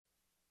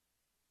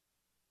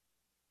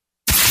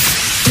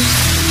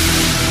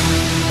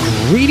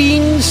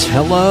friends,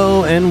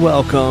 hello and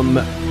welcome.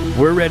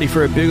 We're ready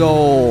for a big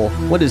ol',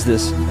 what is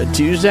this, a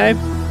Tuesday?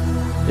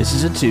 This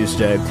is a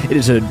Tuesday. It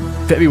is a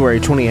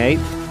February 28th,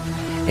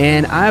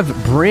 and I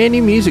have brand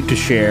new music to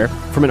share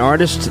from an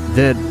artist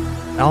that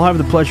I'll have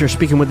the pleasure of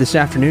speaking with this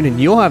afternoon, and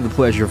you'll have the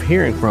pleasure of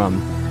hearing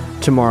from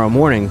tomorrow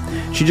morning.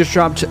 She just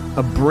dropped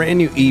a brand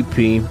new EP,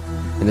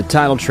 and the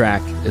title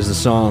track is the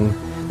song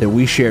that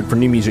we shared for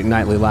New Music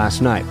Nightly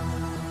last night.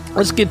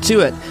 Let's get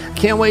to it.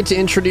 Can't wait to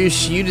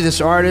introduce you to this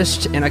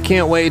artist, and I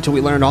can't wait till we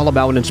learn all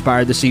about what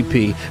inspired this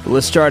EP. But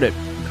let's start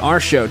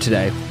our show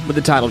today with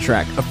the title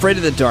track, Afraid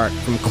of the Dark,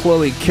 from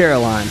Chloe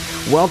Caroline.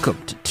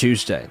 Welcome to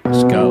Tuesday.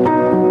 Let's go.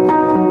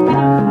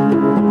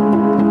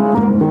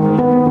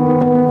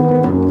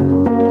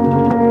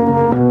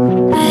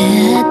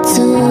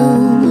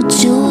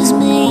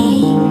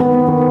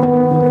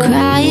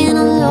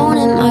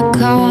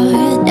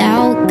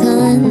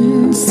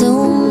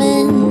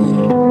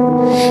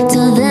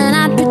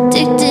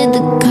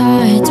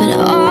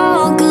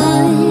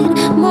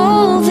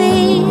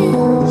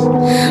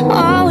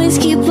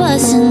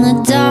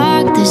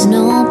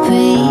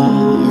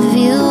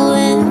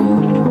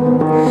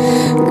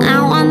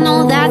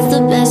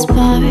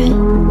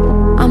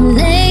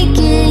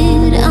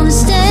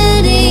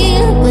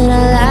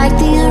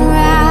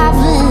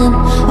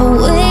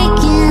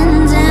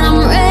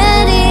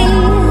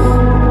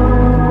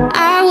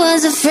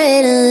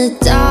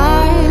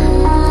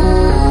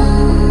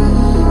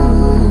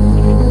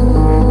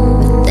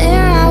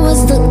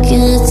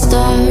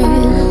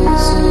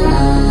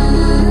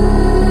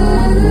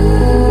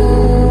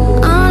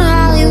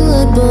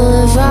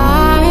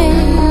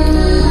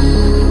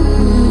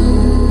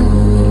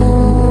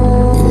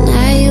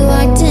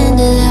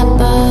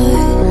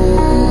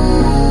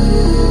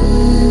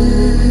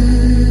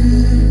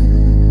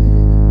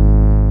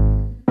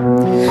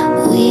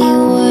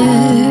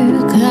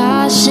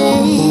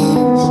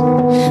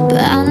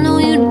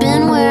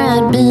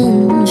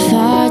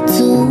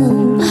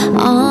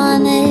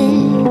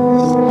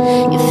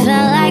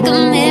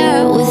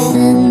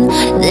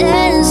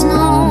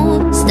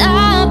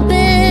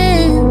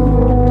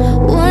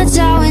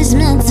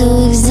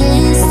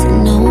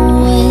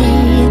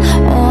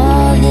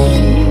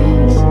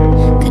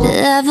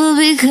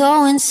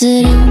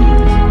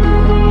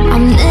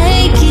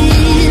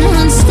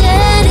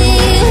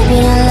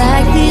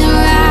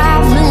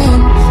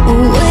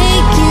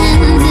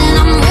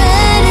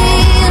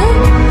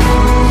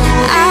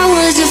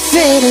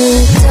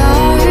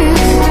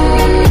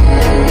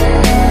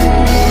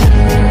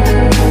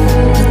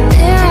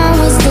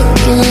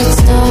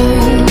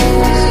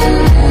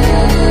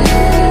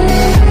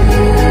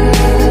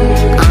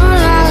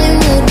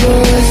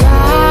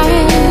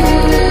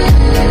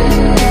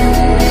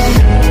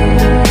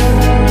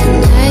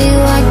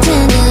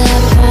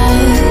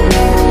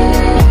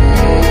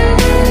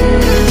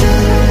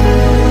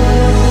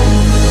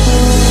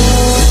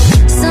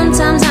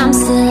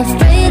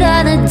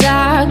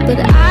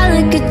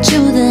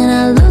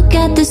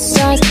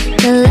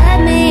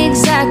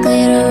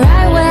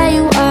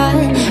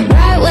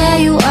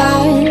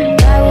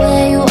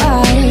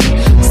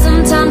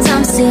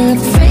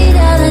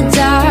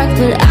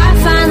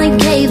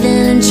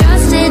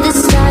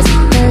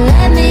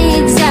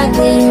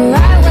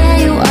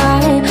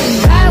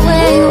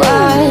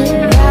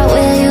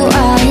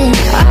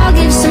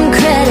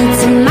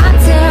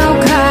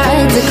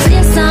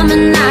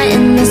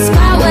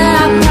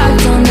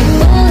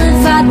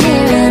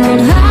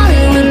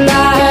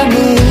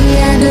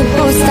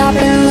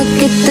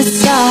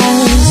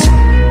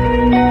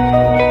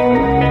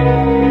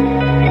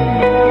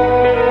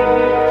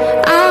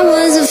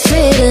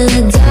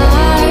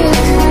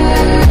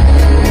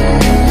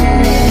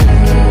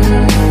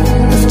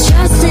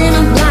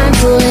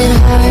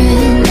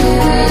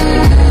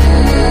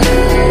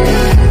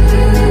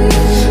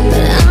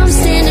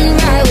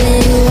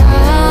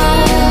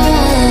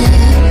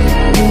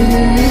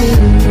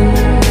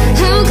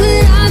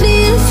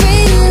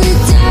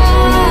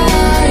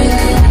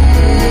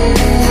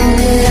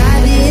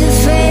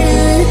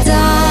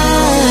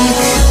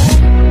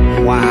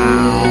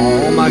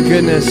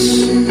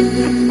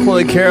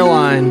 Chloe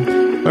Caroline.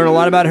 Learn a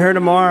lot about her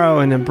tomorrow,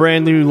 and a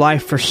brand new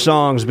Life for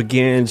Songs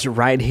begins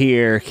right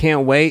here.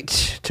 Can't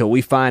wait till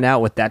we find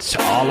out what that's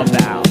all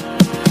about.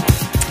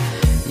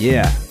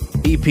 Yeah,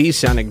 EP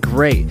sounded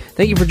great.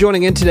 Thank you for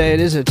joining in today. It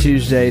is a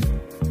Tuesday.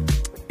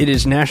 It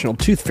is National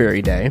Tooth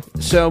Fairy Day.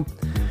 So,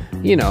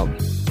 you know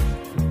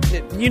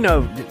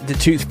the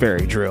Tooth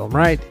Fairy drill,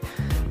 right?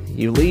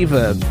 You leave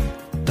a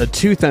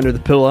tooth under the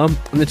pillow,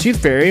 and the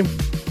Tooth Fairy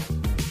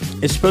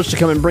is supposed to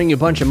come and bring you a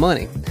bunch of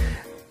money.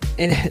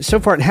 And so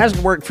far, it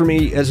hasn't worked for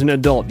me as an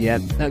adult yet.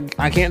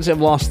 I can't say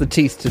I've lost the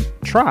teeth to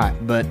try,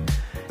 but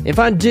if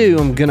I do,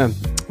 I'm gonna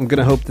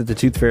hope that the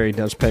Tooth Fairy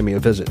does pay me a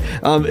visit.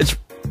 It's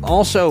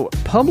also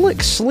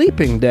Public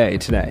Sleeping Day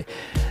today.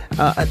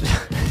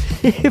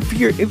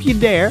 If you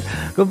dare,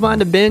 go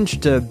find a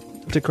bench to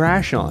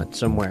crash on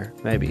somewhere.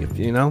 Maybe if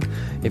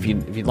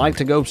you'd like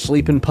to go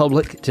sleep in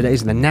public,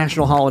 today's the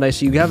national holiday,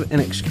 so you have an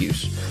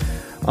excuse.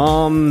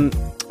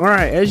 All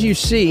right, as you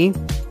see,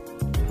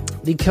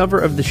 the cover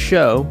of the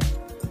show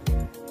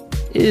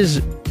is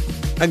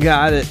a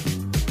guy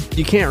that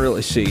you can't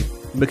really see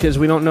because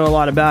we don't know a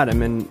lot about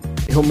him, and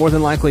he'll more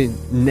than likely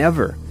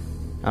never,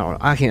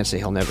 I can't say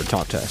he'll never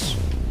talk to us,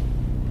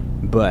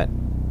 but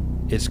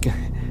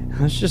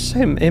let's just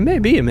say it may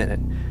be a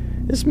minute.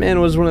 This man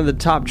was one of the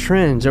top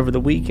trends over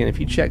the weekend. If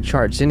you check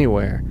charts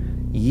anywhere,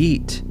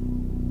 Yeat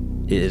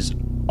is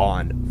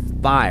on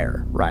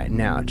fire right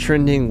now,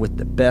 trending with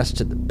the best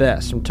of the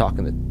best. I'm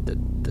talking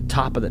the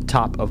top of the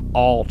top of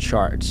all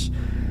charts.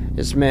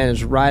 This man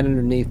is right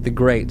underneath the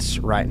greats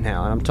right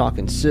now, and I'm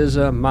talking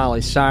SZA,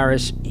 Miley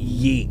Cyrus,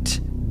 Yeat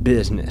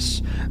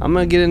business. I'm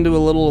going to get into a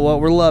little of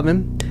what we're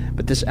loving,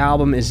 but this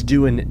album is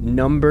doing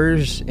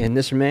numbers, and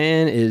this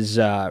man is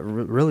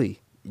really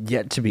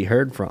yet to be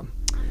heard from.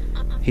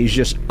 He's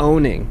just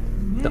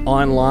owning the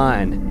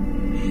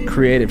online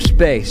creative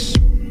space.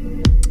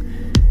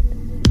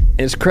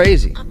 It's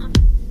crazy.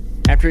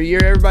 After a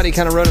year, everybody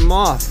kind of wrote him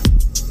off.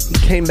 He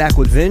came back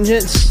with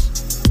vengeance,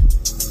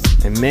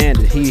 and man,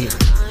 did he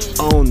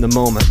own the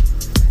moment.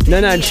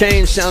 None Not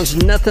Change sounds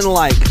nothing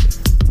like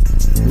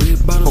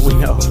what we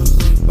know.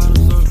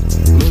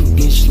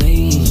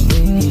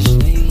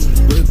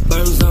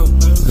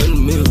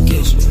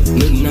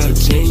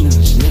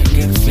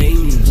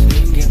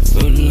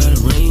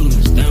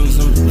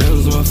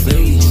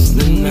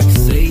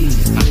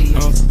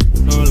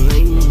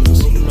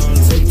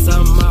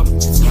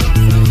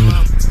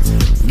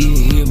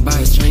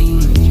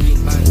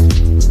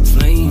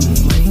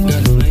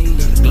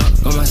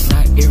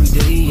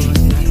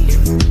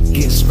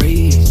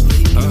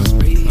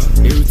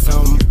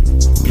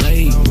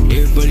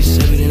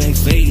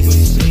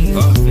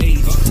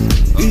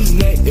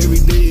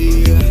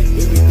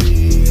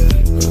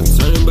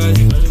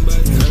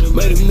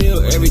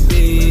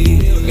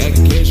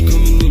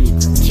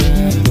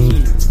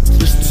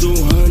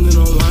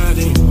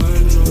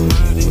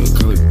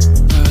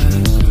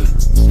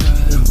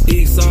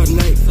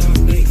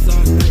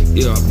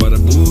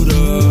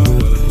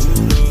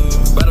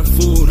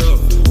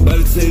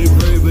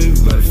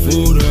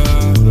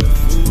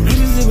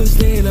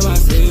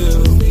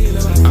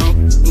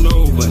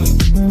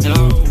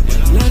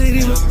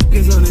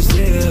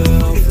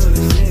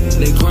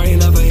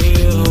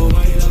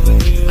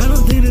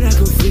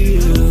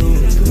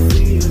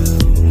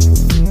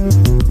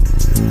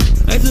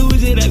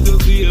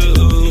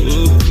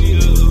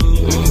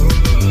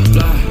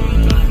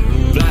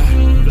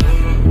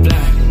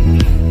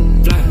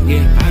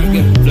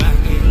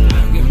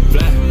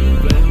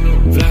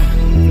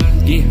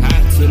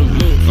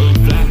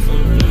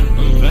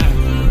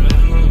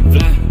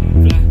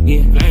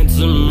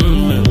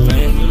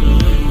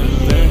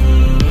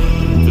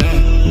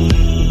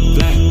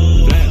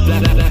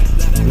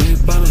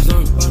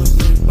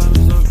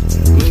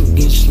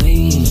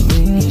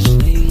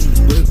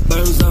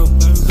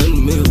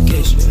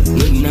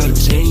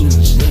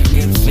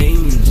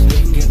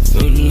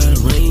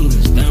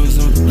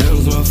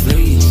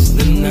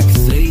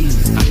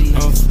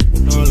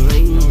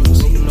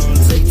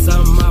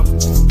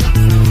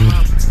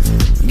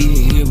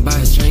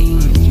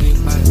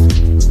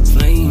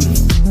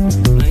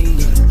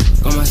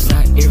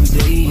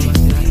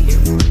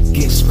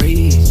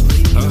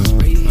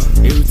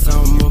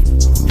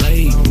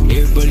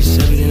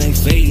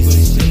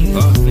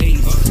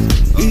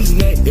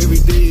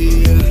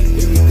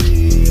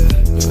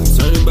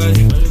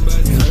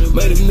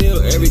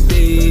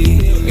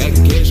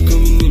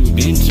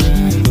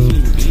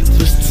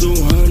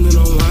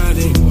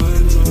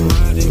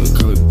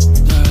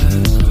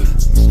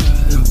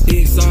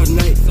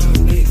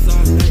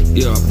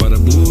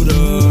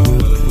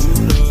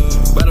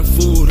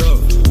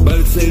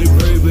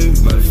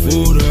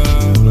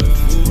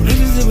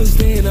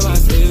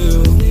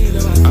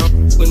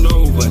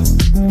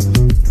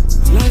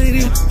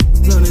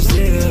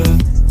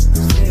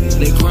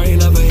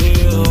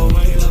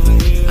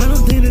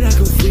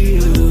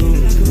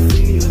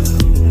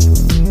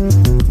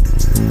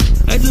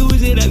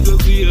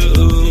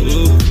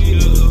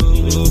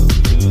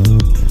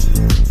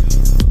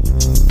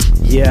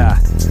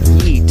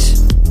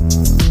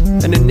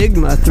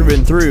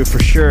 Through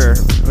for sure.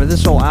 But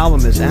this whole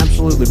album is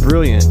absolutely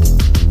brilliant,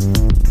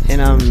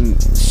 and I'm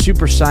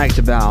super psyched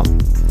about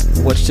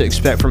what's to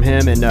expect from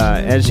him. And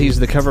as he's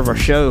the cover of our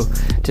show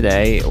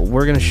today,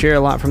 we're going to share a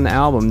lot from the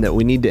album that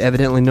we need to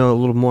evidently know a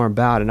little more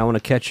about, and I want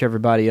to catch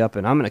everybody up,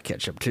 and I'm going to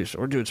catch up too, so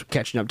we're doing some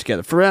catching up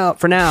together.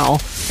 For now,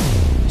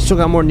 still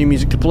got more new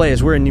music to play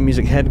as we're in New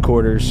Music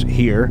headquarters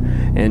here,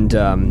 and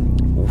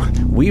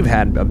we've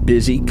had a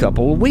busy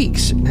couple of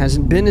weeks. It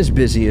hasn't been as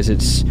busy as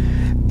it's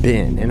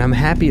been, and I'm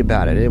happy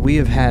about it. We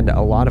have had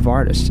a lot of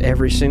artists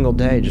every single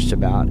day, just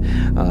about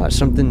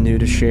something new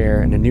to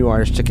share and a new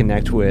artist to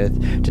connect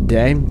with.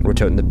 Today we're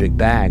toting the big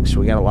bags.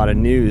 We got a lot of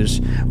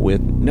news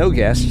with no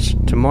guests.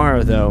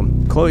 Tomorrow though,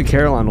 Chloe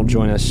Caroline will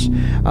join us.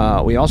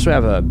 We also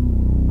have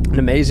an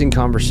amazing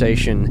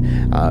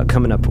conversation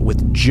coming up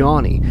with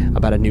Johnny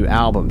about a new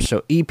album.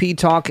 So EP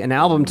talk and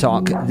album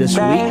talk this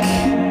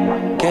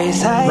week.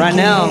 Right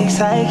now,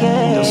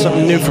 there's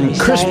something new from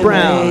Chris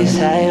Brown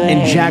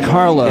and Jack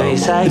Harlow.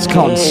 It's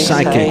called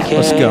Psychic.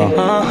 Let's go.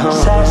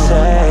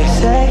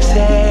 Sexy,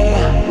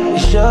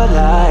 it's your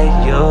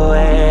light, your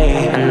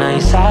way. I know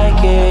you're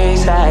psychic.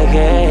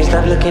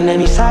 Stop looking at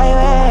me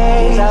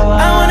sideways. I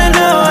wanna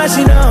know how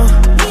she know,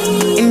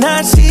 and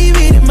how she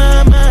reading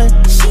my mind.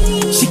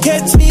 She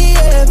catch me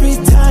every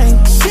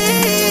time.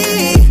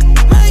 She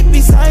might be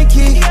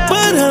psychic,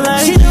 but her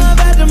life, she know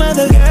about the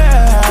mother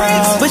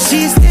girl, but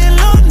she's still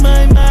on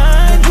my mind.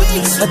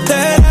 Her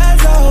third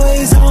eye's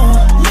always on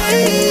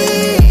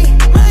me.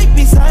 Might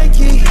be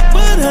psychic,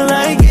 but her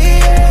like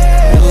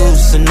it.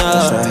 Loosen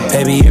up,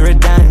 baby, you're a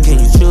dime. Can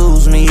you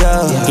choose me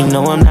up? You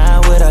know I'm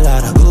not with a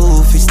lot of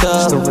goofy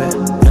stuff.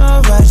 No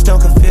rush, don't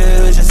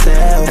confuse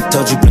yourself. I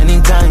told you plenty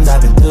times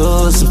I've been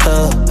through some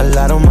stuff. A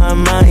lot on my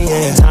mind,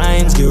 yeah.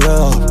 Times get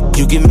rough.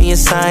 You give me a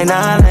sign,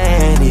 I'll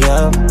land you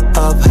up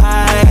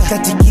high.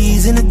 Got the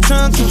keys in the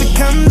trunk. If it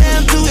come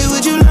down to it,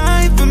 would you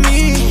lie for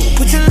me?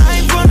 Put your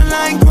life on the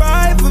line,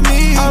 cry for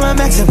me. All I'm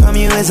asking from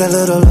you is a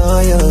little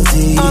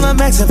loyalty. All I'm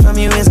asking from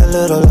you is a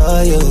little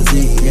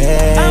loyalty,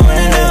 yeah. I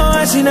wanna know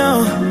how she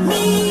know,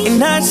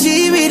 and how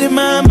she reading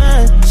my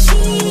mind.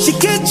 She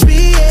catch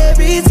me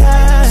every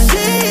time.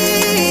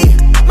 She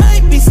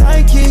might be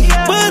psychic,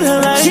 but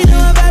her life, she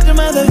know about the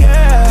mother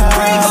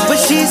girl, but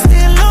she's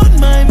still on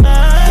my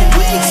mind.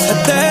 Her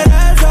third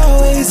eye's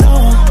always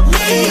on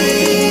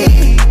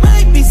me.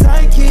 Might be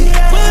psychic,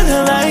 but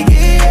her like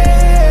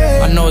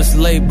it. I know it's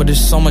late, but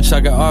there's so much I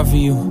can offer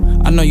you.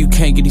 I know you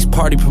can't get these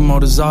party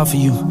promoters off of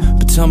you,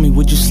 but tell me,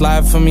 would you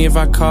slide for me if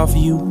I call for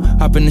you?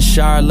 Hop in the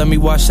shower, let me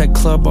wash that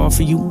club off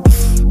of you.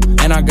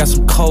 And I got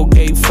some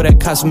Colgate for that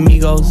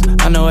Casamigos.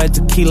 I know that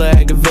tequila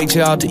activates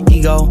your alter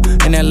ego,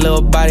 and that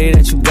little body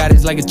that you got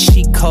is like a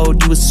cheat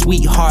code. You a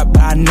sweetheart,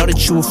 but I know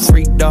that you a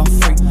freak though.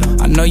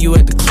 I know you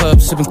at the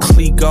club sipping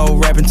Clico,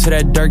 rapping to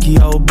that Durkee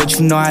hoe, but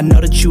you know I know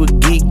that you a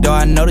geek though.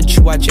 I know that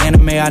you watch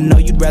anime, I know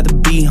you'd rather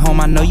be home.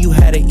 I know you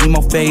had an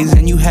emo phase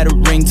and you had a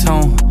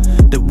ringtone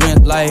that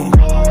went like,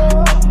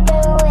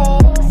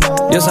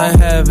 yes, I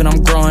have, and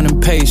I'm growing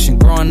impatient.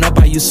 Growing up,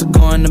 I used to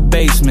go in the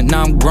basement.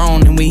 Now I'm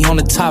grown, and we on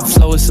the top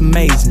floor, it's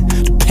amazing.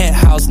 The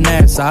penthouse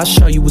NASA, I'll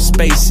show you what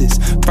space is.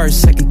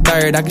 First, second,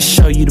 third, I can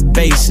show you the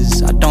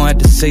bases. I don't have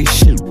to say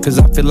shit, cause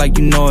I feel like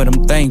you know what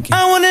I'm thinking.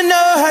 I wanna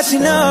know how she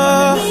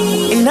know,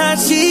 and how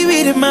she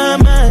reading my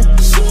mind.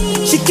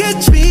 She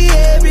catch me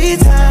every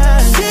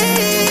time.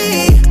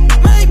 She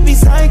might be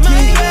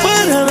psychic,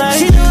 but her life,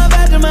 she know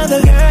about the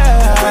mother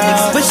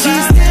girl, but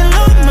she's still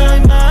on my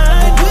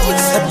mind.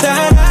 Her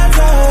third eye's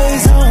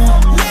always on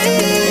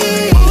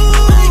me.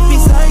 Might be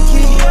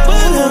psychic,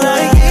 but her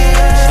like it.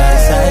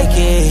 She's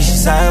psychic,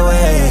 she's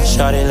sideways.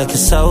 Shorty looking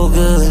so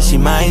good, she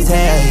might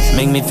taste.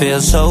 Make me feel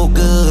so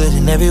good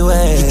in every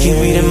way. You keep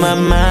reading my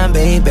mind,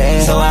 baby,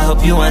 so I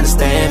hope you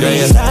understand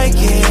me.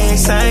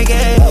 Psychic,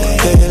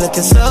 girl, you're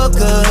looking so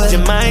good, you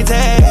might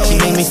taste. She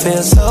make me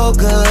feel so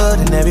good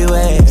in every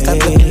way. Stop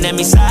looking at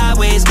me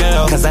sideways,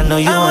 girl, cause I know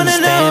you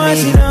understand me. I wanna know how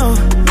she know,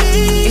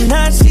 and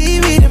how she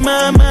reading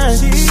my mind.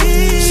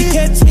 She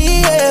catch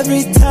me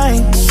every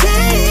time. She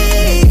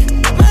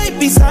might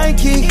be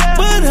psychic,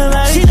 but her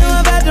life, she know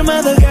about the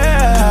mother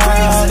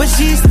girl, but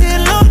she's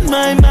still on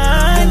my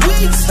mind.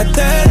 Her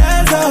third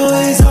eye's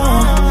always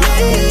on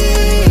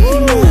me.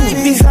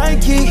 Might be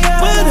psychic,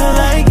 but her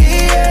like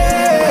it.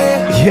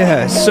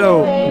 Yeah,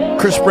 so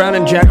Chris Brown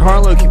and Jack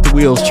Harlow keep the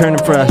wheels turning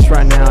for us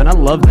right now, and I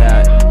love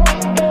that.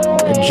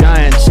 A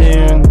giant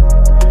tune.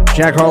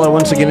 Jack Harlow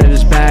once again in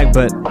his bag,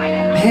 but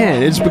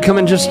man, it's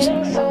becoming just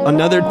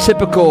another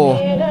typical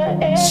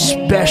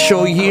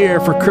special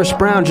year for Chris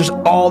Brown. Just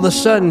all of a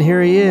sudden,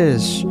 here he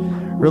is,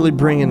 really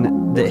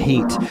bringing the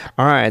heat.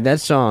 All right, that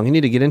song, you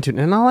need to get into it.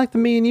 And I like the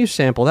Me and You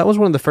sample. That was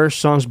one of the first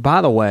songs, by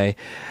the way.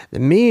 The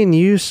Me and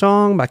You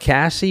song by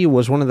Cassie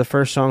was one of the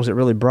first songs that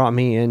really brought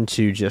me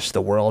into just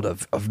the world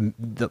of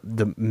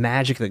the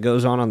magic that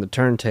goes on the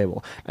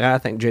turntable. I gotta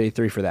thank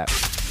JD3 for that.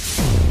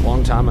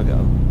 Long time ago.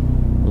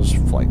 I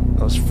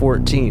was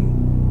 14,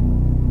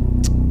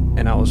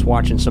 and I was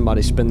watching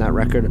somebody spin that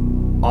record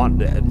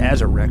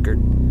as a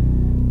record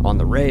on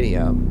the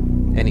radio,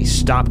 and he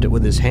stopped it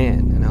with his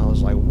hand, and I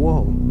was like,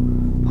 whoa,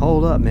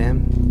 hold up,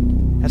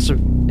 man.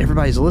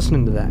 Everybody's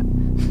listening to that.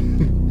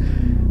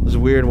 It was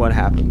weird what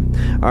happened.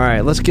 All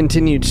right, let's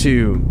continue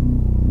to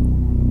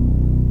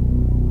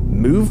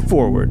move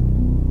forward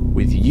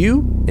with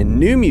you and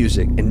new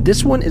music, and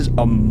this one is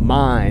a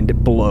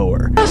mind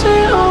blower.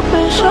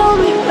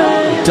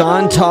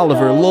 Don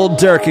Toliver, Lil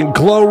Durk, and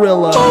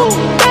Glorilla.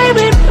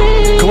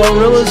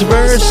 Glorilla's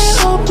verse,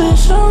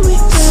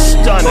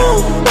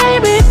 stunning.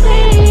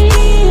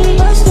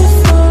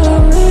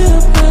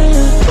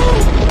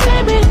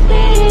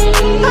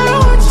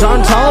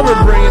 Don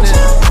Toliver bringing it.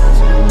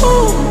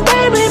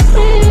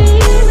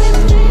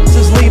 Let's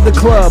just leave the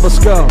club. Let's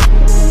go.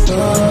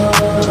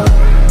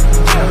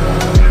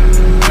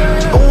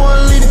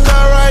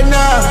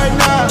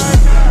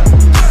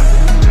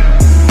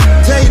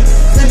 Tell you,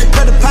 send it,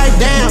 cut the pipe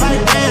down.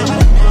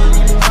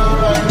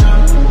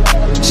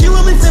 She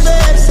want me to be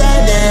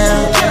upside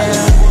down.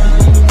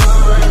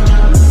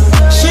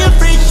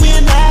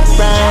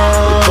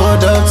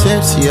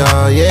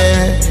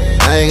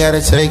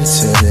 gotta take it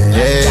to the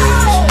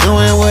edge.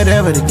 Doing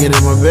whatever to get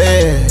in my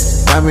bed.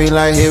 I be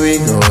like, here we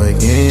go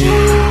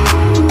again.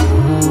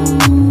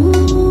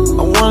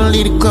 I wanna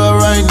leave the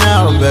club right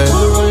now, baby.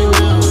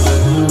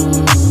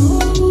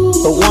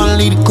 I wanna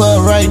leave the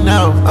club right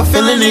now. I'm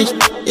feeling it,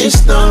 it's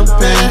thumping.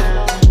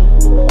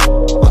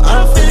 But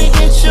I'm finna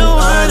get you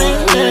out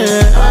of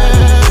here.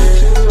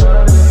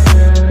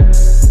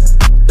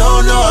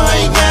 Don't know how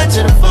you got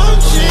to the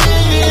function,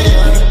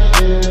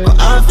 but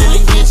I'm finna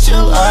get you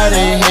out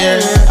of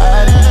here.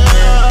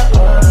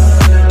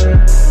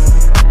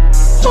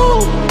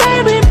 Ooh,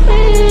 baby,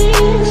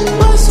 please,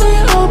 bust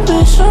it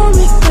open, show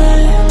me that.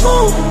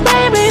 Ooh,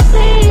 baby,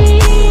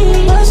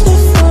 please, bust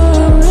it for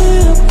a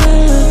real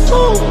thing.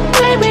 Ooh,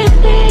 baby,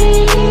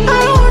 please, I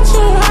want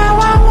you how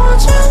I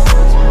want you.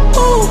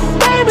 Ooh,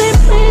 baby,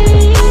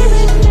 please.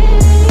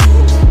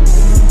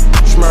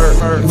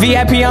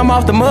 VIP, I'm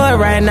off the mud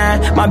right now.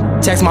 My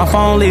text my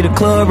phone, leave the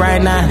club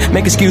right now.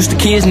 Make excuse the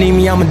kids need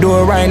me, I'ma do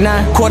it right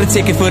now. Quarter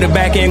ticket for the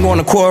back end, going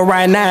to court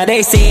right now.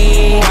 They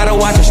say, gotta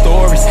watch her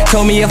stories.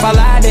 Told me if I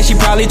lied, then she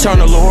probably turn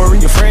to Lori.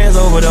 Your friends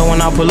over there,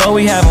 when I pull up,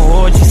 we having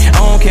orgies. I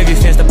don't care if you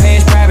fence the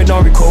page private,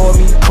 don't record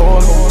me.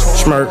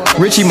 Smirk,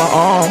 Richie my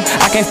arm.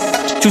 I can't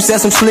you said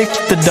some slick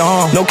the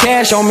dawn. No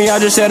cash on me, I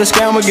just had a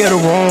scammer get a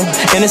room.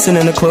 Innocent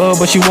in the club,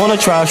 but she wanna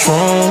try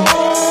shroom.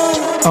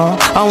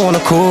 I want a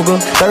cougar.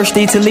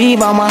 Thirsty to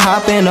leave, I'ma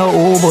hop in a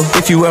Uber.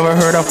 If you ever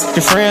heard of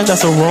your friends,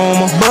 that's a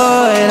rumor.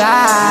 But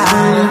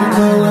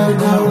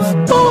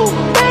ooh,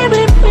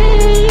 baby,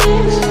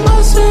 please,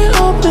 bust it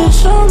open,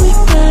 show me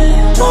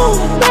that. Ooh,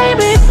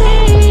 baby,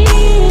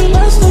 please,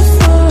 bust it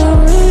for a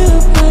real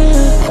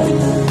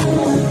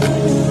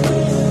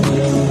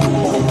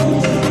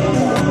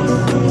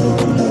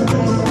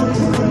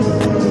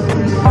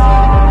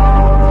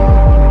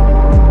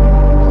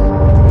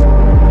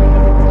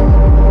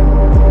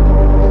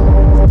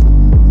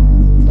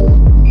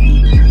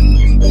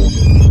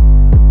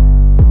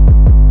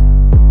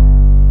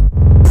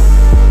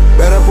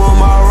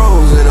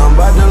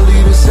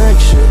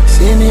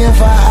in here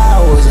for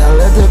hours, I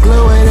let the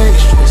glow in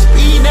extra.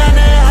 Speed down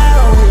that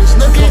highways,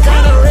 looking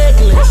kinda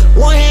reckless.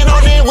 One hand on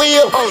that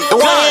wheel, and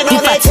one hand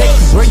on that take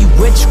you where you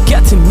at, you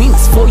got to meet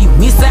us before you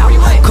miss out.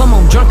 Come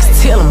on, drunk,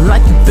 tell them like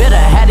you better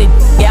have it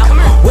out.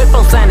 Wait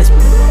for sign this,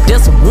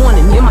 there's a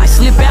warning, it might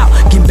slip out.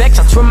 Get back,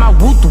 shots from my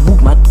whoop,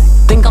 my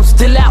think I'm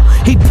still out.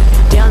 He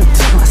down and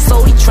took my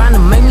soul, he trying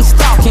to make me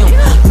stalk him.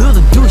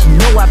 Little dude, you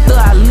know after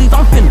I leave,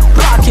 I'm finna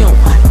block him.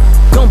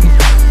 Gonna be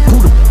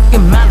who the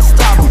f***ing man to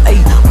stop him,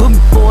 ayy. Put me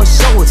for a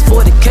show, it's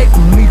 40K for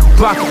me to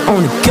rock it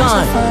on the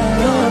gun.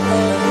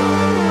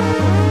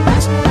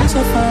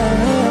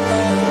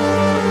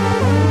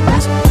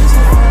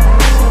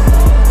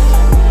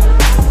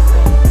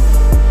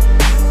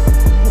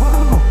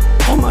 Wow.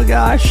 Oh my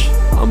gosh.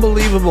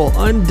 Unbelievable,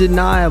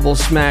 undeniable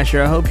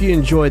smasher. I hope you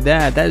enjoyed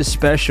that. That is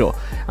special.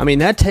 I mean,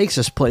 that takes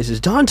us places.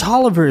 Don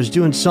Toliver is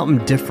doing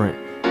something different.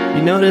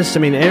 You notice, I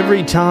mean,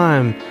 every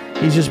time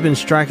he's just been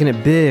striking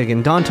it big.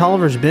 And Don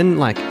Toliver's been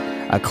like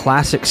a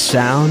classic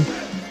sound.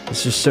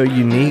 It's just so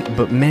unique.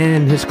 But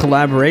man, his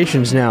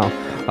collaborations now,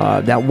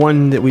 that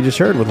one that we just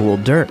heard with Lil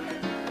Durk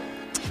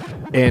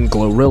and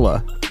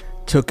Glorilla,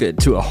 took it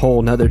to a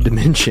whole nother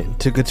dimension,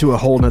 took it to a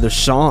whole nother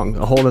song,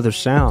 a whole nother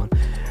sound.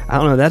 I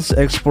don't know, that's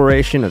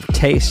exploration of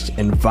taste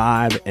and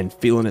vibe and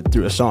feeling it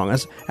through a song.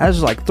 That's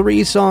like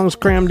 3 songs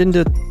crammed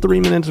into 3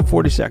 minutes and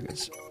 40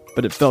 seconds.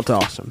 But it felt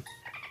awesome.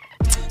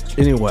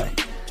 Anyway,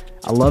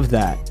 I love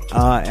that.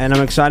 And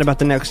I'm excited about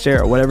the next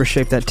era, whatever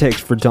shape that takes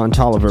for Don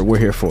Toliver. We're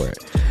here for it.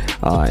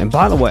 And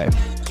by the way,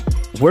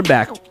 we're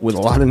back with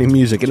a lot of new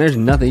music, and there's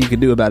nothing you can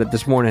do about it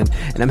this morning.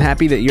 And I'm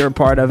happy that you're a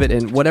part of it,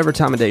 and whatever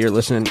time of day you're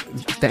listening,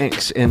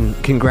 thanks and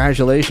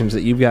congratulations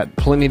that you've got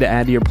plenty to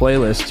add to your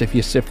playlist if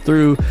you sift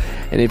through.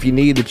 And if you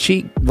need the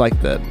cheat,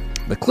 like the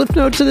cliff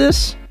notes of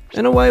this,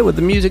 in a way, with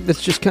the music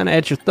that's just kind of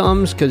at your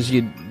thumbs, because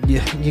you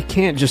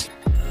can't just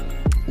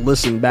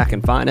listen back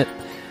and find it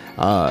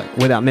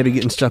without maybe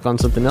getting stuck on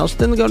something else,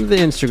 then go to the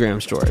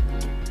Instagram story.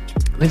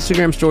 The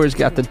Instagram story's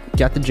got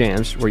the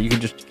jams where you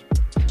can just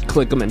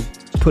click them and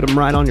put them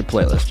right on your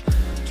playlist.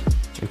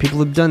 And people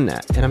have done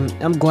that, and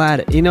I'm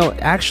glad. You know,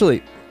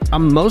 actually,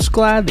 I'm most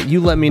glad that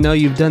you let me know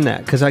you've done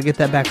that, because I get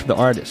that back to the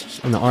artists,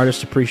 and the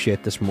artists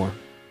appreciate this more.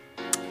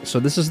 So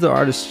this is the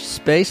artist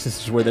space.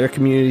 This is where their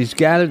communities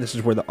gather. This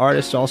is where the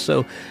artists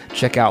also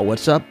check out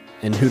what's up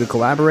and who to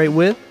collaborate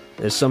with,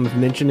 as some have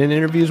mentioned in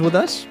interviews with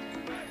us.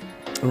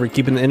 And we're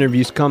keeping the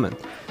interviews coming.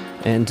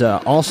 And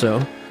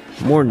also,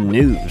 more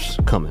news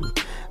coming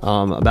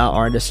about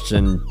artists,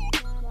 and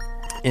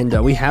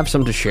we have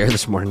some to share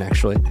this morning,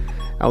 actually.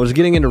 I was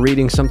getting into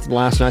reading something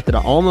last night that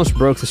I almost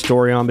broke the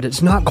story on, but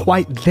it's not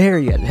quite there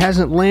yet. It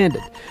hasn't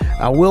landed.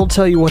 I will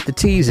tell you what the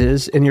tease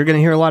is, and you're going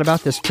to hear a lot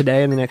about this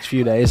today and the next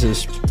few days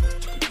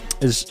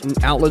as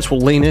outlets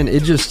will lean in.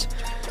 It just,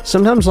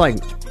 sometimes, like,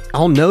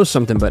 I'll know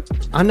something, but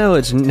I know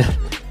it's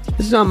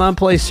not my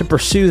place to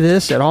pursue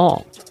this at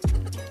all.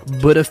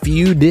 But a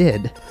few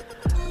did.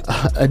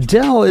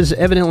 Adele is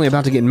evidently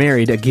about to get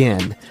married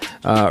again.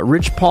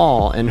 Rich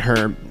Paul and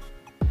her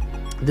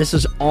This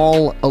is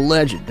all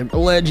alleged. They're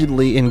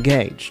allegedly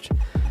engaged.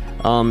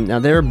 Now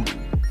they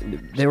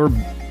were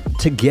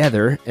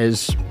together,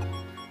 as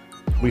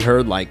we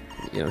heard. Like,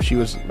 you know,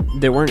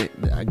 they weren't,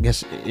 I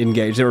guess,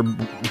 engaged. They were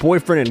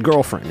boyfriend and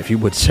girlfriend, if you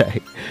would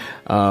say.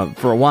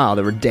 For a while,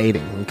 they were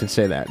dating. We can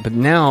say that. But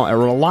now, a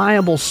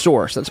reliable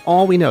source, that's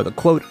all we know, the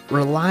quote,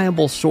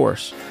 reliable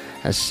source,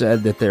 has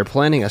said that they're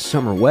planning a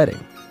summer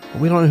wedding.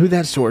 We don't know who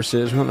that source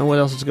is. We don't know what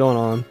else is going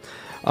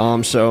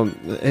on. So,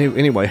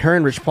 anyway, her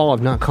and Rich Paul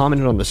have not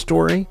commented on the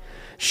story.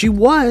 She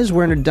was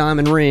wearing a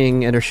diamond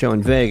ring at her show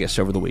in Vegas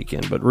over the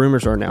weekend, but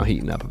rumors are now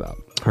heating up about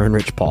her and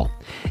Rich Paul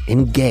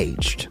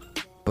engaged.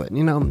 But,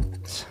 you know,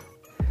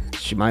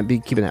 she might be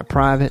keeping that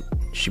private.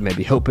 She may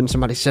be hoping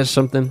somebody says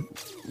something.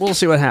 We'll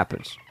see what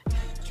happens.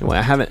 Anyway,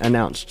 I haven't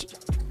announced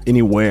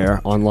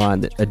anywhere online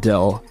that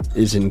Adele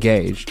is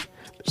engaged.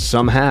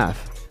 Some have.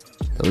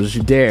 Those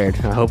who dared,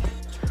 I hope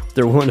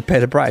they're willing to pay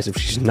the price if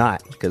she's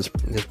not, because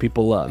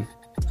people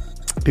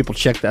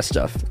check that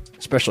stuff,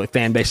 especially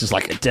fan bases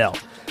like Adele.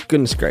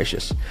 Goodness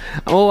gracious.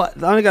 Oh,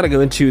 I got to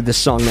go into this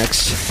song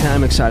next.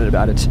 I'm excited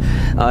about it.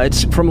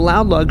 It's from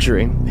Loud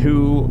Luxury,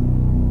 who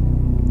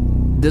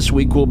this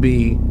week will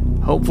be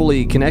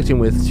hopefully connecting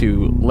with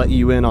to let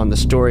you in on the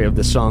story of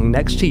the song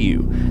Next to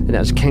You that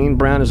has Kane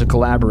Brown as a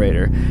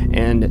collaborator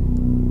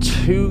and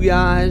two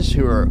guys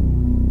who are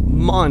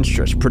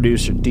monstrous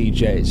producer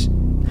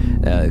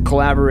DJs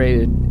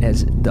collaborated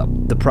as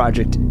the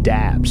project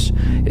Dabs.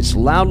 It's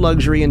Loud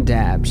Luxury and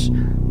Dabs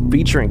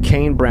featuring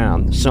Kane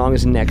Brown. The song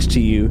is Next to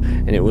You,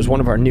 and it was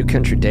one of our New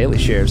Country Daily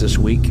shares this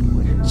week.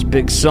 It's a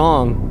big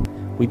song.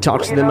 We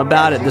talked to them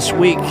about it this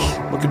week.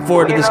 Looking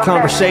forward to this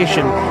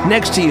conversation.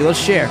 Next to You, let's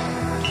share.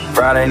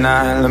 Friday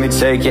night, let me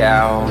take you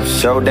out.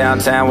 Show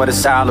downtown what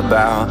it's all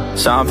about.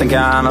 Something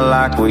kinda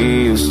like we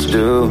used to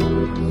do.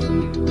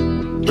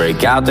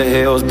 Break out the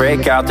heels,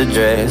 break out the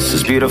dress.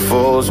 As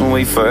beautiful as when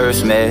we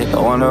first met. I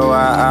wonder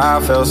why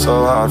I felt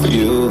so hard for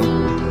you.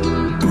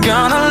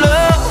 Gonna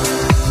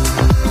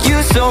love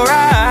you so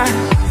right.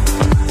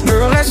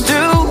 Girl, let's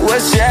do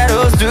what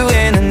shadows do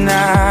in the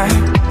night.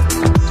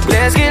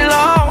 Let's get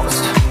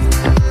lost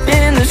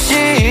in the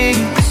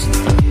sheets.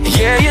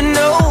 Yeah, you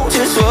know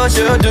just what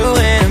you're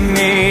doing to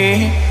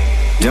me.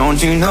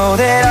 Don't you know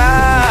that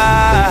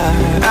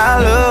I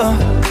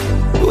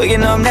love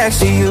waking up next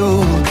to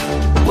you,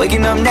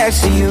 waking up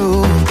next to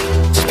you.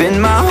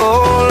 Spend my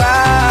whole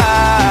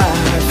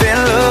life in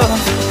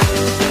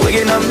love,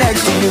 waking up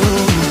next to you,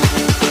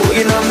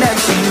 waking up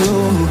next to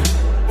you,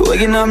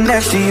 waking up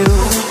next to you.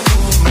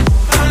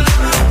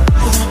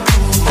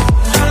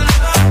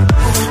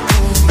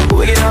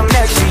 Waking up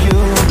next to you.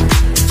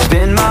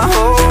 Spend my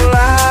whole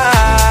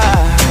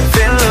life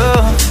in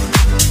love.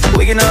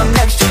 Waking up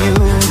next to you.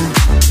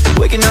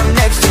 Waking up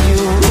next to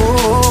you.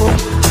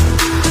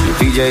 Your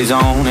PJ's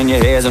on and your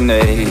hair's a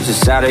maze. The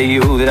side of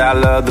you that I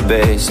love the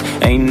best.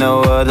 Ain't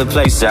no other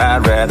place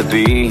I'd rather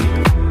be.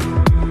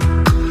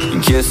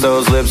 And kiss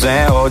those lips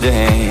and hold your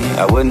hand.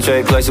 I wouldn't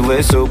trade places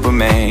with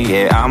Superman.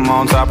 Yeah, I'm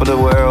on top of the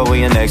world when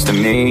you're next to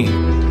me.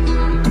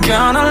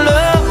 Gonna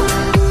love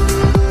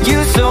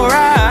you so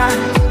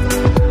right.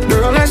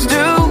 Girl, let's do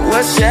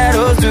what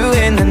shadows do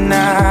in the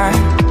night.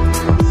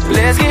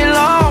 Let's get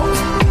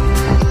lost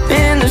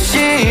in the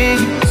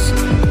sheets.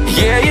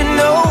 Yeah, you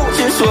know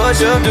just what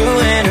you're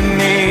doing to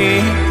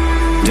me.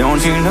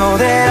 Don't you know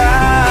that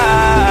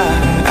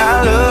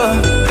I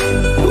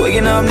love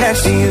waking up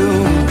next to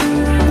you,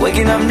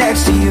 waking up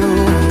next to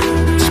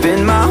you.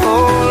 Spend my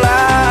whole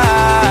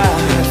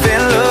life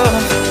in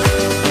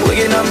love.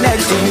 Waking up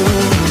next to you,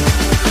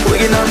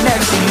 waking up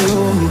next to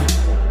you,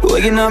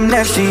 waking up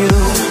next to you.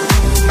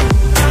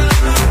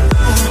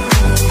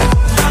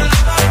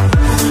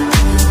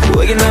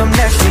 Waking up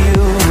next to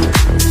you.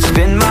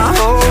 Spend my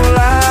whole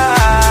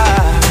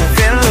life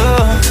in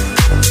love.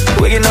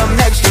 Waking up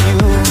next to you.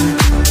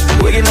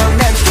 Waking up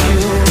next to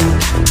you.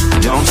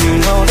 Don't you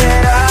know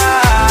that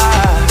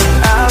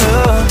I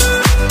love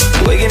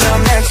waking up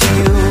next to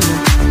you.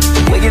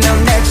 Waking up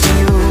next to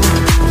you.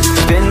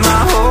 Spend my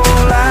whole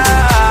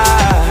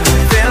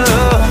life in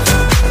love.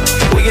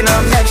 Waking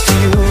up next to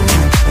you.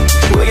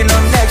 Waking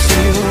up next to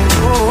you.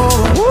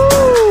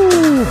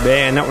 Woo!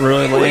 Man, that one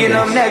really landed. Waking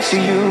up next to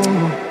you.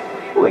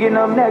 Waking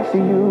up next to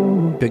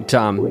you. Big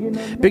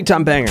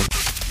time banger.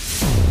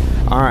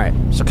 Alright,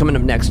 so coming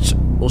up next,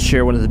 we'll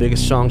share one of the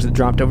biggest songs that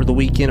dropped over the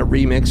weekend, a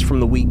remix from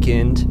The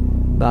Weeknd,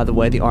 by the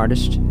way, the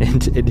artist,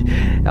 and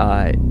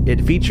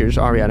it features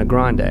Ariana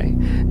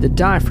Grande. The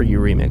Die For You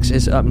remix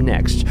is up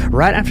next,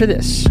 right after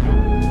this.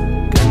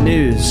 Good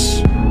news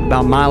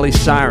about Miley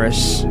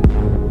Cyrus.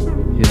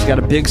 She's got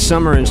a big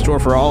summer in store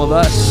for all of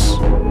us.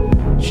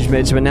 She's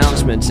made some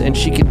announcements, and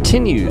she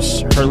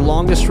continues her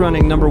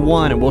longest-running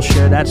 #1, and we'll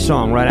share that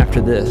song right after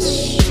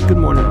this. Good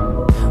morning.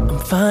 I'm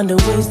finding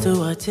ways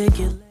to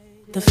articulate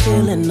the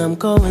feeling I'm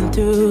going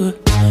through.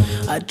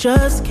 I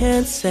just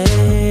can't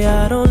say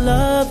I don't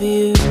love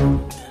you,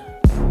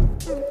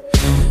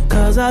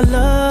 'cause I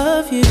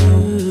love you.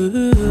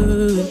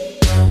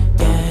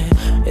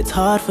 Yeah, It's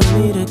hard for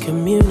me to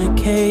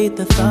communicate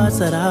the thoughts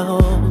that I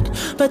hold.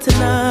 But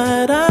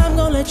tonight I'm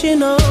gonna let you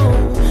know.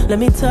 Let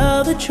me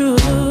tell the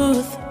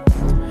truth.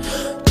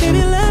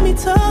 Baby, let me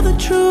tell the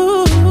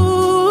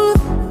truth.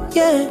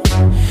 Yeah,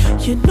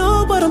 you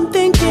know what I'm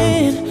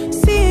thinking.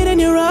 See it in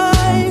your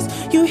eyes.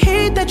 You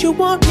hate that you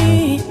want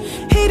me.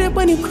 Hate it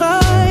when you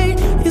cry.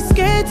 You're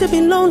scared to be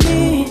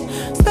lonely,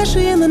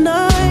 especially in the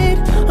night.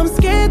 I'm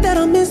scared that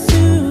I'll miss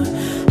you.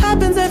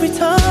 Happens every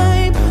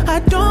time. I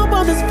don't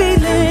want this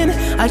feeling.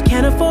 I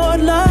can't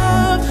afford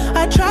love.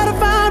 I try to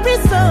find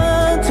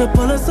reason to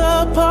pull us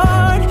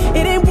apart.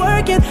 It ain't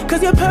working,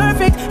 cause you're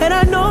perfect, and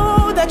I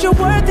know that you're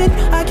worth it.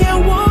 I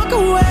can't walk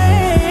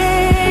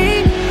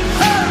away.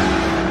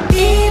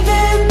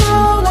 Even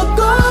though we're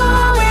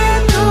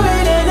going through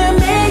it and it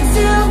makes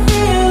you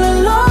feel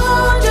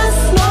alone,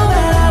 just know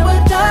that I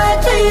would die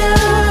for you.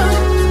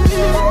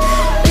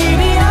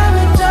 Baby, I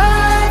would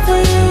die for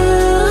you.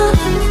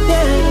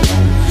 Yeah.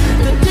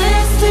 The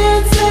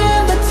distance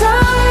and the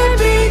time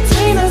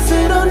between us,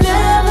 it'll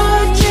never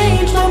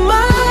change my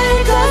mind.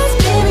 Cause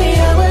baby,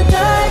 I would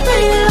die for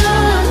you.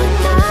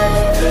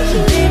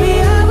 Baby,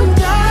 I would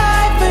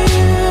die for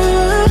you.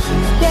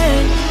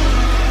 Yeah.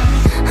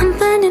 I'm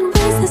finding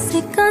ways to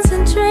stay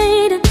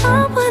concentrated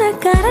on what I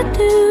gotta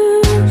do.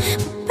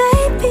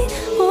 Baby,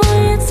 boy,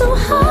 it's so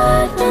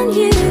hard on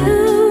you.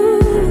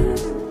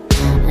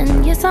 And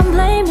yes, I'm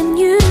blaming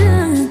you.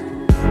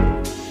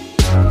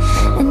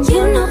 And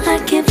you know I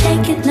can't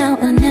take it now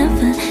or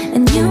never.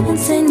 And you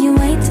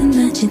insinuating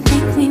that you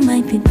think we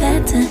might be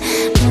better.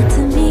 But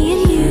to me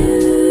and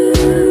you,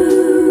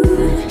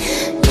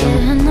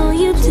 yeah, I know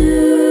you do.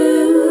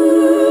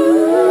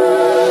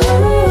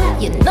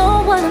 You know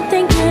what I'm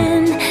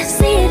thinking.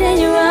 See it in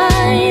your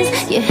eyes.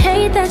 You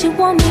hate that you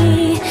want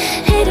me.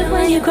 Hate it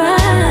when you cry.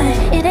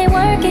 It ain't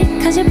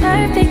working, cause you're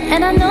perfect,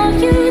 and I know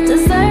you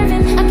deserve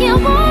it. I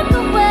can't walk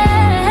away.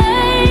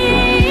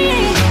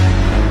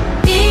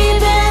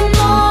 Even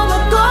though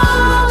we're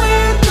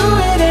going through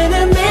it and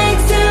it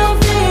makes you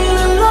feel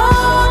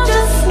alone,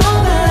 just know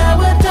that I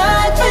would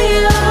die for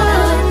you. I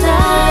would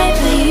die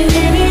for you.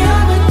 Baby, I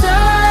would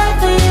die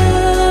for you.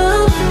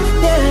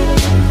 Yeah.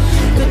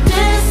 The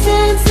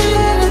distance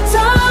and the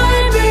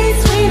time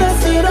between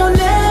us, it'll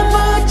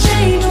never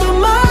change my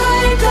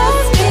mind.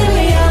 Cause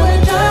baby, I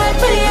would die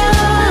for you.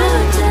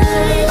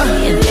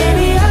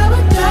 Baby, I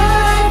would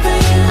die for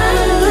you.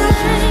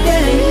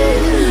 Yeah.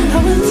 I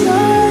would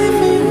die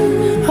for you.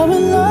 I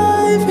would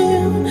lie for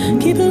you.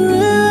 Keep it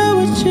real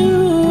with you.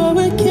 I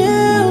would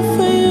kill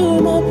for you,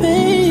 my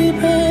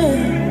baby.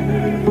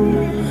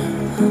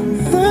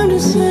 I'm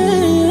just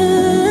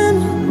saying,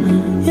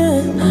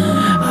 yeah.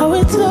 I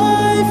would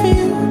die for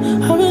you.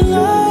 I would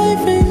lie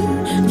for you.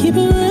 Keep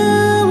it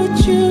real with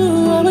you.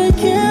 I would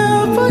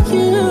kill for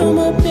you,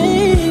 my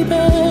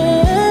baby.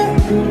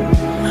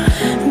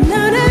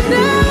 Na na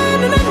na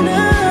na na na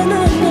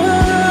na na.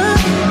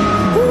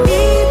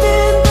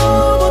 Even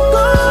though we're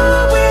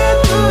going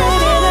through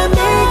it and it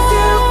makes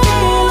you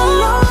feel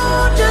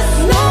alone, just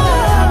know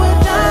that I would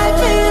die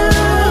for you.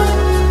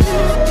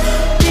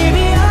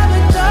 Baby, I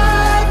would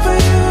die for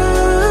you.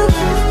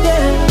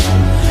 Yeah.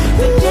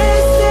 The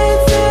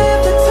distance and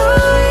the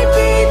time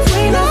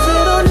between us,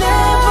 it'll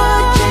never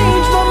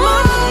change my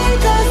mind.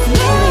 Cause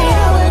baby,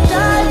 I would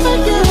die for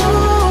you.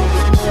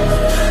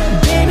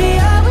 Baby,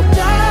 I would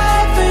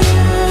die for you.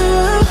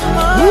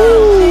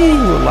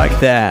 Ooh, like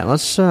that.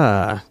 Let's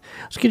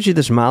get you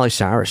this Miley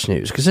Cyrus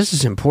news, because this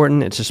is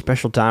important. It's a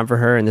special time for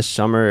her, and this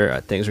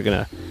summer things are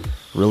gonna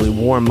really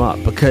warm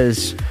up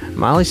because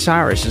Miley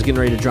Cyrus is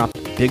getting ready to drop a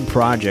big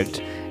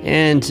project,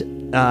 and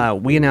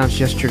we announced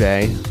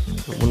yesterday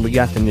when we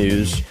got the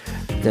news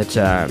that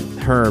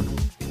her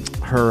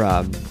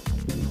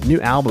new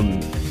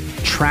album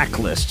track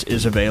list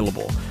is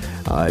available.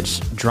 It's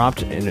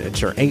dropped, and it's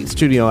her 8th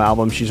studio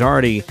album. She's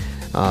already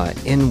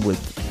in with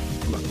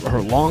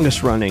her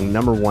longest running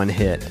 #1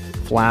 hit,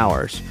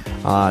 Flowers.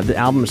 The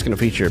album is going to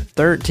feature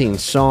 13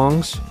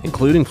 songs,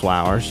 including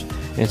Flowers,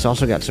 and it's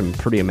also got some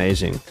pretty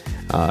amazing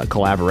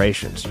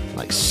collaborations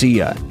like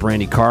Sia,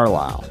 Brandi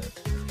Carlile.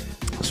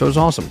 So it's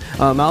awesome.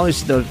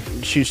 Miley's, though,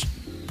 she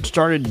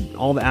started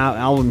all the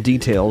album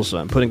details,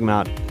 putting them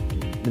out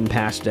in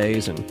past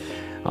days, and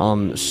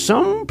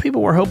some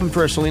people were hoping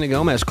for a Selena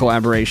Gomez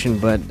collaboration,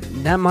 but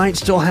that might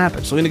still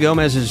happen. Selena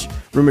Gomez is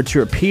rumored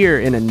to appear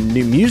in a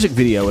new music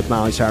video with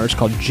Miley Cyrus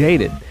called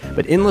Jaded,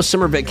 but Endless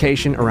Summer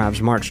Vacation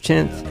arrives March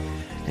 10th.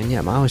 And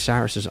yeah, Miley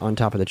Cyrus is on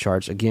top of the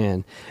charts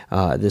again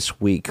this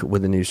week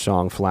with the new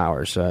song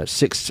Flowers,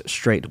 6th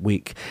straight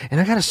week.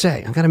 And I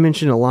gotta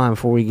mention a line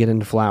before we get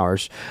into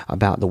Flowers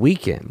about The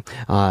Weeknd.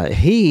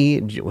 He,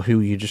 who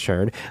you just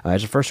heard,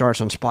 is the first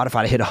artist on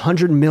Spotify to hit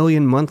 100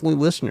 million monthly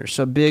listeners.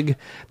 So big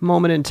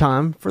moment in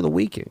time for The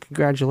Weeknd.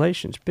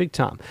 Congratulations, big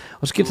time.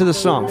 Let's get to the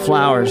song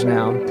Flowers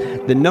now,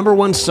 the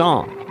 #1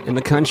 song in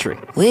the country.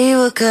 We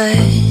were good,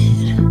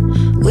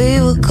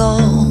 we were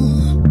gold.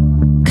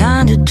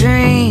 Kind of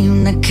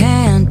dream that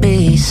can't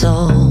be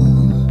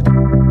sold.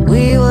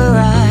 We were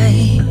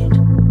right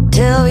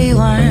till we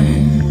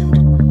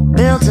weren't.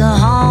 Built a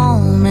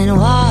home and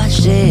why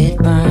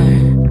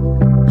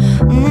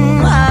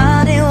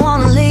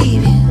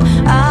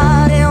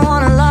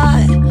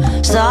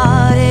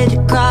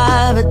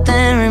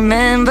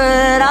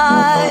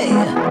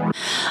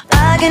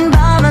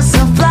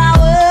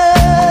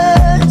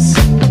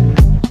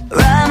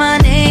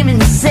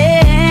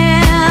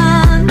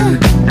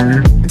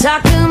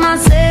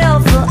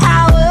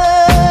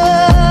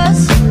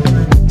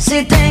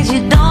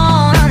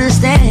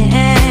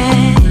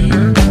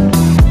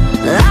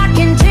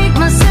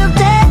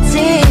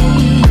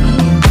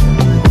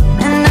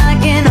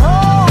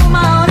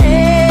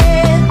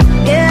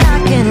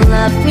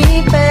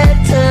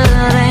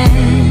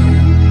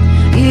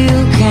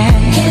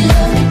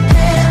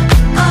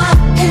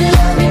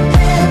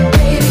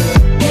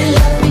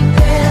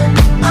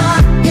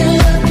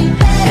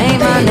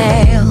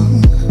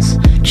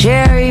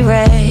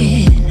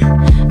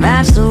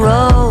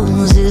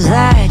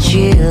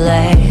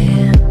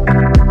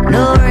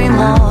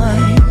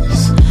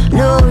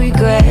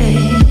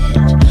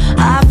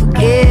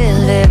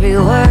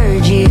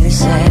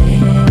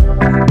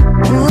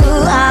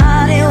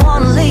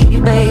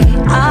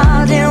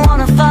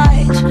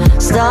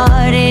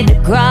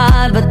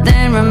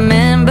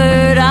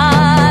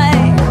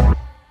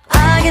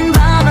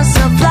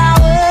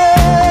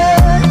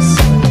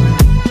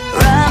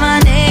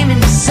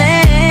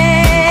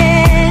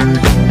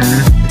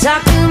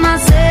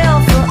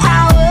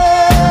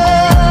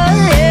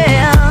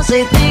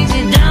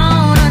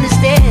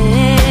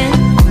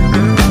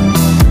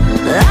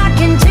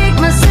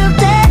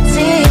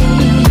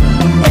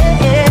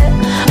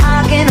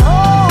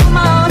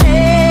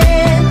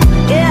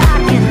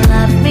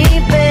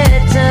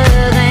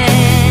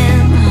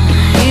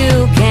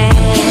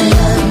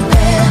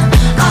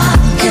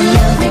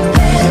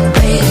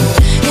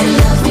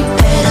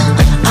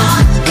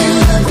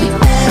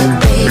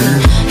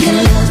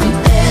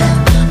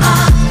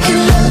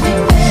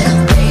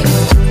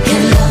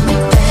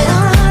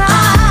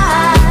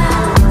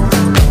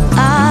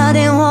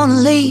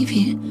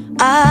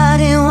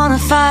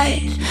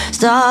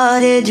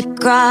started to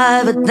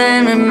cry, but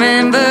then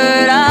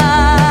remembered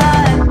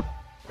I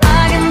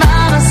can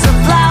buy myself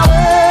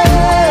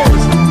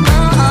flowers,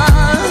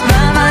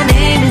 write my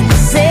name in the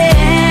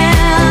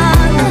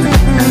sand,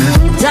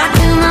 talk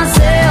to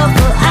myself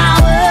for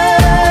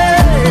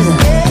hours,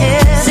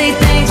 say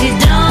things you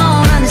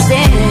don't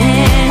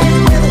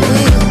understand.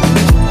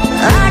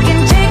 I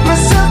can take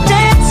myself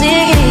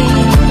dancing,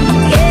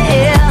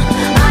 yeah,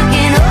 I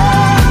can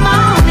hold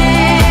my own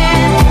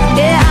hand,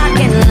 yeah, I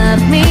can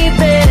love me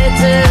better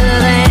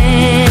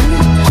than,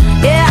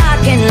 yeah, I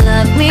can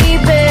love me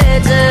better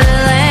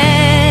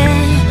than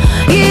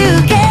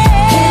you can.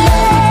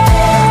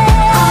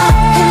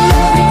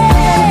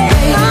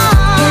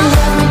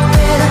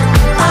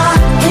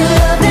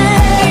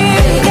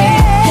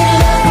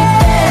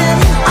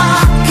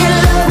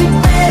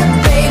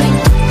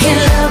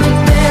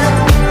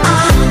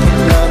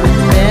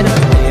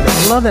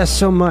 I love that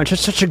so much.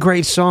 It's such a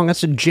great song.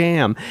 That's a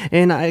jam,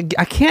 and I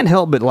can't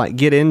help but like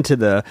get into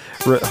the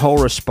whole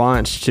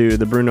response to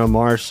the Bruno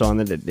Mars song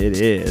that it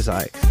is.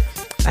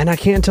 And I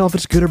can't tell if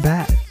it's good or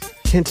bad.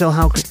 Can't tell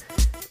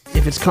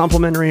if it's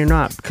complimentary or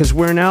not, because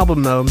we're in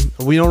album mode.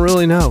 We don't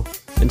really know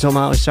until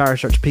Miley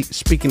Cyrus starts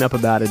speaking up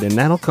about it, and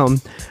that'll come.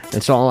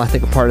 It's all, I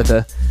think, a part of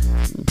the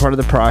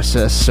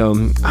process.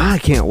 So I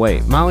can't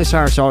wait. Miley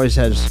Cyrus always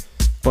has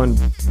fun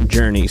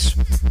journeys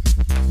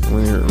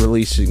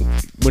when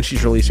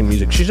she's releasing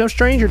music. She's no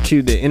stranger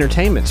to the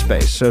entertainment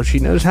space, so she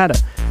knows how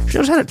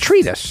to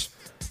treat us.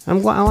 I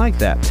like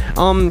that.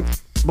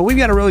 But we've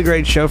got a really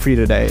great show for you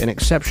today, an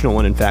exceptional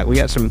one, in fact. We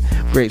got some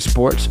great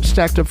sports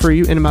stacked up for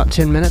you in about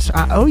 10 minutes.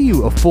 I owe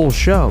you a full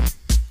show.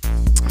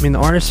 I mean, the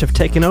artists have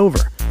taken over.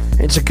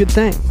 It's a good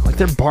thing. Like,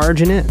 they're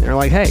barging in. They're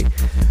like, hey,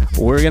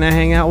 we're going to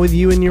hang out with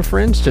you and your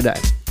friends today,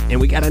 and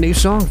we got a new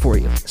song for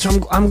you.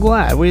 So I'm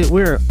glad.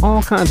 We're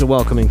all kinds of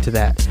welcoming to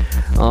that.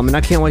 And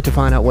I can't wait to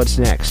find out what's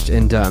next.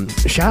 And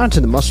shout out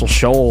to the Muscle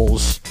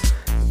Shoals.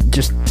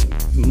 Just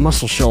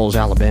Muscle Shoals,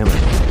 Alabama.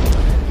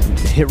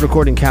 Hit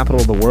recording capital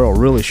of the world,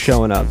 really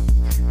showing up,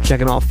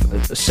 checking off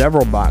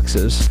several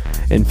boxes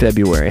in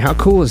February. How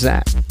cool is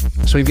that?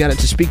 So we've got it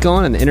to speak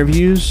on, and the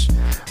interviews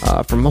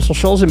from Muscle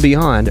Shoals and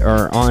beyond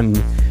are on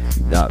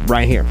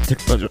right here.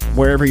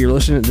 Wherever you're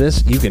listening to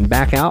this, you can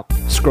back out,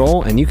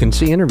 scroll, and you can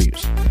see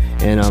interviews.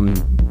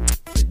 And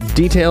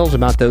details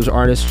about those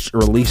artists'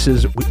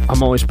 releases,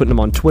 I'm always putting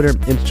them on Twitter,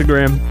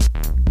 Instagram,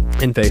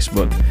 and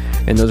Facebook.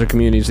 And those are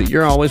communities that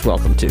you're always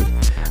welcome to.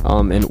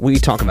 And we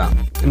talk about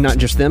not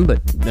just them,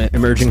 but the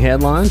emerging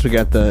headlines. We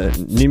got the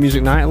New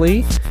Music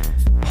Nightly,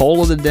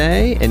 Poll of the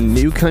Day, and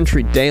New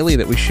Country Daily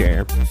that we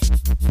share.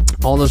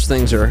 All those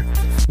things are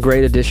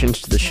great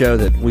additions to the show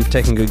that we've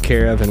taken good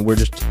care of, and we're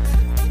just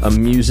a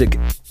music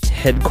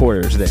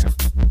headquarters there.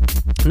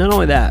 Not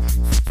only that,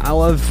 I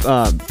love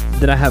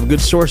that I have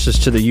good sources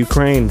to the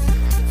Ukraine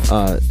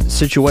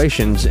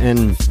situations,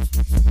 and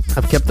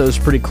I've kept those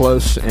pretty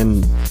close.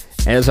 And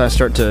as I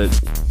start to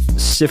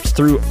sift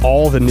through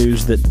all the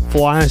news that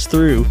flies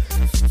through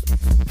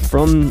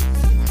from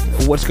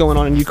what's going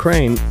on in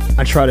Ukraine,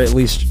 I try to at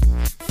least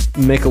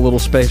make a little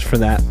space for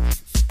that.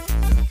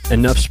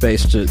 Enough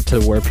space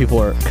to where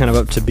people are kind of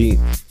up to beat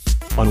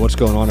on what's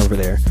going on over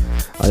there.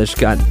 I just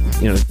got,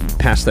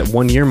 past that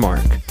 1 year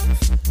mark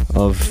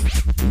of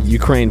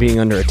Ukraine being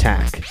under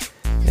attack.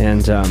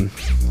 And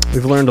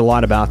we've learned a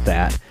lot about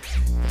that.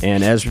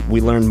 And as we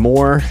learn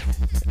more,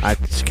 I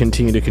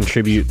continue to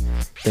contribute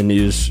the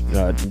news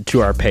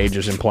to our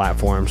pages and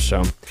platforms,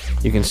 so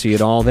you can see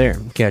it all there.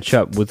 Catch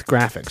up with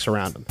graphics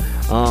around them.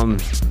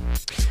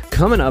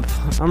 Coming up,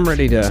 I'm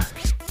ready to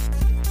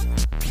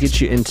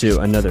get you into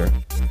another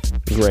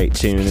great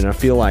tune, and I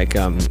feel like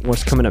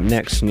what's coming up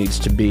next needs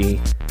to be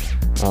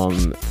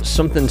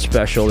something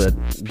special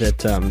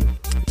that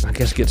I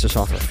guess gets us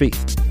off our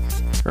feet,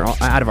 or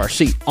out of our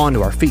seat,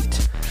 onto our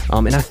feet.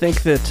 And I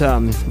think that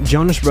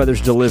Jonas Brothers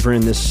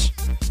delivering this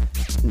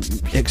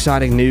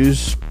exciting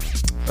news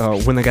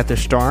when they got their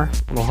star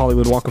on the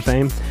Hollywood Walk of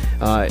Fame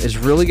has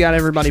really got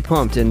everybody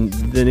pumped. And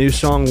the new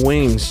song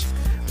Wings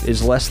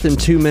is less than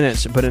 2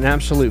 minutes, but an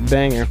absolute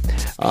banger.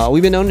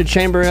 We've been known to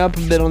chamber up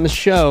a bit on the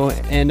show,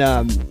 and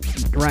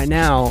right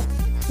now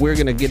we're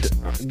gonna get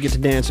to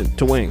dancing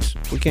to Wings.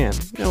 We can.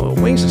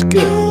 Wings is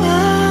good.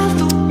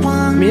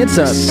 I mean,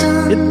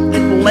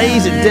 it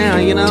lays it down.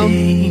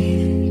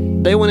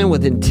 They went in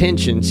with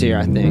intentions here,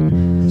 I think.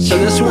 So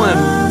this one,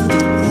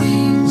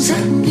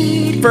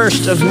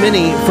 first of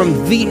many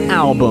from the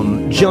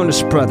album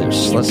Jonas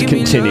Brothers. Let's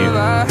continue.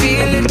 I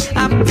feel it,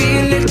 I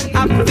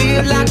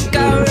feel like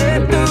I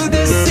ran through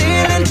the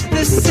ceiling,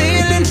 the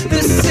ceiling,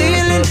 the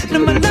ceiling. No,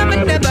 my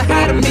love never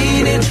had a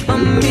meaning, a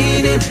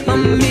meaning, a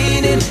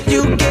meaning.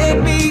 You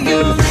gave me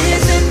your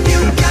reason, you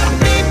got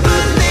me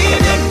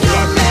believing,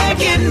 you're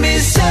making me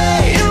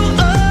say you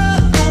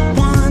are the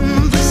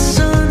one, the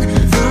sun,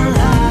 the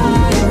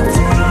light.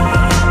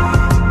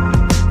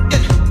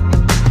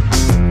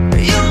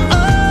 You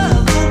are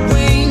the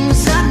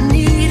wings I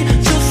need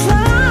to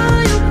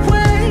fly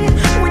away.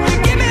 When you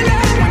give me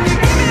love, when you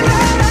give me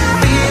love, I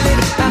feel it,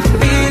 I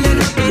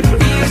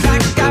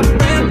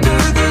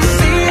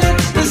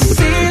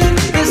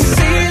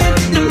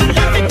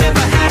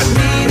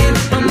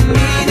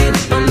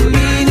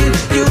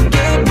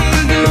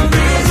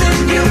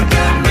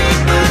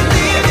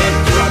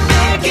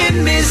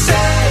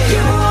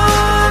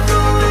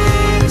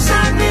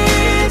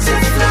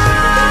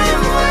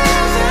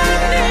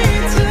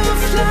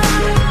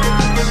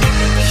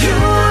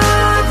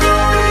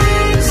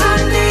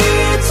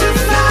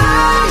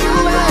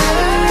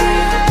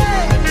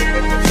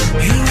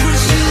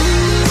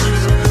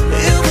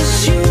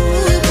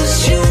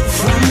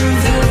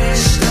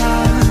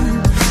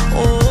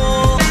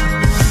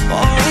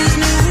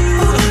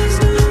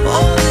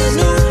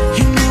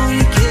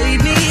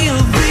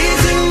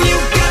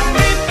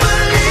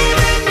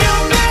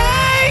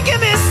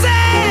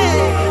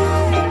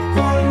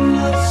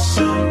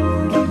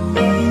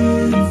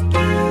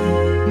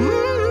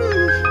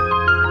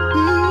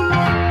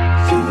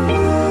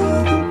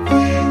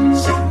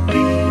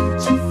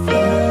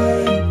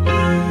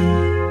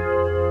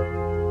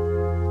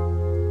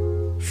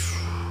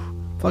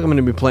like I'm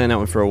going to be playing that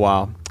one for a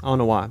while. I don't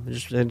know why. It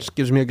just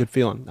gives me a good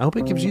feeling. I hope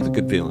it gives you the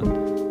good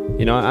feeling.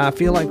 You know, I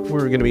feel like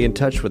we're going to be in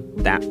touch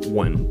with that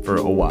one for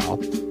a while.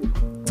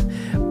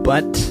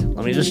 But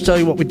let me just tell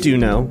you what we do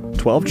know.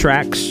 12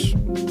 tracks,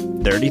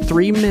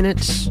 33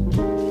 minutes,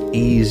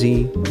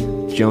 easy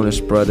Jonas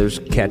Brothers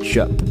catch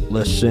up.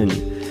 Listen.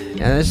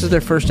 And this is their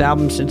first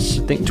album since,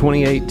 I think,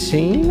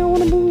 2018, I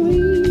want to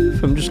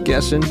believe. I'm just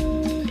guessing.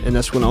 And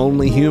that's when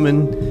Only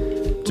Human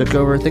took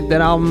over. I think that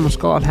album was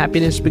called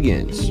Happiness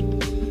Begins.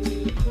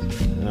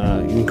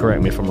 You can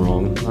correct me if I'm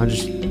wrong. I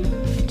just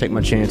take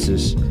my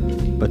chances.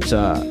 But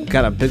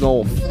got a big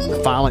old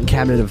filing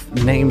cabinet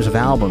of names of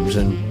albums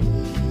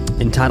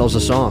and titles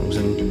of songs.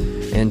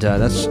 And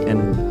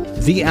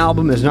the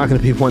album is not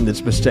going to be one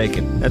that's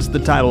mistaken. That's the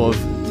title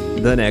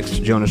of the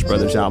next Jonas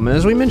Brothers album. And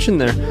as we mentioned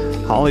there,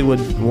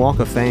 Hollywood Walk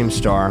of Fame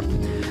star.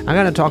 I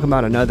got to talk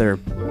about another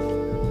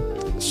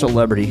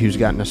celebrity who's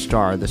gotten a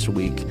star this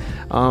week.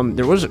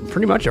 There was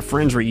pretty much a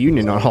Friends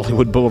reunion on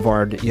Hollywood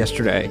Boulevard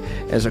yesterday,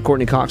 as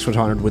Courtney Cox was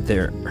honored with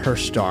her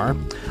star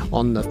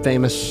on the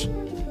famous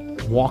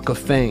Walk of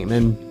Fame,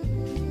 and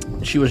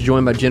she was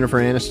joined by Jennifer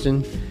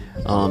Aniston,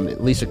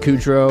 Lisa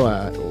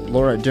Kudrow,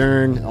 Laura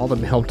Dern. All of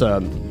them helped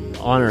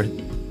honor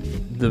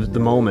the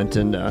moment,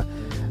 and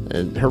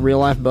her real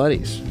life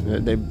buddies.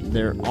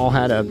 They all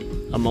had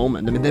a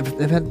moment. I mean,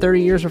 they've had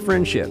 30 years of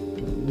friendship,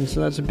 and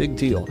so that's a big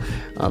deal.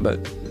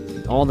 But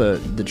all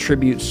the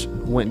tributes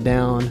went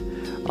down.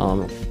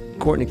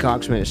 Courtney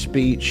Cox made a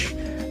speech.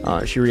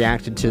 She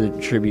reacted to the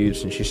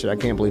tributes, and she said, "I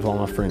can't believe all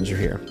my friends are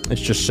here.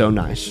 It's just so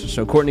nice."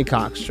 So Courtney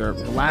Cox, her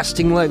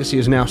lasting legacy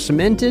is now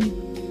cemented,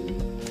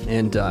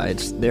 and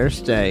it's their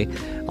stay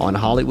on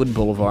Hollywood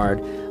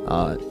Boulevard.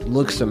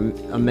 Looks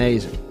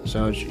amazing.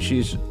 So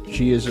she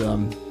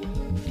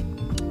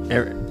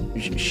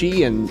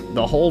and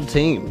the whole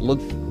team look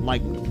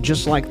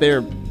just like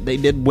they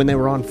did when they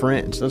were on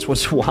Friends. That's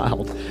what's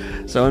wild.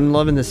 So I'm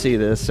loving to see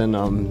this, and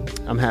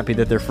I'm happy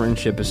that their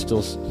friendship is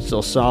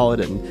still solid,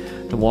 and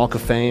the Walk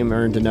of Fame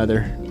earned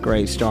another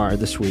great star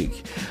this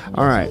week.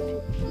 All right,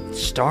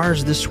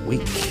 stars this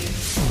week.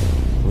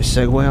 We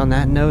segue on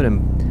that note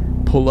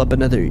and pull up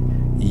another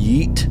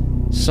Yeat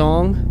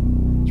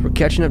song. So we're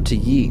catching up to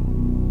Yeat.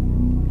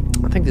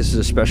 I think this is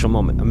a special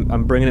moment.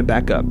 I'm bringing it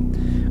back up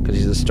because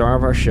he's the star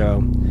of our show,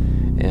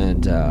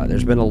 and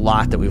there's been a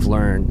lot that we've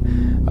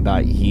learned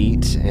about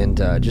Yeat, and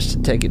just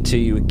to take it to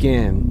you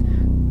again,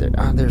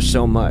 there's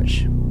so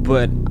much.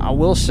 But I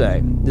will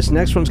say, this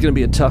next one's going to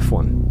be a tough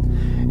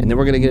one, and then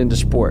we're going to get into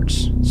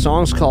sports. The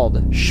song's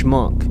called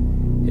Schmunk.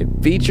 It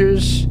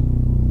features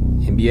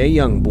NBA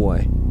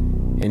Youngboy,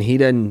 and he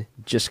doesn't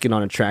just get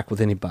on a track with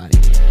anybody.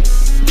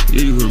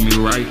 Yeah, you heard me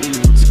right.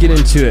 Let's get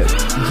into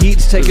it.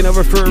 Yeat's taking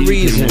over for a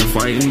reason.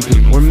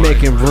 We're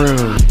making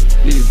room.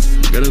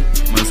 Got up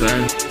my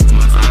side.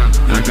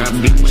 I got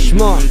big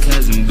Schmunk.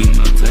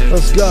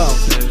 Let's go.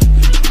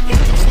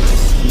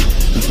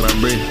 That's what I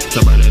bread.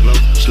 Talk about that low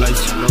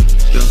slice.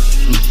 Yeah.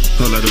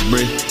 Pull out the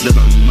bread. Left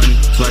out my money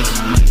twice.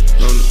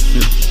 Roll it.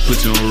 Yeah. Put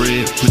you on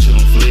red. Put you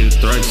on fled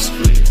thrice.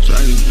 Try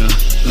it.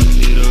 Let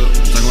me get up.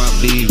 Talk about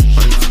big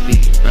fights.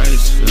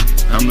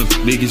 I'm the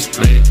biggest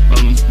bag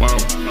on the wall.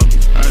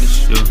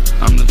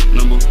 I'm the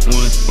number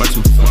one. Watch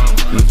you fall.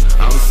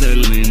 I was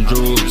selling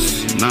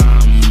drugs. Now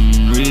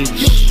I'm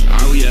rich. I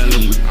was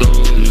yelling with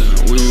dogs.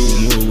 We were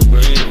more with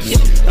bread.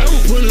 I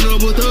was pulling up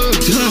with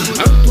thugs.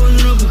 I was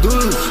pulling up with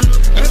guns.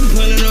 I been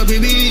pulling up in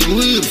big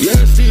whips.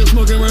 Yeah, still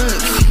smoking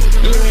rats.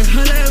 Look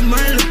at that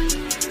money.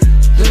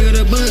 Look at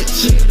the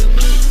bunch.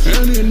 I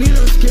don't even need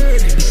no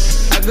security.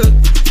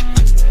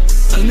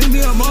 I need me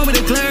a moment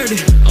of clarity.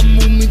 I'm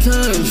moving me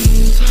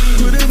times.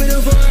 Put a bit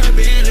of fire,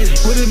 baby.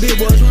 Put a big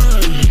boys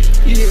run.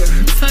 Yeah,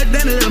 I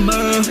done it,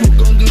 man. Who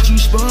gon' get you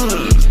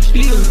spun?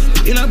 Yeah,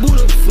 and I boot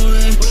up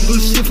fun.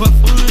 Good shit for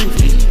fun.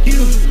 Yeah,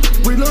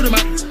 reloading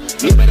my.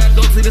 Yeah, but I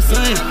don't see the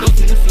sun.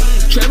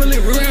 Traveling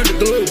around the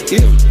globe.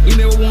 Yeah, we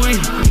never won.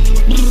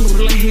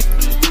 Like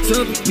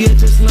up, yeah,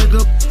 just like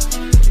up.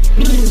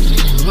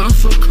 I'm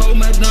so cold,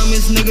 my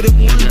diamonds negative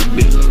one. That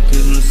big up,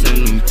 cause I'm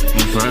selling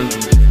on fire.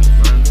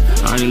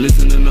 I ain't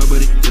listen to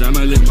nobody, but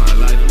I'ma live my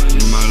life,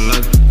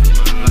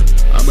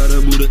 I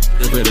better boot it,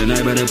 better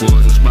night, better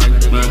boy, it's spike,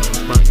 man.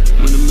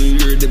 When the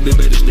mirror, the bit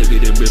better step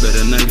it, the bit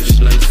better knife,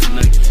 slice.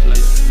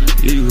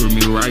 Yeah, you heard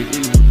me right.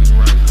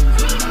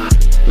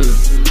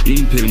 You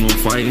ain't picking no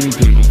fight,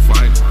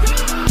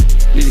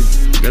 Yeah,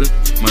 got it,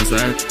 my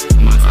side,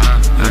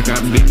 I got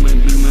big money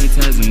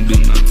ties and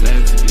big my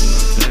tags.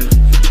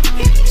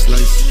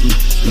 Slice,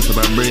 talk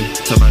about bread,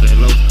 talk about that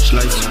low,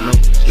 slice,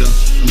 yeah.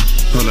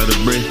 Pull out the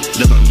bread,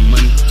 left out my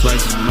money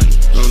twice.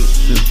 Roll it,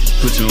 yeah.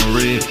 Put you on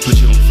red, put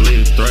you on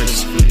fled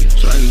thrice.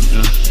 Try it,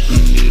 yeah.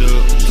 Get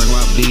up, talk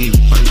about big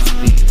fights.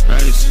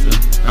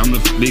 Yeah. I'm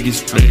the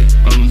biggest bag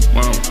on the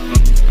wall.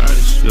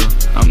 Yeah.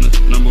 I'm the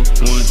number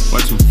one,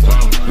 watch you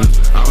fall. Yeah.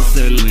 I was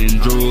selling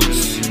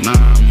drugs, now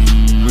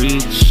I'm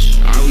rich.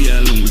 I was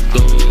yelling with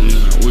dogs,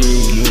 we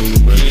were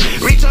moving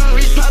back. Reach on,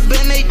 reach, pop,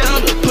 bend, they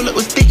down. Pull up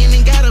with sticking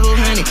and got a whole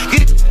honey.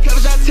 Get it,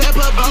 coverage, I tap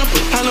up on it.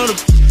 I know the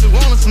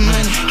wanted some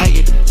money. I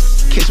get the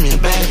kiss me in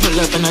the bag.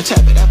 up and I chop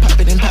it, I pop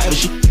it and pop it.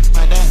 She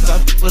my diamonds, I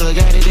with her,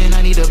 got it in.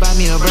 I need to buy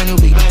me a brand new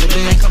big body.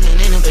 They ain't coming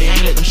in if they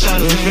ain't let them shot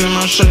it. Feeling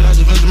my shirt, I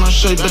just venture my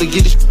shirt. Better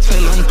get this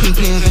tail on the pin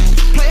pins in.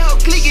 Play hoe,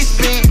 click it,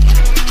 spin.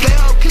 Play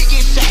hoe, click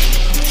it, shot.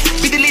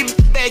 Beat the lip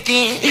back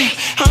in.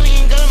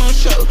 Honey ain't got no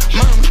show.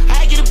 Mama,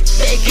 I get a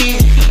back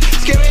in.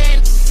 Scary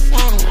ass,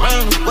 wanna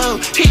run the world.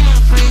 He my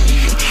friend.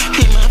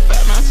 He my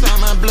fat, my son,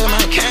 my blood,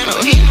 my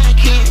candle. He my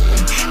king.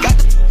 Got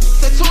the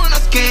tattoo on her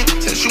skin.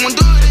 Said she won't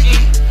do it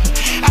again.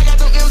 I got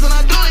them M's and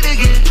I do it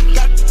again.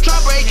 Got try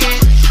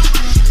breaking.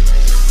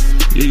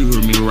 Yeah, you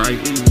heard me right.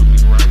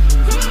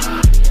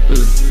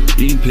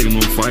 You ain't picking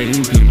no fight,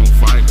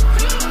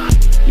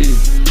 Yeah,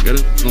 got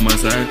it on my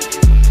side.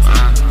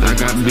 I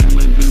got big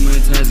money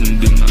ties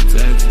and big money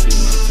ties.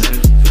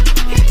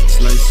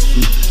 Slice,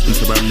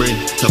 talk about bread,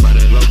 talk about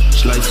that low.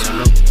 Slice,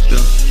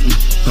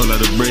 whole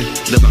lot of bread,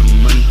 left out my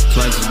money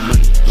twice.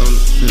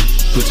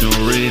 Put you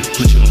on red,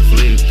 put you on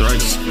flag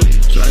thrice.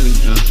 Slice,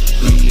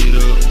 let me get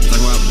up, talk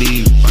about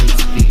big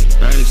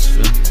fights.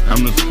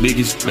 I'm the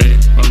biggest fat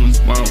on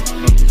the wall.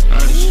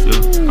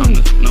 I'm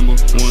the number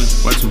one,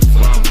 watch them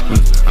fall.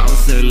 I was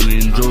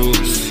selling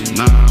drugs,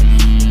 now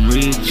I'm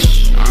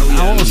rich.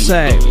 I will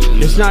say,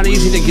 it's not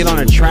easy to get on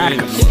a track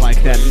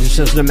like that. It just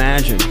doesn't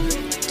imagine.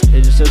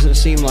 It just doesn't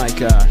seem like,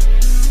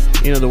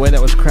 the way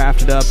that was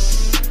crafted up,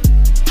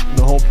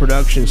 the whole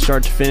production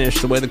start to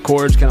finish, the way the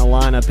chords kind of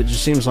line up, it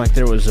just seems like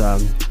there was,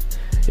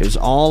 it was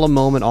all a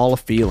moment, all a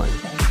feeling.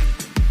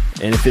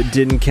 And if it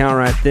didn't count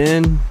right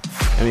then,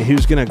 I mean,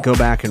 who's going to go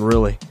back and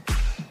really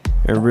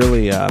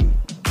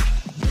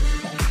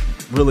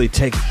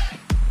take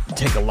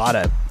a lot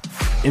of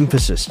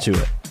emphasis to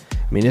it?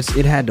 I mean,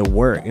 it had to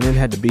work, and it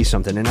had to be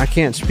something. And I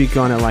can't speak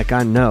on it like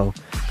I know,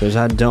 because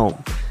I don't.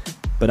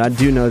 But I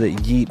do know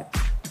that Yeat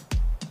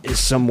is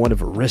somewhat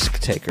of a risk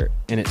taker,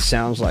 and it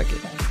sounds like it.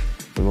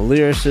 From the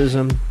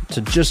lyricism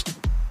to just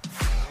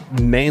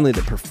mainly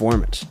the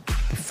performance.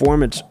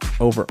 Performance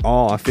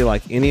overall, I feel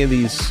like any of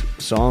these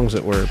songs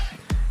that we're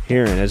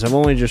hearing, as I've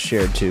only just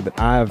shared two, but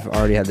I've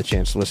already had the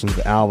chance to listen to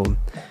the album,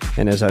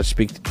 and as I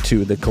speak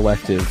to the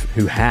collective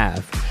who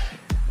have,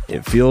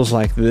 it feels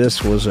like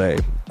this was a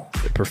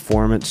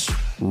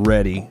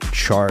performance-ready,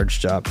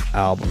 charged-up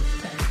album.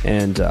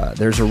 And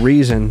there's a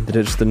reason that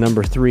it's the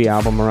number 3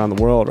 album around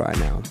the world right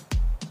now,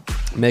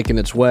 making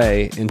its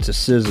way into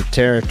SZA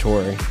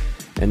territory,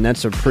 and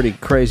that's a pretty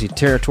crazy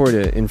territory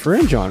to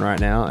infringe on right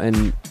now,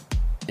 and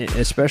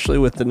especially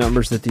with the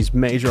numbers that these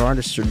major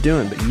artists are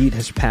doing. But Yeat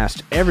has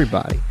passed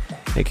everybody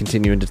and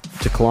continuing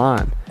to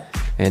climb.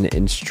 And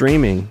in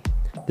streaming,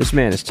 this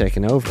man is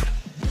taking over.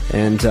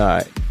 And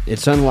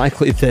it's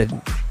unlikely that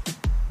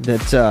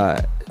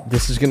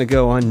this is going to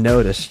go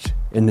unnoticed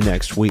in the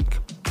next week.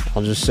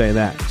 I'll just say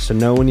that. So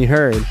know when you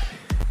heard,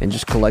 and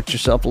just collect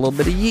yourself a little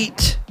bit of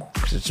Yeat,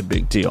 because it's a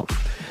big deal.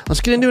 Let's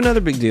get into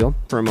another big deal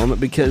for a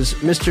moment, because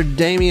Mr.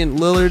 Damian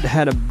Lillard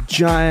had a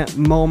giant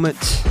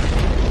moment.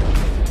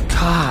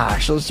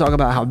 Gosh, let's talk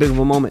about how big of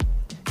a moment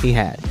he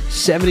had.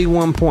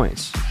 71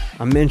 points.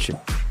 I mentioned.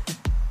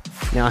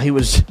 Now, he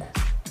was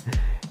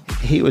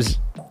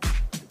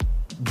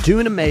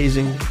doing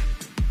amazing,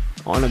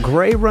 on a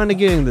great run to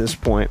getting to this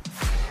point,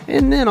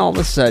 and then all of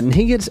a sudden,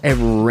 he gets a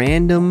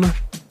random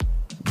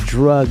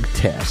drug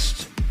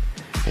test.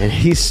 And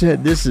he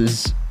said, this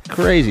is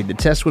crazy. The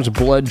test was a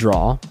blood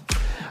draw.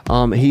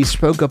 He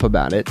spoke up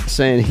about it,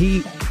 saying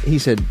he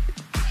said,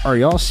 "Are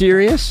y'all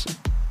serious?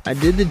 I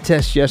did the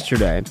test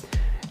yesterday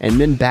and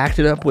then backed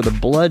it up with a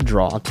blood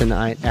draw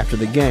tonight after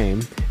the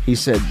game." He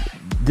said,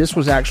 "This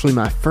was actually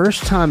my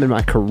first time in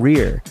my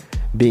career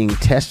being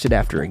tested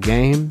after a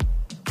game.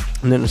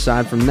 And then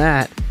aside from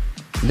that,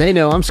 they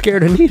know I'm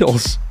scared of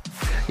needles."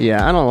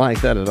 Yeah, I don't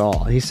like that at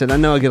all. He said, "I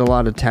know I get a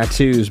lot of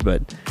tattoos,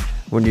 but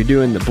when you're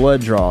doing the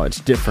blood draw, it's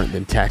different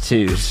than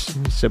tattoos."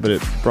 He said, "But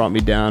it brought me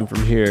down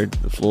from here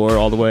to the floor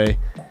all the way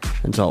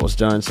until it was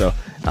done." So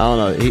I don't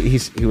know.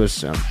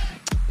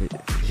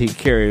 He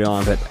carried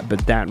on,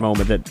 but that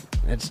moment,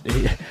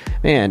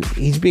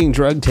 he's being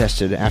drug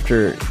tested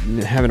after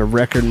having a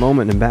record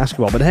moment in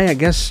basketball. But hey, I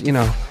guess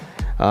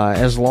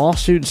as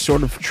lawsuits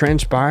sort of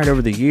transpired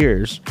over the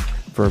years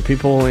for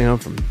people,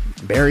 from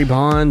Barry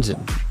Bonds and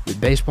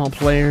baseball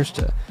players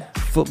to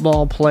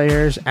football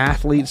players,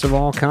 athletes of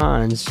all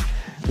kinds,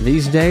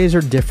 these days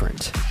are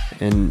different,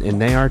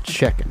 and they are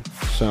checking.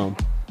 So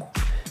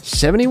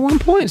 71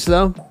 points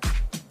though,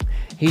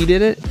 he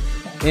did it,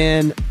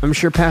 and I'm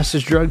sure passed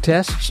his drug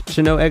tests,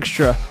 so no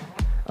extra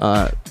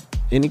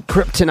any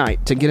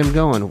kryptonite to get him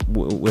going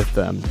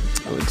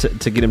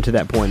to get him to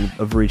that point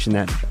of reaching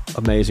that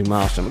amazing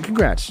milestone.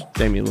 Congrats,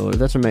 Damian Lillard.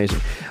 That's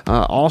amazing.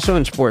 Also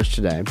in sports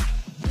today,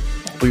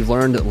 we've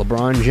learned that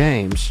LeBron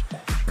James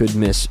could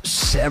miss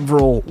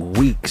several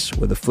weeks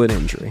with a foot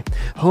injury.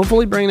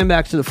 Hopefully bringing him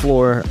back to the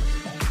floor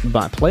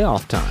by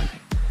playoff time.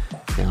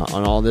 Now,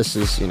 on all this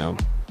is, I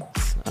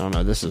don't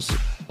know, this is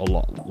a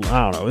lot,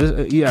 I don't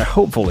know. Yeah,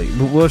 hopefully.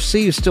 We'll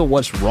see still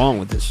what's wrong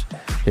with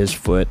his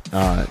foot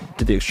to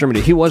the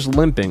extremity. He was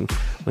limping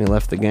when he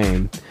left the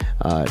game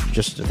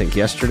just, I think,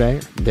 yesterday,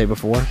 the day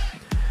before.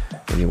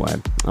 Anyway,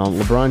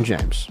 LeBron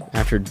James,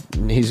 after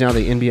he's now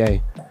the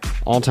NBA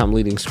all-time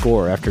leading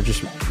scorer after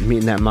just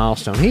meeting that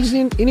milestone. He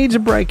needs a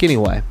break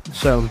anyway.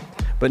 So,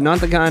 but not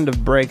the kind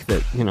of break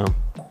that,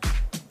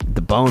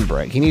 the bone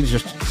break. He needs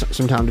just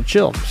some time to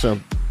chill. So,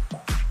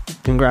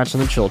 congrats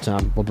on the chill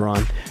time,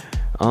 LeBron.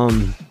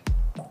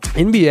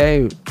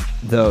 NBA,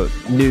 the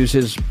news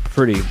is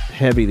pretty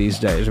heavy these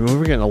days. I mean,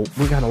 we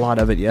got a lot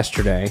of it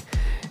yesterday,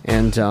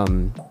 and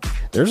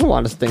there's a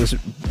lot of things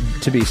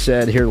to be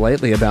said here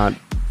lately about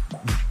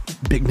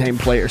big name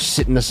players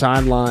sitting the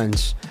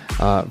sidelines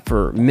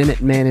for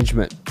minute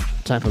management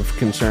type of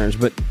concerns.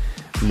 But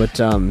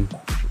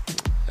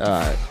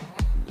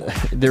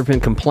there have been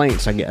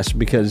complaints, I guess,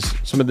 because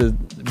some of the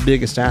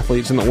biggest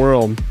athletes in the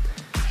world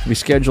be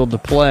scheduled to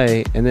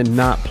play and then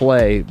not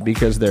play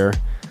because they're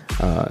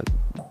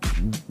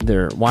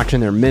watching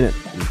their minute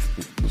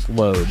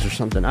loads or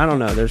something. I don't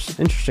know. There's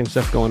interesting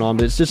stuff going on,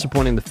 but it's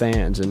disappointing the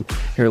fans. And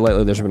here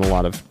lately, there's been a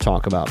lot of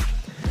talk about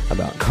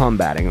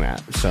combating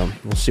that. So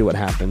we'll see what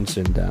happens.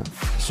 And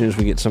as soon as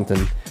we get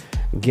something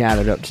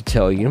gathered up to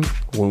tell you,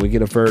 when we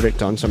get a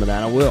verdict on some of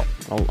that, I will.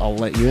 I'll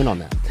let you in on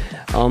that.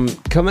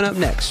 Coming up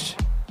next,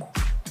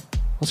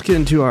 let's get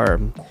into our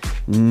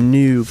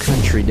new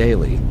Country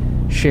Daily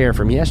share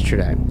from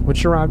yesterday,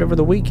 which arrived over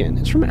the weekend.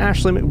 It's from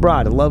Ashley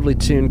McBride, a lovely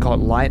tune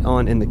called Light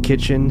On in the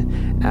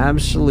Kitchen.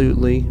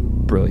 Absolutely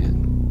brilliant.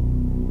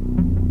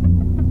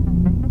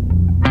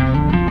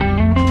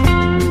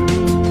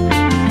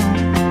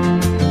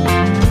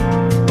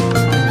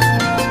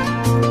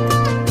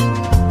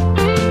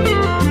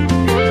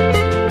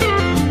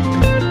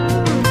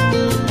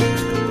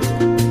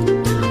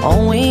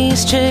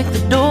 Always check the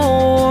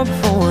door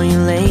before you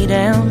lay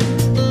down.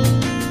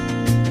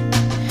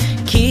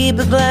 Keep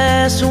a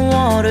glass of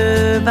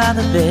water by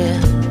the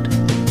bed.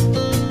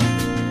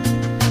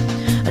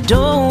 A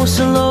dose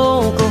of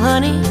local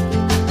honey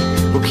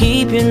will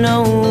keep your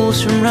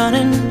nose from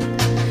running.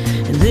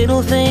 And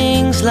little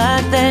things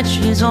like that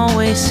she's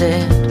always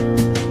said.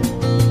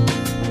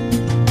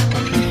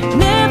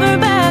 Never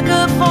back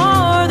up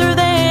farther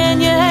than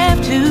you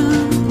have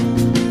to.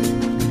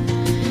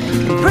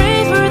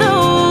 Pray for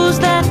those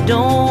that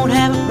don't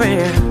have a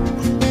prayer.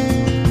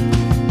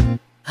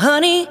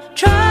 Honey,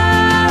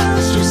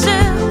 trust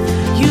yourself.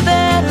 You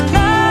better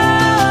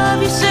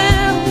love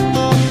yourself.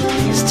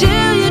 'Cause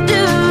till you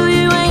do,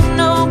 you ain't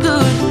no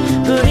good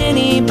for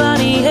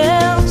anybody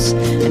else.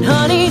 And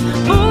honey,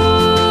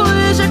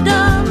 boys are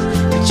dumb,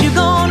 but you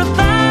gonna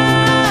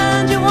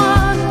find you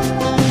one.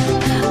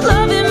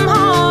 Love him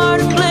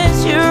hard and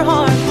bless your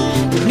heart.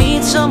 You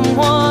need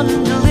someone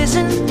to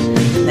listen.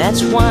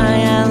 That's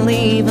why I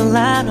leave a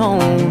light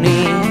on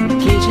in the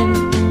kitchen.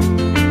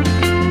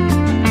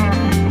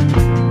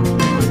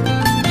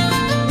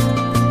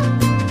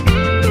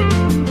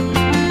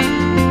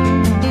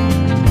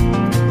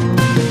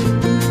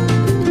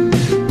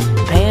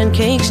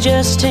 Pancakes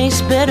just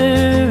taste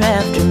better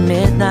after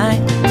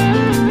midnight.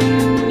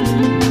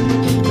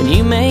 When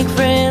you make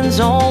friends,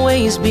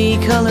 always be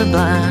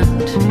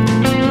colorblind.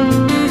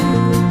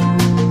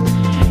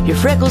 Your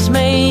freckles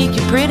make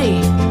you pretty.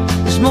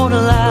 There's more to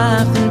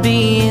life than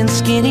being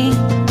skinny.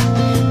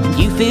 When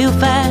you feel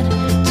fat,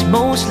 it's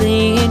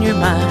mostly in your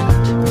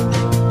mind.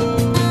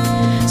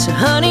 So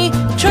honey,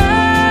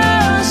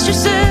 trust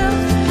yourself.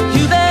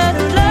 You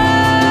better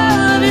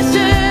love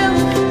yourself.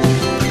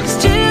 'Cause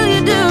till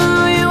you do,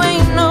 you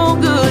ain't no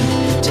good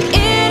to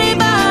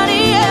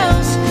anybody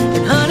else.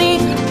 And honey,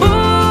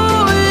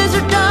 boys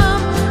are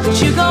dumb, but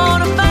you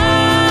gonna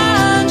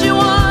find you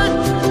one.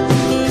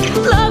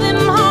 Love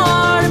him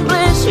hard and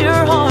bless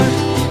your heart.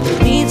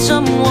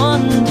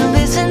 Someone to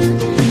listen,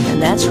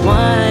 and that's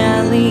why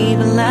I leave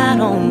a light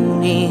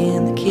on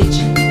in the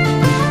kitchen.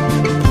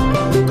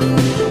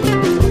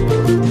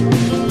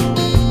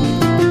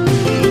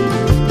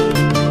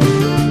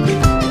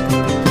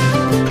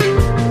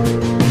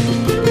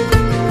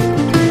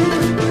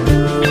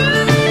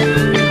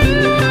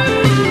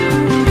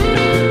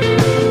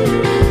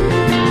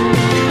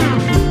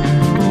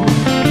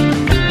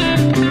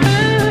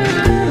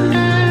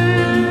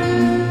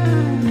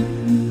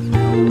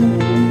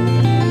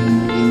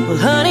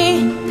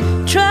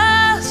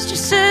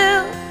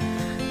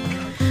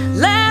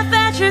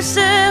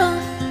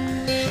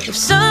 If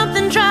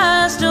something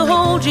tries to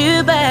hold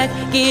you back,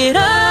 get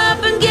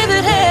up and give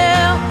it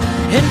hell.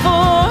 And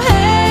for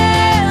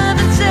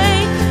heaven's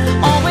sake,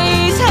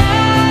 always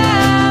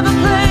have a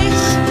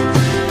place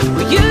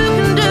where you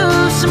can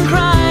do some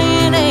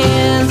crying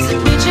in the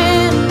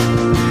kitchen.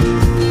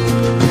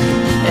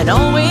 And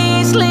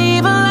always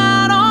leave a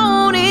light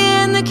on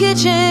in the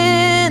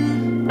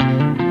kitchen.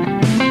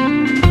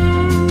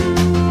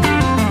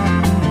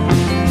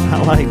 I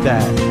like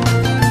that.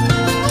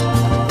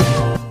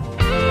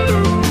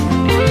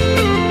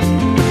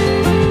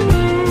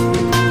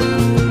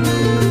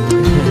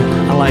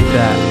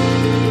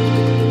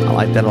 I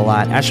like that a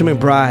lot. Ashley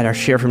McBride, our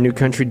share from New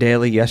Country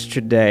Daily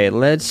yesterday.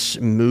 Let's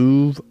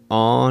move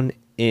on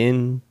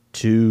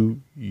into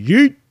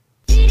Yeet.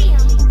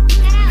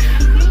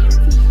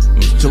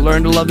 To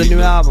learn to love the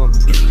new album.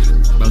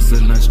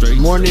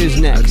 More news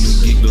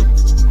next.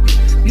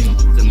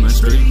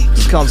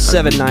 It's called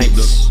 7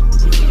 Nights.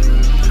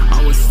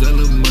 I was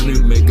selling money,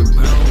 making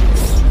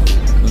pounds.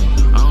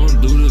 I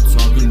don't do the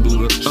talking, do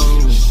the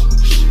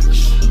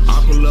I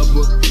pull up,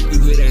 you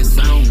hear that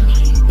sound.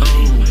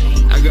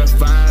 I got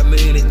 5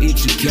 million in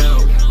each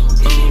account.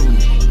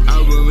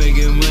 I've been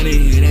making money,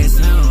 hear that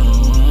sound.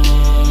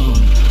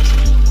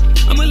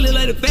 I'ma live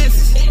like the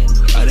best.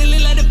 I done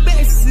live like the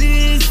best.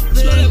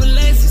 Slow down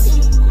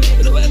molasses.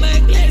 Put away my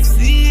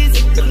glasses.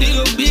 The big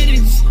old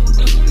business.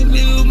 The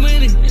big old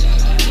money.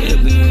 The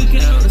big old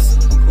accounts.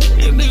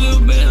 The big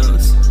old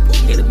bounce.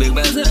 Get a big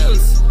bounce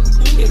house.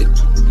 Get a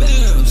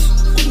bounce.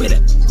 With a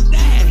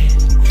die.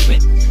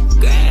 With a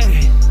grab.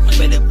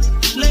 With a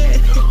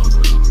sled.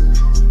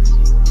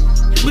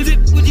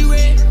 Would you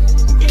read?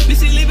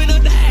 Bitch, you living or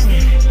die?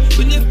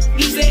 When you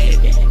said,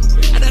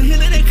 I done hit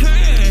that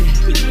current.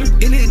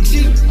 In the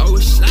gym, I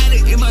was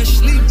sliding in my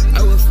sleep.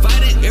 I was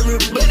fighting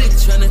everybody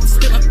trying to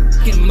steal my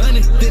fucking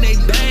money. Then they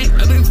bang.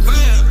 I've been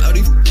fine. All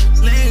these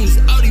lanes,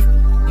 all these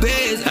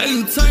beds. How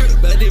you turn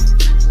by this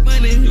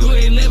money you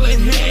ain't never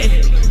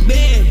had?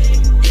 Bad.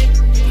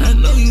 I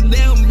know you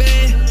down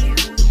bad.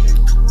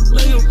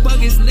 Know your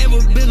pockets never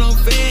been on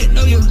fed.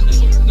 Know you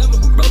never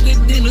broke it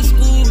in the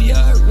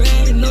schoolyard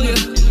rat. Know you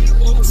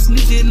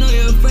snitching on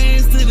your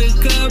friends to the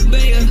car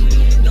bayer.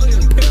 Know you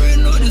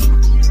paranoid as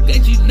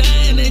got you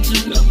dying at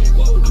you.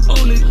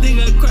 Only thing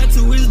I cry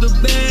to is the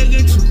bag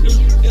at you.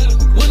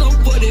 1 on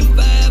 45,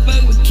 I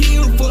would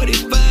kill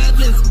 45.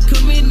 Let's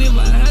come in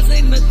my house,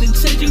 ain't nothing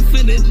change, you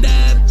finna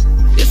die.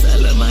 Yes, I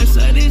love my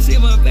son, and she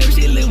my baby,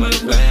 she live my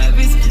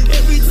privates.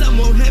 Every time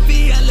I'm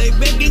happy, I lay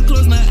back and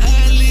close my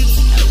eyelids.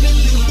 I've been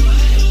living my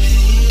eyelids.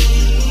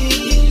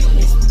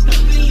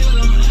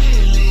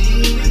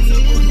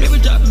 Every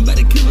dropping by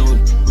the kilo,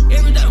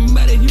 every dropping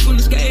by the hip on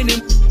the sky, and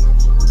them.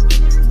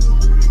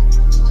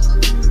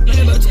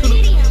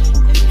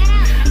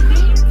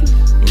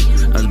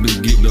 I just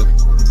been geeked up.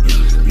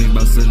 Think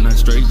about setting that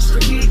straight.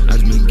 I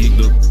just been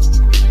geeked up.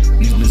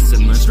 Niggas been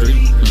setting that straight.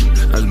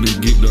 I just been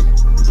geeked up.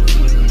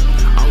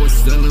 I was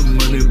selling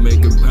money,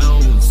 making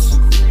pounds.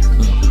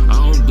 I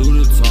don't do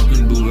the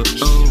talking, do the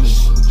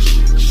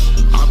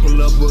I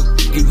pull up,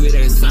 you hear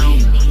that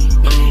sound.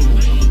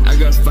 I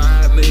got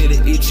 5 million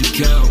in each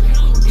account.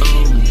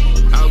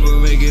 I've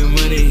been making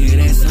money, hear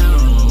that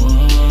sound.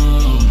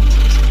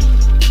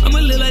 I'ma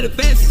live like the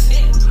best.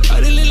 I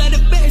done live like the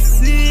best.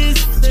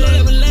 Slow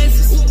down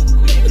molasses.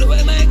 Put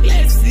away my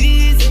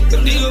glasses. The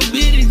big old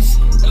business.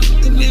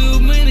 The big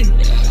old money.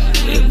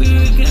 The big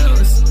old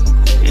accounts.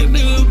 The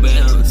big old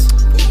bounce.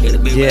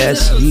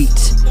 Yes, Yeet.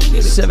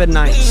 7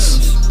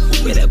 Nights.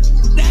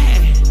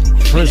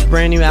 First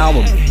brand new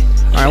album. All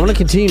right, I want to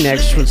continue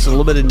next with a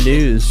little bit of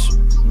news,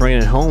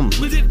 bringing it home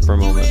for a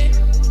moment.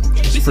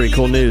 It's pretty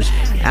cool news.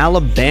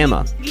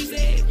 Alabama,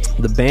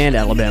 the band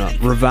Alabama,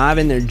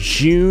 reviving their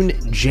June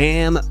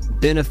Jam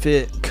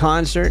benefit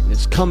concert.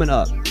 It's coming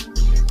up.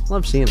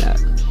 Love seeing that.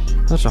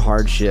 That's a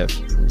hard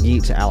shift.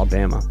 Yeet to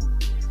Alabama.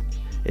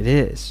 It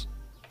is.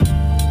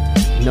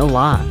 No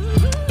lie.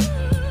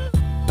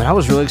 But I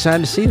was really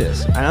excited to see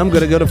this. I'm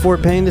going to go to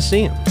Fort Payne to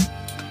see him.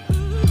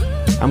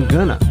 I'm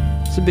gonna.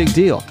 It's a big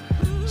deal.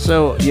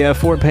 So, yeah,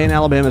 Fort Payne,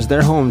 Alabama is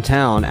their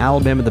hometown.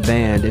 Alabama, the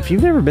band. If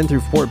you've never been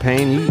through Fort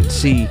Payne, you can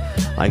see,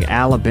 like,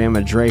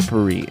 Alabama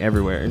drapery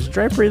everywhere. Is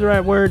drapery the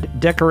right word?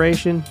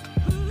 Decoration?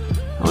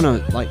 I don't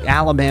know, like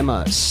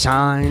Alabama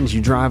signs.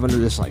 You drive under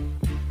this, like,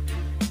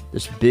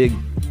 this big,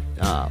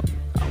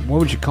 what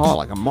would you call it?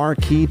 Like a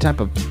marquee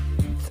type of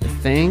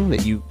thing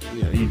that you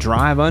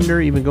drive under,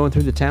 even going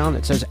through the town,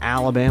 that says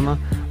Alabama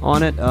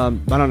on it. I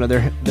don't know.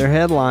 They're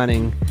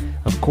headlining,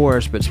 of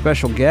course, but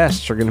special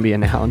guests are going to be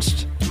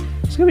announced.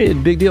 It's going to be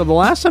a big deal. The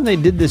last time they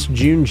did this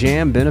June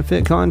Jam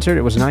benefit concert,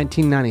 it was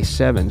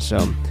 1997, so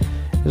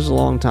this is a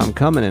long time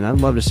coming, and I'd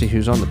love to see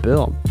who's on the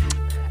bill.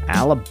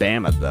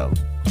 Alabama, though.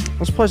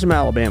 Let's play some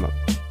Alabama,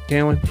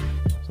 can we?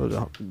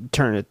 So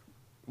turn it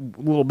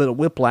a little bit of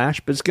whiplash,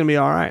 but it's going to be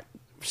all right.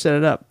 Set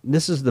it up.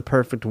 This is the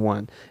perfect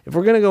one. If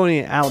we're going to go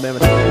any Alabama,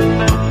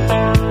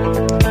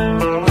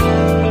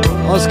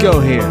 let's go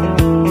here.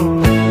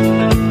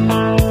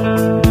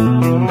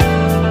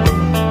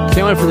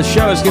 Can't wait for the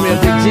show. It's going to be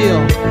a big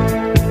deal.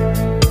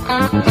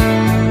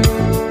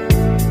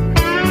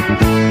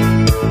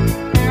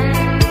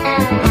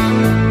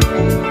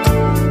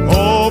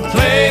 Oh,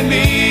 play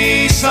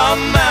me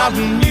some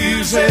mountain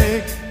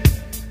music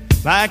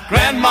like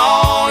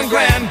Grandma and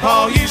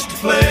Grandpa used to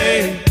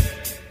play.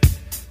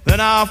 Then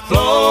I'll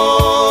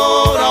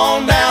float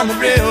on down the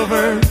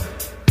river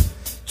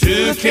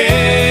to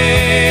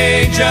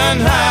Cajun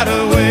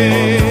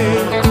Hideaway.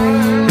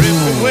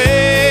 Drift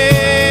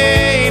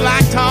away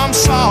like Tom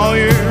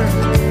Sawyer,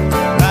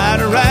 ride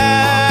a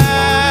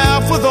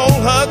Ralph with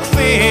old Huck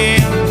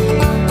Finn,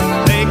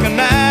 take a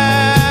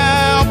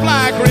nap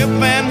like Rip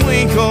Van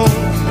Winkle,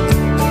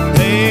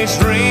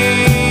 daydreaming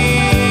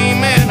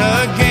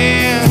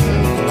again.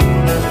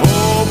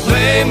 Oh,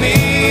 play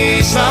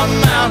me some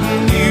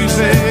mountain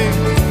music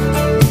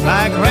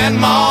like Grandma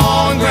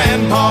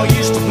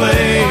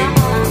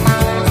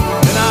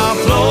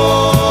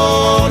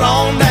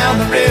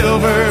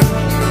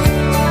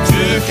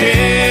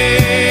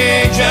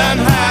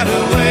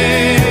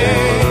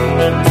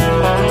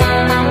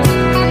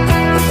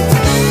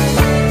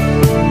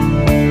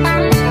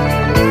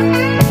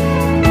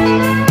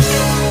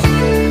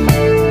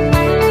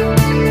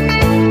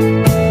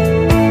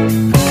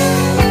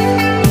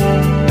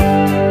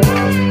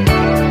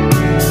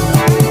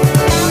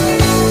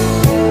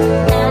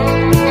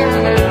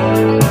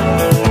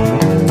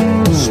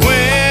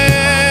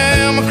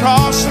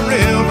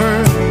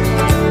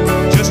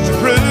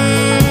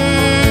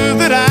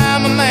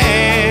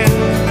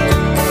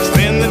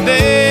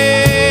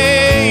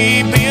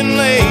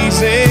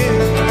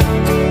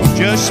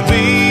just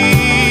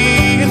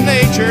being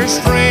nature's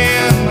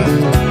friend.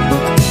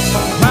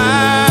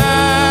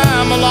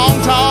 I'm a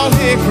long, tall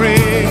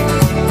hickory,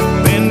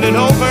 bending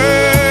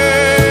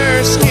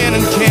over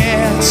skinning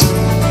cats,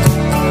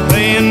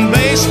 playing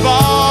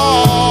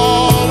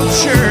baseball with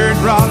shirred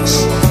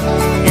rocks,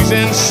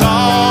 using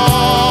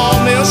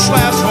sawmill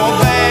slabs for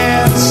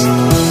bats.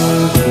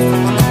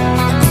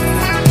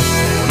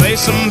 Play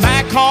some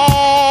back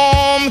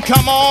home,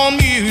 come on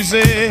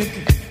music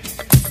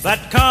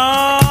that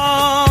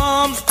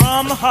comes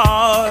from the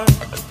heart.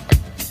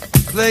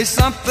 Play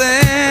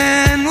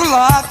something with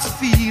lots of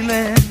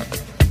feeling,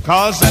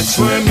 'cause that's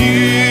where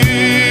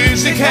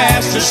music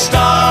has to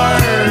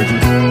start.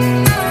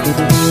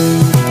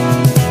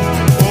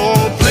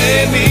 Oh,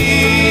 play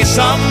me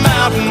some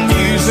mountain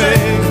music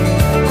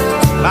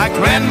like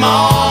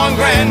Grandma and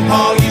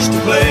Grandpa used to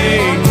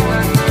play.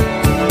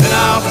 Then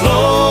I'll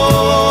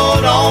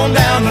float on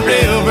down the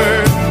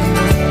river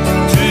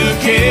to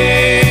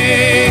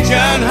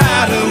Cajun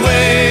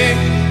Hideaway.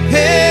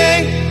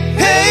 Hey,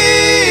 hey.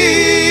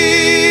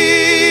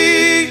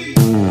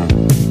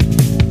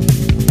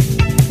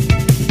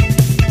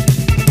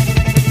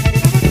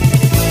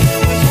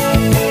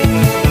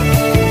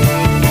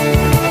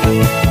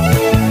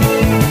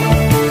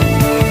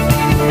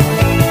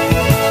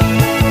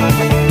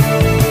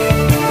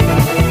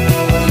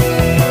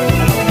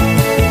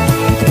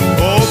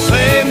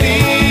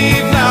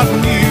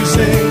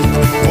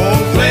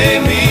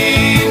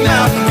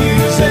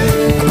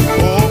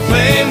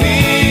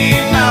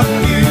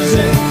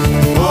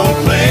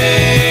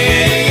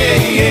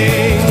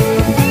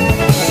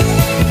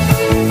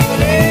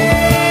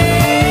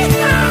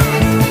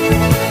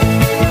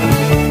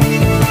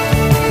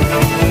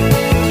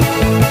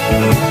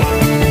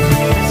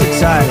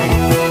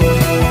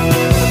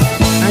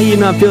 You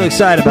not feel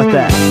excited about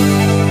that?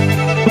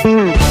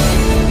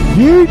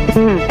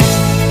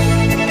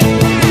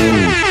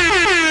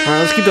 Alright,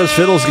 let's keep those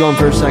fiddles going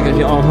for a second if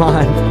you all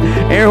mind.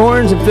 Air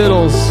horns and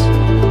fiddles,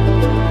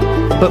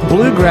 but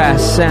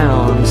bluegrass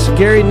sounds.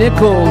 Gary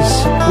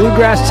Nichols,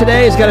 Bluegrass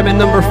Today has got him at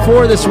number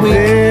 4 this week.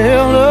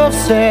 Well, of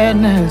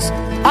sadness,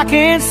 I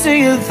can't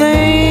see a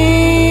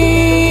thing.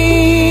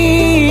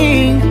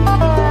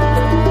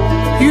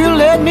 You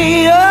led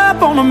me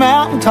up on a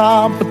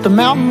mountaintop, but the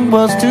mountain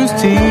was too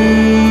steep.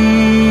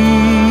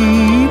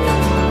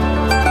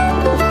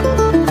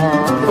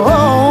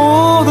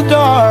 Oh, the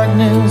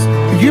darkness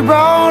you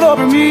brought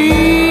over me.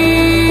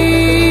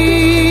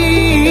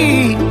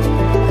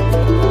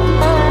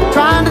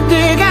 Trying to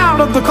dig out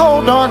of the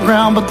cold, dark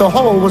ground, but the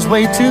hole was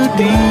way too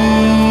deep.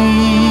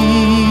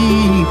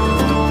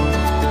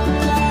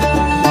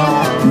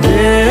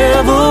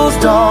 Devil's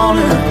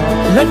daughter,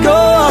 let go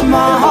of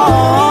my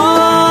heart.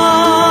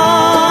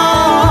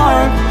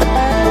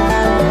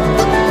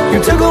 You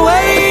took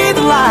away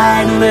the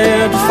light and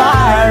left the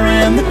fire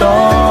in the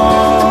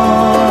dark.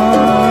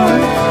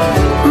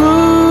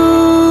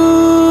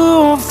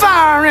 Ooh,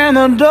 fire in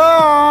the dark.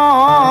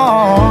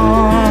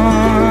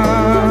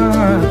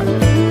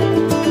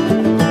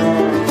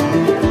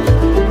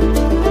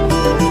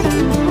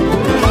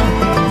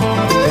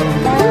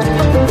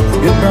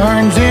 It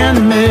burns in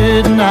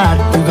midnight,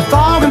 through the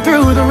fog and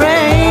through the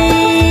rain.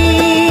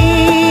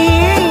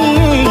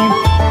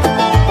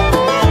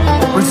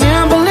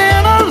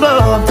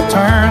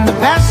 Turn the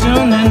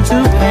passion into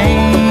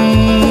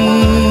pain.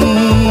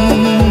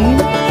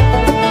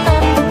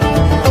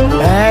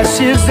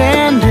 Ashes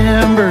and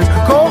embers,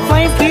 cold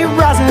flames keep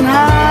rising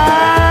high.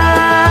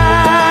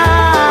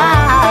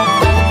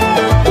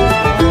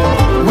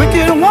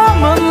 Wicked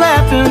woman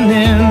laughing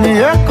in the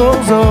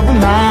echoes of the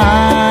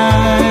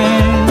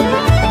night.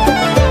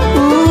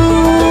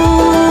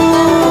 Ooh,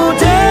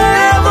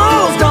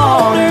 devil's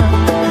daughter,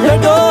 let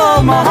go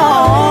of my heart.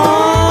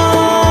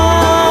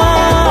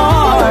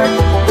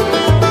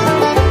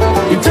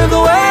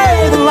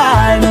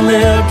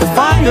 Lit the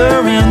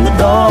fire in the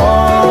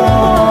dark.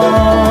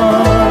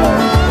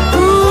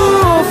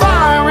 Ooh,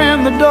 fire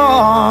in the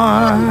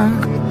dark.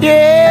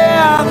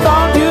 Yeah, I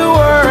thought you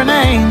were an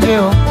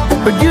angel,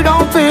 but you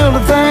don't feel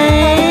a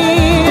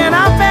thing. And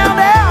I found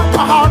out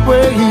the hard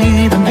way,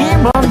 even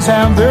demons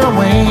have their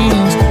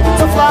wings.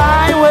 So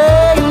fly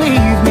away,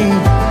 leave me,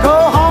 go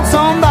home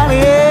somebody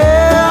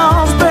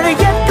else. Better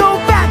yet, go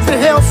back to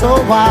hell so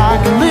I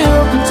can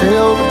live and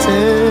tell the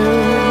tale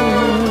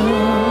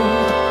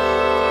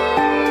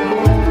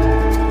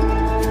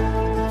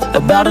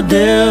about a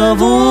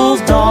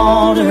devil's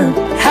daughter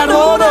had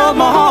hold of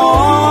my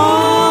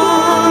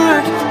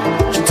heart.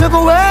 She took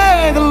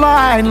away the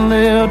light and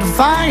lit the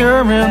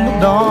fire in the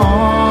dark.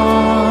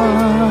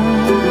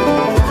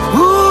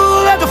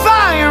 Ooh, let the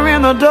fire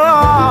in the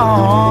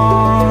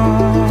dark.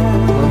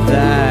 Love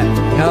that.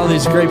 Got all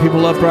these great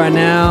people up right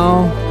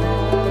now.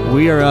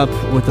 We are up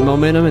with the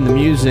momentum and the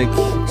music.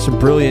 Some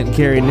brilliant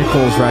Gary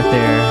Nichols right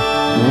there.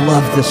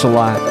 Love this a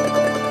lot.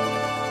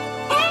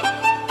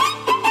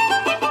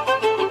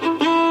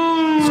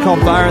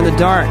 Called Fire in the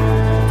Dark.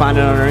 Find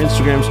it on our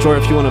Instagram store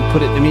if you want to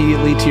put it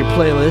immediately to your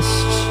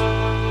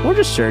playlist, or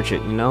just search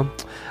it, you know.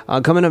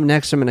 Coming up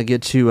next, I'm going to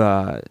get to,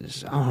 I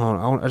just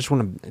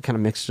want to kind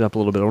of mix it up a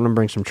little bit. I want to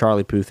bring some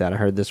Charlie Puth out. I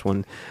heard this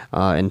one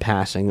in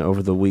passing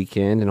over the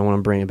weekend, and I want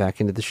to bring it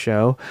back into the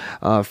show.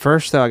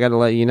 First, though, I got to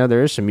let you know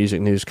there is some music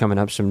news coming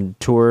up, some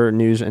tour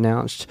news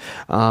announced.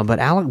 But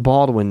Alec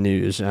Baldwin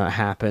news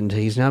happened.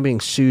 He's now being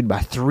sued by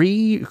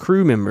 3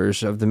 crew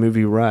members of the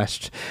movie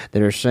Rust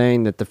that are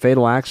saying that the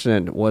fatal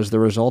accident was the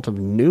result of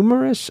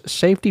numerous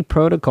safety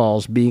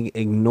protocols being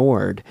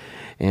ignored.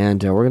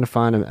 And we're going to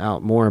find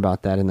out more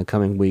about that in the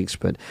coming weeks.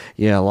 But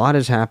yeah, a lot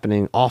is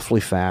happening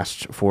awfully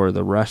fast for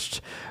the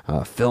Rust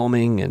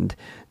filming and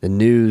the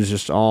news,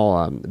 just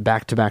all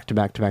back to back to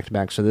back to back to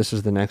back. So this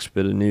is the next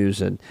bit of news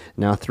that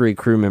now 3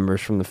 crew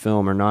members from the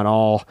film are not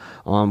all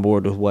on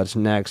board with what's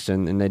next.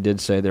 And they did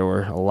say there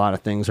were a lot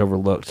of things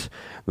overlooked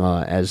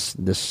as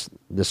this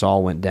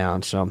all went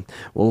down. So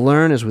we'll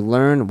learn as we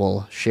learn.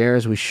 We'll share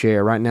as we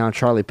share. Right now,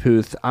 Charlie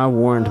Puth, I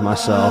warned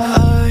myself.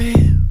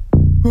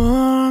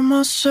 Warn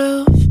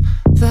myself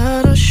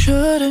that I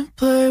shouldn't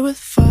play with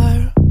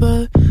fire,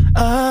 but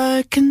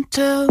I can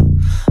tell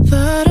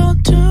that I'll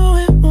do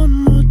it one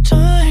more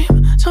time.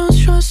 Don't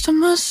trust in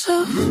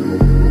myself,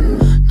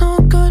 no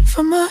good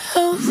for my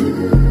health.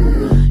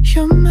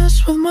 You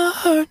mess with my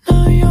heart,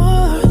 now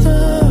you're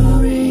the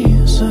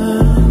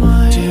reason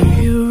why. Do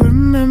you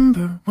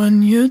remember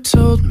when you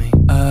told me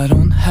I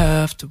don't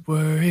have to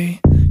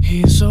worry?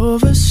 He's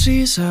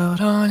overseas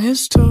out on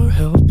his tour,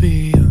 he'll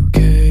be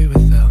okay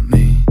without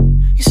me.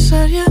 You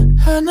said you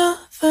had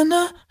nothing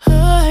to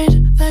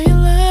hide, that you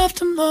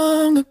left him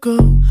long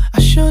ago. I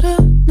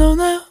should've known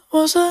that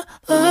was a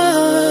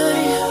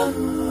lie.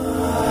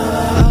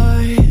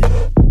 I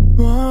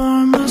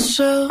warned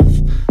myself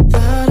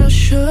that I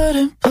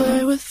shouldn't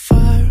play with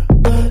fire,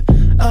 but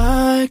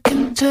I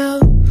can tell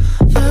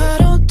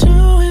that I'll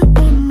do it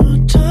one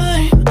more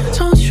time.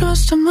 Don't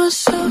trust in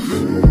myself,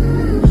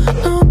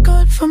 no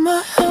good for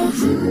my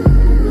health.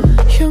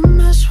 You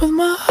mess with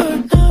my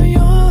heart, now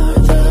you're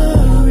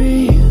the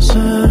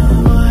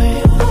reason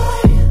why.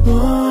 I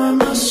warn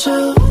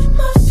myself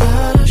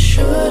that I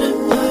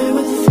shouldn't play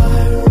with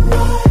fire,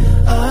 but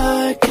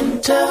I can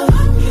tell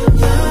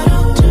that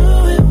I'll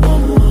do it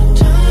one more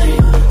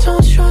time.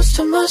 Don't trust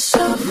in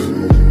myself,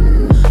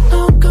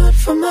 no good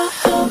for my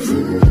health.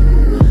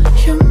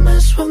 You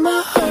mess with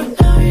my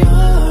heart, now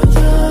you're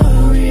the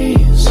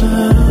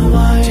reason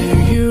why.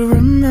 Do you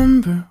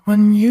remember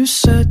when you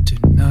said do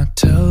not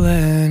tell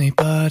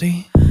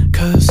anybody?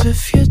 'Cause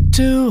if you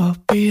do, I'll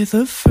be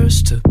the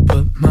first to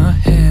put my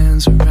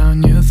hands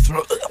around your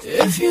throat.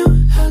 If you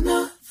had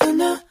nothing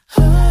to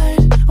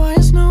hide, why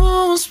is no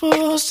one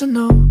supposed to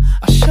know?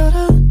 I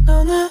should've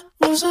known that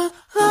was a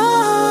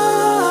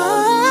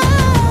lie.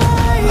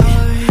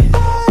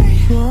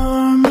 I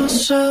warned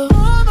myself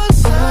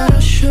that I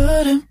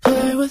shouldn't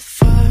play with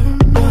fire,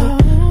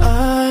 but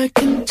I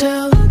can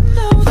tell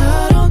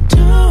that I'll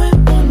do it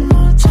one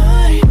more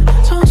time.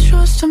 Don't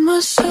trust in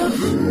myself,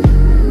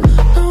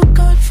 no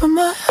good for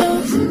my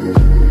health.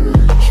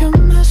 You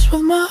mess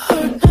with my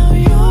heart, now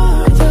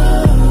you're the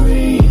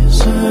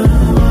reason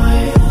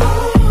why.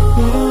 I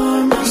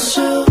warned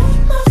myself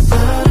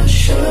that I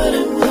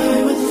shouldn't play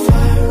with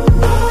fire,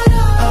 but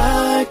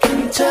I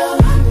can tell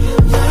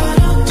that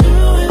I'll do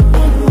it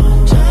one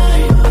more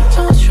time.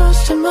 Don't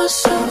trust in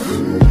myself,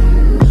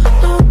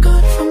 no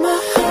good for my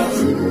health.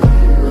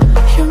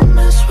 You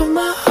mess with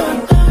my heart,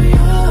 now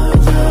you're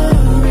the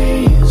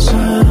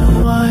reason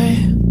why.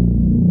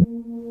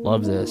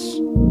 Love this.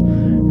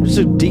 It's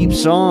a deep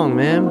song,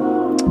 man.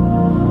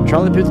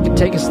 Charlie Puth can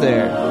take us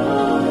there.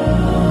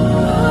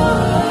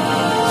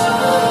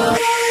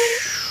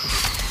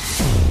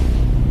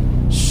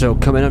 So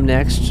coming up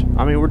next,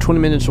 I mean, we're 20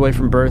 minutes away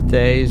from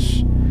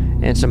birthdays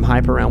and some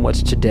hype around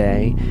what's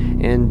today.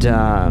 And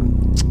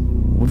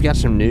we've got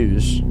some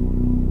news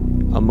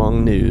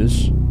among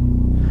news.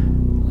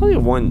 I'll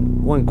give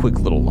one quick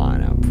little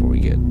line out before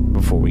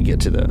we get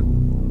to the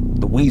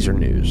Weezer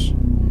news.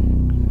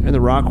 In the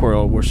rock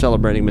world, we're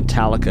celebrating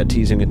Metallica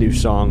teasing a new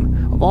song,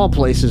 of all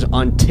places,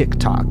 on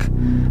TikTok.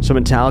 So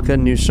Metallica,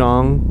 new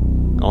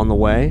song on the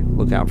way.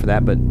 Look out for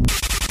that. But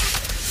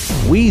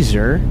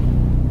Weezer,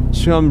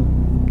 so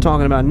I'm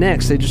talking about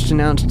next, they just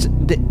announced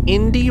the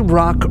Indie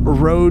Rock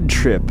Road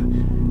Trip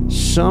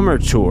Summer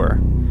Tour.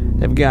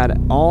 They've got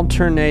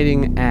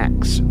alternating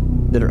acts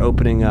that are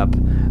opening up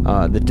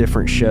the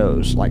different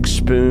shows, like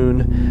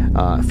Spoon,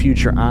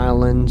 Future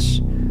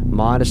Islands,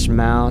 Modest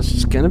Mouse.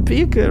 It's going to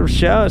be a good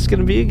show. It's going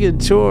to be a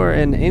good tour.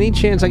 And any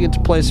chance I get to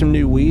play some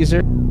new Weezer,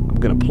 I'm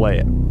going to play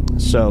it.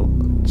 So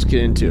let's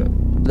get into it.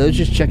 Those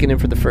just checking in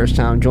for the first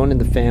time, joining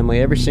the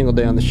family every single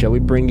day on the show. We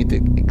bring you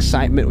the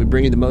excitement. We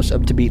bring you the most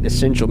up-to-beat,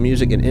 essential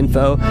music and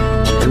info.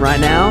 And right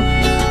now,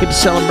 we get to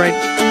celebrate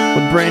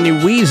with brand new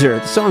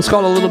Weezer. The song's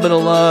called A Little Bit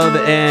of Love,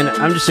 and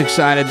I'm just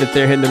excited that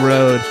they're hitting the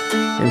road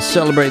and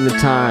celebrating the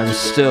times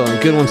still,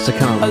 and good ones to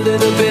come. A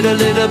little bit of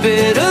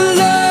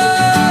love.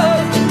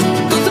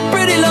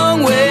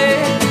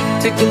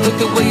 Take a look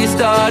at where you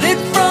started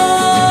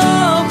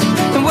from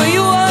and where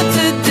you are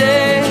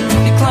today.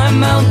 You climbed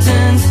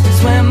mountains,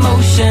 swam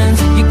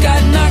oceans, you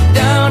got knocked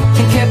down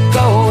and kept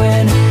going.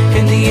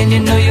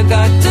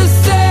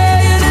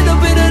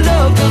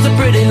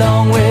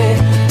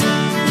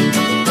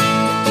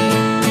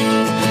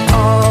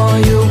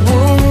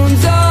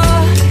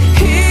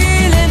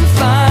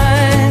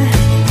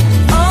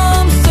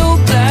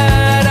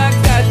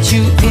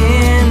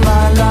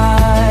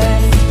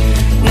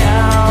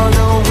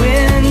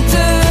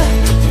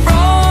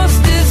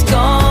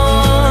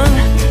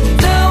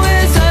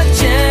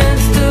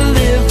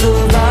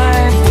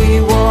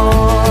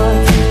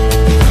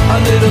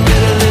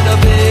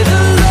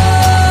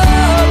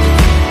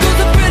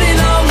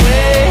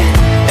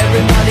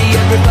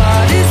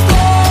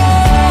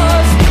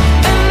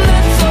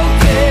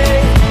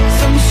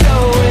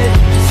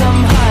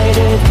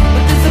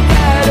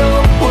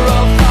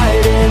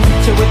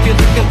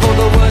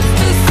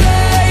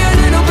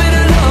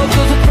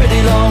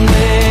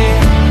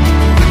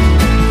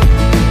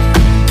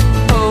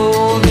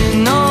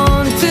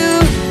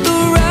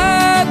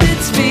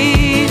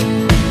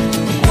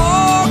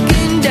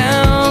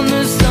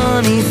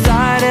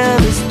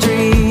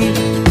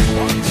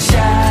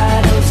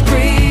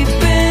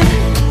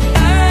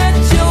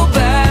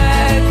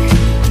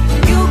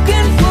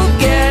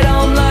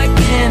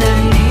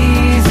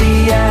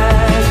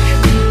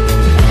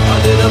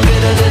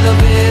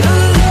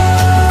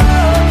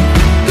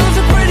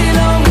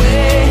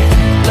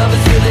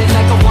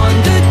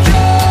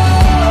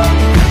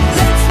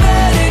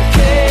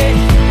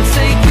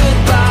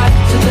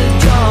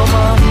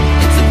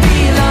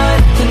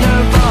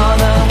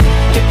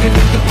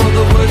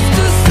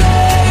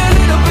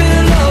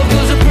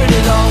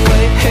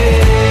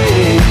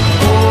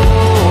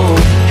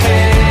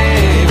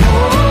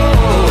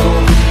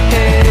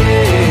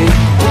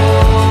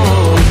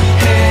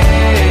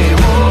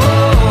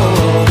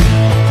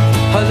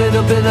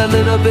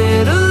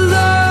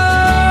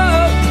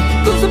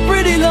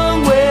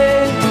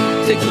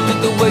 Look at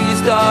the way you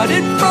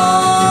started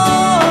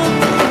from.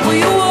 Where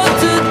you are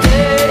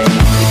today.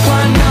 You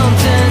climbed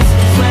mountains,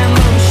 swam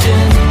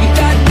oceans. You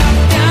got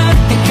knocked down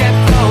and kept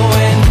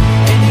going.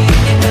 And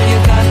you know you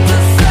got to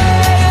say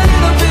a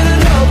little bit of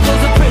love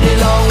goes a pretty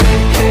long way.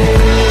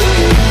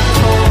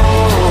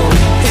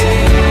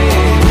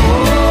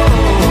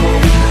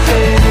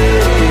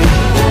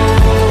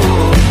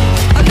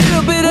 A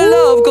little bit of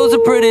love goes a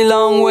pretty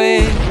long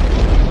way.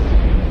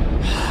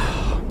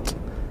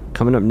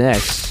 Coming up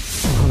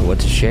next, I don't know what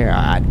to share.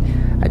 I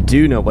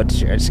do know what to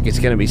share. It's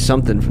going to be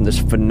something from this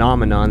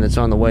phenomenon that's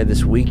on the way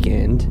this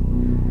weekend.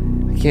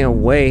 I can't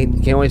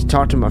wait. Can't wait to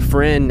talk to my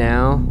friend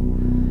now.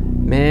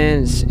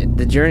 Man,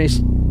 the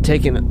journey's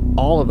taken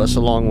all of us a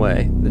long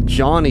way. The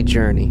Johnny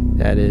journey,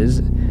 that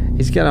is.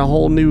 He's got a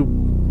whole new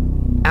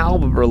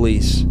album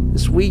release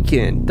this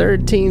weekend.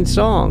 13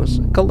 songs,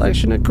 a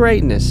collection of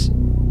greatness.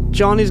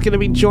 Johnny's going to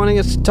be joining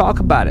us to talk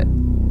about it.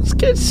 Let's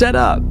get set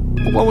up.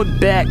 The one with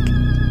Beck.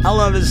 I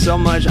love it so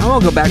much. I'm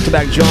going to go back to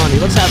back Johnny.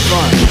 Let's have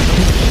fun.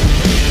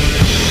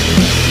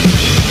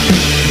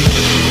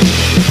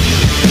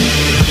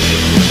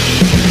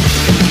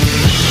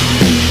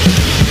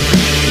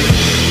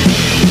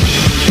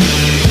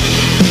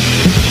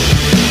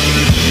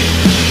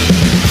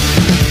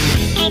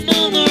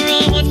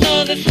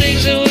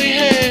 Things that we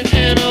had,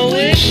 and I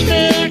wish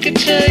that I could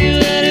tell you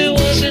that it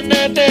wasn't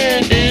that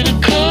bad. In a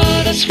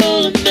car that's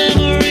full of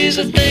memories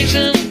of things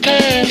in the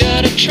past.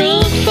 Got a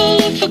trunk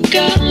full of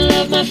forgotten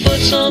love, my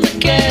foot's on the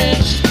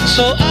gas.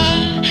 So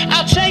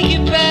I'll take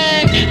you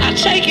back, I'll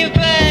take you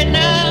back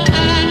now.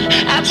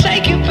 I'll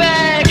take you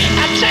back,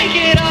 I'll take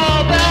it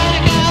all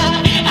back.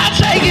 I'll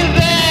take it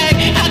back,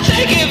 I'll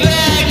take it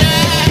back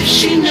now. If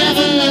she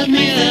never loved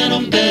me, then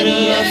I'm better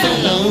off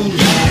alone.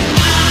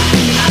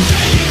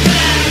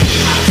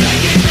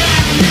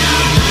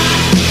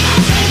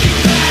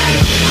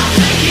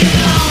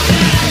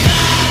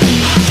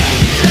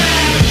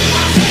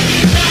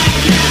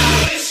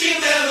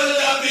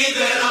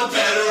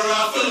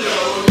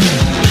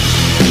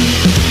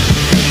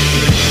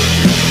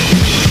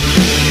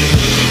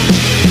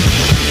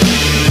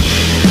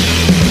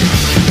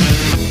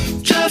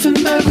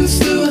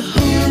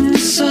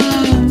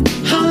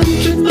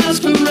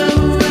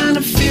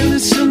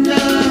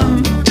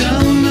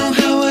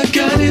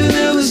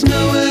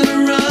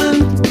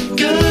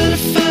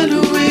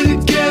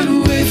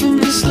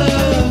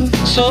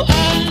 So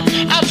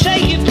I'll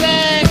take you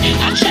back,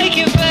 I'll take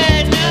you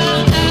back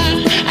now.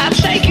 I'll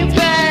take you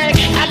back,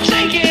 I'll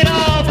take it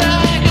all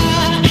back.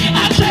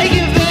 I'll take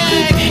it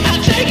back,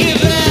 I'll take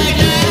it back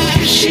now.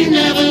 If she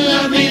never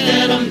loved me,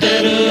 then I'm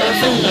better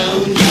off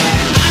alone.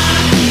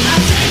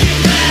 I'll take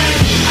it back,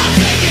 I'll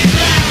take it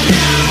back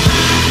now.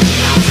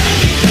 I'll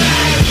take it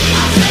back,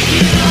 I'll take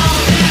it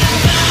all back.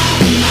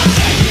 I'll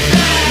take it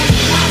back,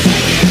 I'll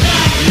take it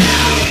back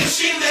now. If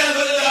she never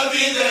loved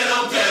me, then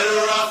I'm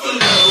better off alone.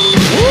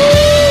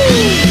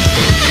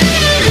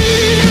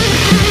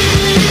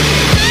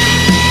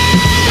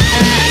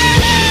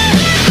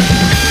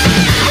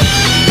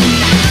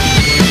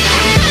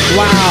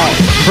 Wow,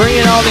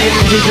 bringing all the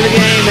energy to the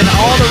game in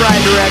all the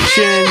right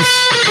directions.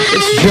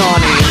 It's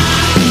Johnny.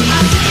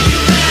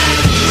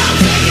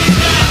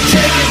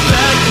 Take it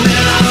back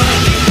now.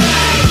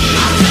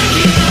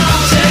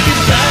 Take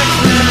it back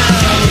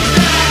now.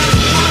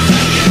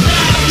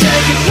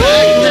 Take it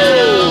back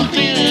now.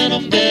 Feeling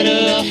I'm better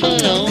off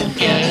alone.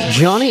 Yeah.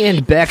 Johnny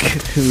and Beck,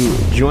 who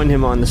joined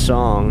him on the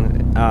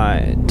song,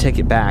 Take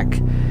It Back.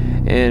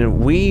 And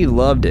we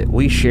loved it.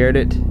 We shared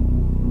it,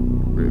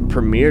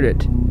 premiered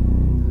it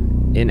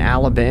in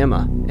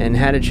Alabama, and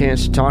had a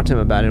chance to talk to him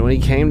about it. When he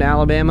came to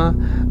Alabama,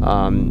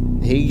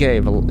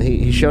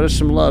 he showed us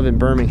some love in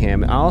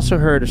Birmingham. I also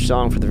heard a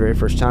song for the very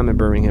first time in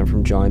Birmingham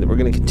from Johnny that we're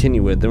going to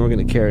continue with. Then we're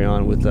going to carry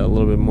on with a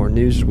little bit more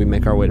news as we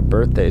make our way to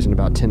birthdays in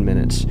about 10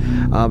 minutes.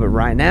 But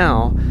right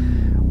now,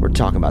 we're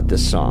talking about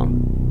this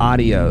song,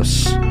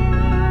 Adios.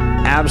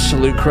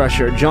 Absolute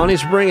crusher.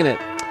 Johnny's bringing it.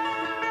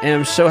 And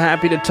I'm so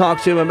happy to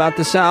talk to him about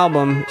this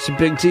album. It's a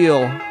big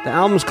deal. The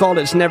album's called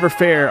It's Never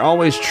Fair,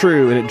 Always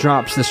True, and it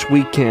drops this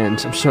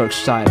weekend. I'm so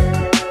excited.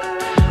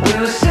 We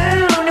were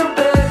sitting on your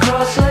bed,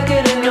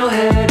 cross-legged in your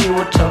head. You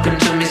were talking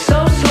to me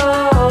so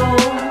slow,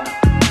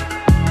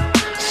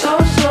 so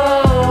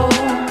slow.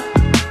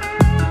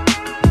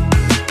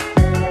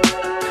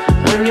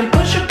 When you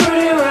put your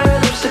pretty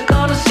red lipstick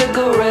on a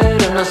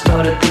cigarette, and I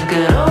started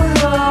thinking, oh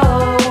no,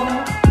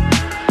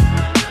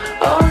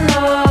 oh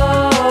no.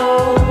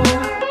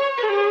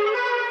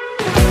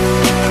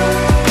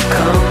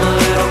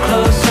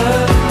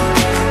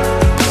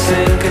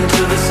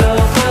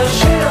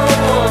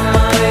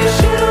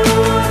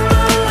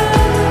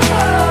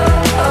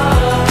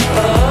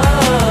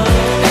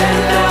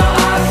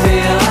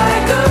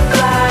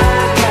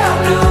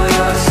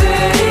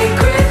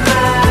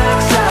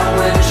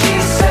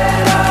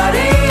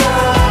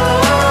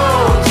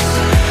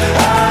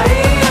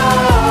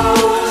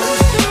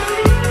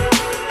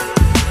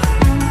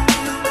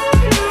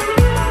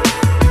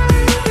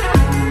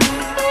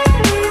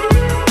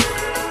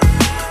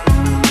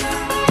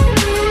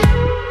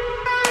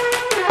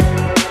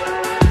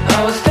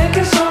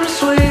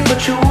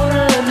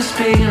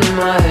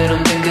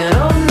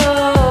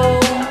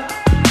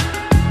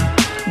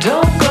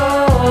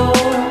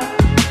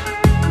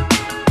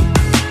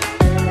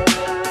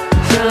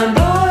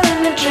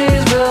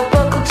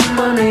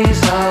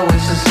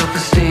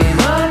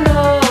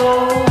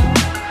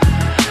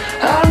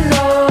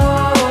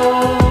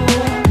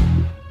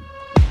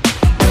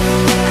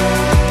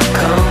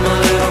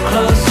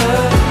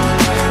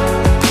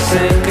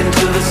 sinking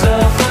to the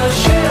surface.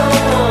 She don't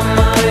want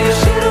my,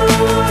 she don't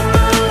want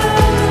my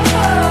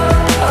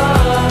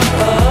love.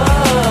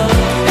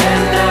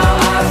 And now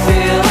I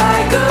feel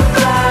like a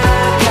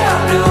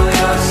blackout. New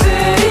York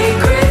City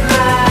grid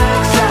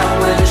max out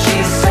when she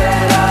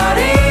said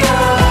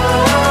adios,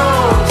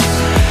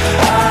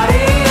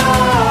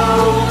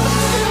 adios.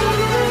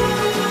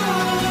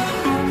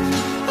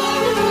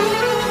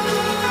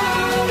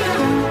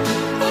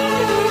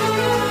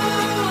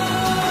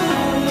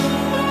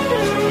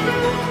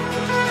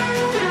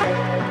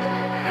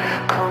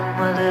 Come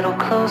a little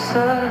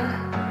closer,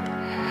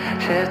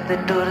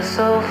 shifting to the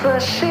sofa.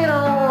 She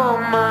don't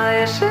want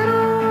my, she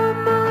don't want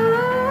my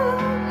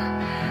love.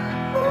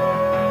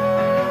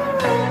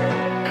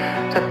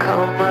 So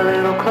come a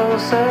little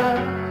closer,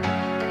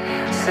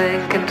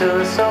 sinking to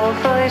the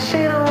sofa. She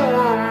don't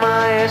want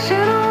my, she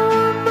don't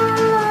want my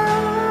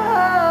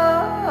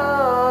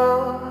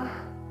love.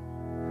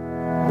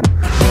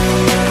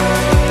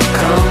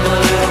 Come a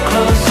little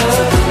closer,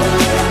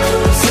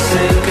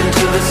 sinking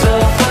to the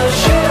sofa.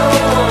 She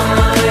don't want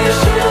my,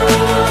 she don't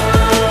want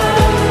my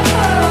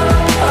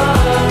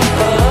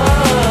love.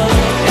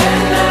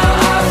 And now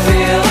I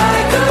feel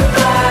like a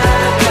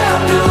blackout.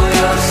 New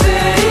York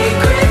City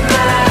grid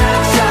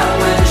max out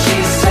when she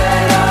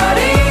said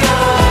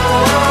adios,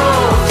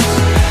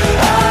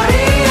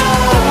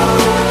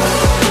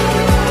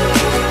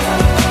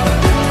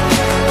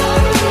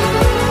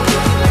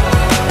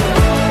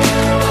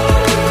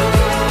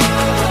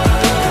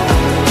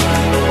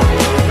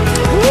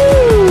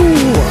 Woo!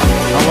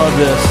 I love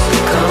this.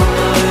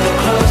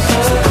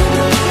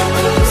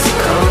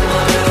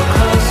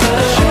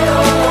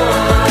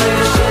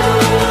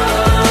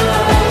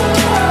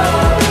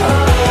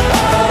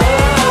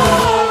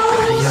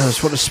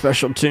 Adios, what a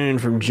special tune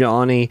from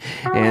Johnny,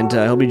 and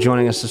he'll be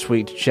joining us this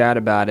week to chat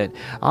about it.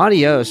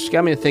 Adios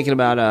got me thinking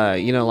about,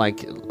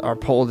 like our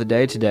poll of the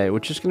day today,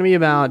 which is going to be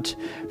about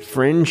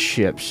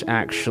friendships,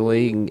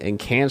 actually, and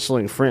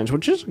canceling friends,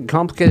 which is a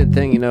complicated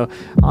thing.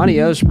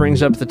 Adios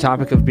brings up the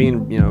topic of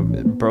being,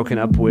 broken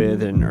up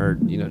with, or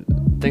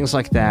things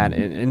like that.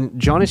 And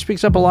Johnny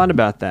speaks up a lot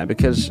about that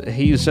because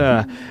he's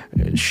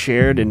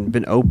shared and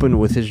been open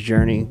with his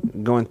journey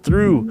going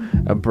through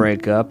a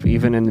breakup,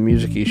 even in the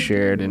music he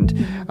shared. And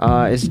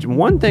it's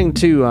one thing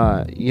to,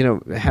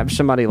 have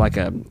somebody like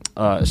a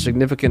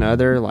significant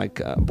other, like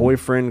a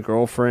boyfriend,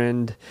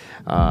 girlfriend,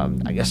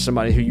 I guess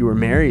somebody who you were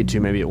married to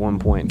maybe at one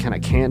point, kind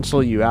of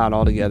cancel you out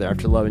altogether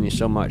after loving you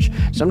so much.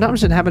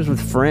 Sometimes it happens with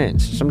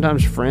friends.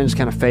 Sometimes friends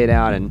kind of fade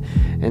out,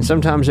 and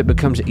sometimes it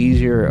becomes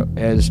easier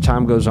as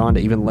time goes on to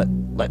even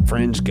let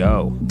friends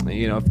go.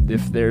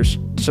 If there's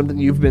something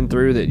you've been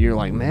through that you're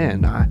like,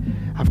 man,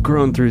 I've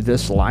grown through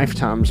this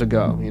lifetimes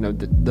ago.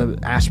 The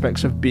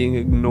aspects of being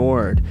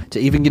ignored, to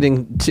even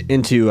getting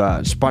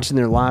into spots in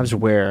their lives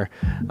where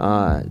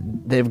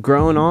they've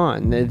grown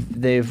on,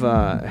 they've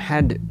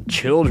had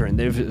children,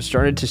 they've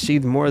started to see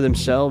more of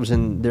themselves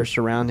and their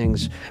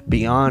surroundings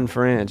beyond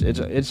friends.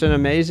 It's an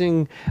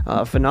amazing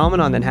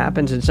phenomenon that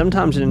happens, and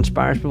sometimes it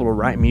inspires people to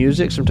write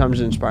music. Sometimes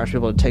it inspires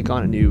people to take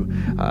on a new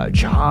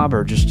job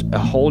or just a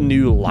whole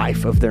new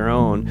life of their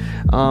own.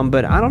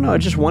 But I don't know. I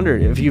just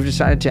wondered if you've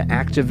decided to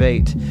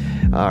activate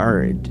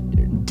or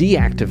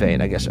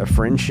deactivate, I guess, a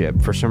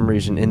friendship for some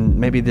reason in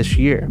maybe this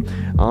year.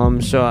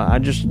 So I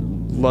just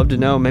love to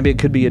know. Maybe it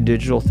could be a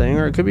digital thing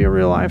or it could be a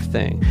real life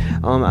thing.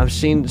 I've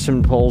seen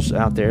some polls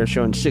out there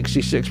showing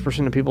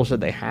 66% of people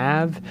said they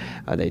have.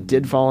 They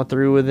did follow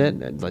through with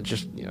it, like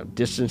just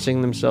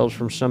distancing themselves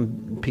from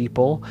some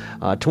people.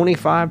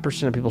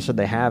 25% of people said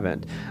they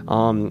haven't.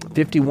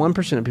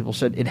 51% of people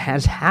said it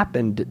has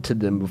happened to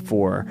them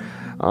before.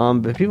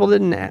 But people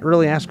didn't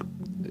really ask.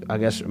 I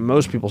guess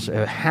most people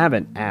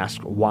haven't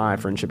asked why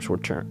friendships were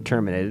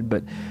terminated,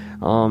 but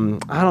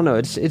I don't know.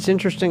 It's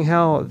interesting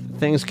how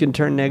things can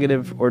turn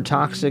negative or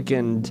toxic,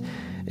 and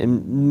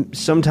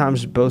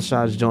sometimes both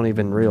sides don't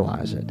even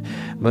realize it.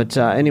 But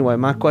anyway,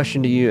 my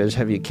question to you is: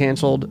 have you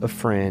canceled a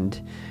friend?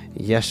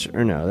 Yes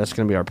or no? That's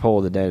going to be our poll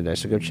of the day today.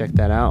 So go check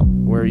that out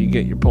where you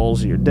get your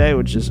polls of your day,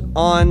 which is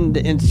on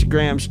the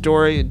Instagram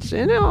story. It's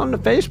on the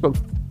Facebook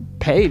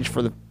page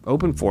for the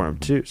open forum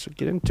too. So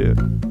get into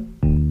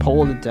it.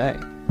 Poll of the day.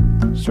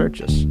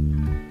 Search us.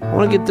 I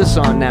want to get this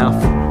on now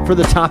for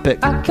the topic.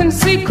 I can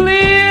see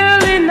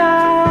clearly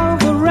now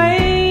the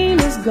rain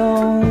is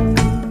gone.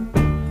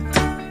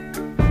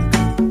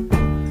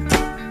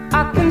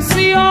 I can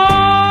see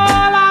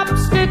all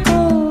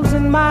obstacles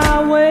in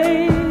my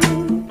way.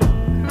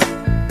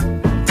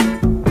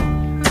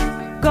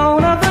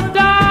 Gone are the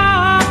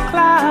dark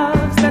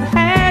clouds that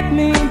had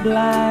me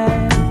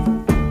blind.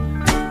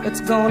 It's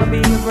gonna be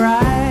a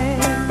bright,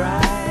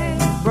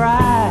 bright,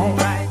 bright,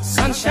 bright,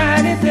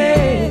 sunshiny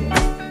day.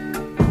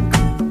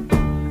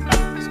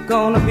 It's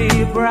gonna be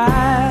a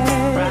bright,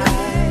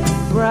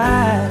 bright,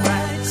 bright,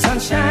 bright,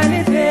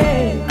 sunshiny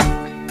day.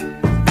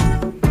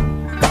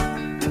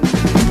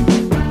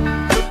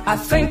 I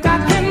think I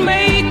can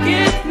make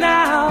it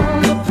now.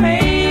 The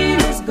pain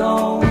is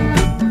gone.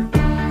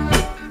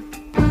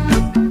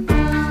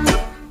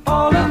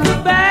 All of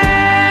the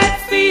bad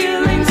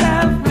feelings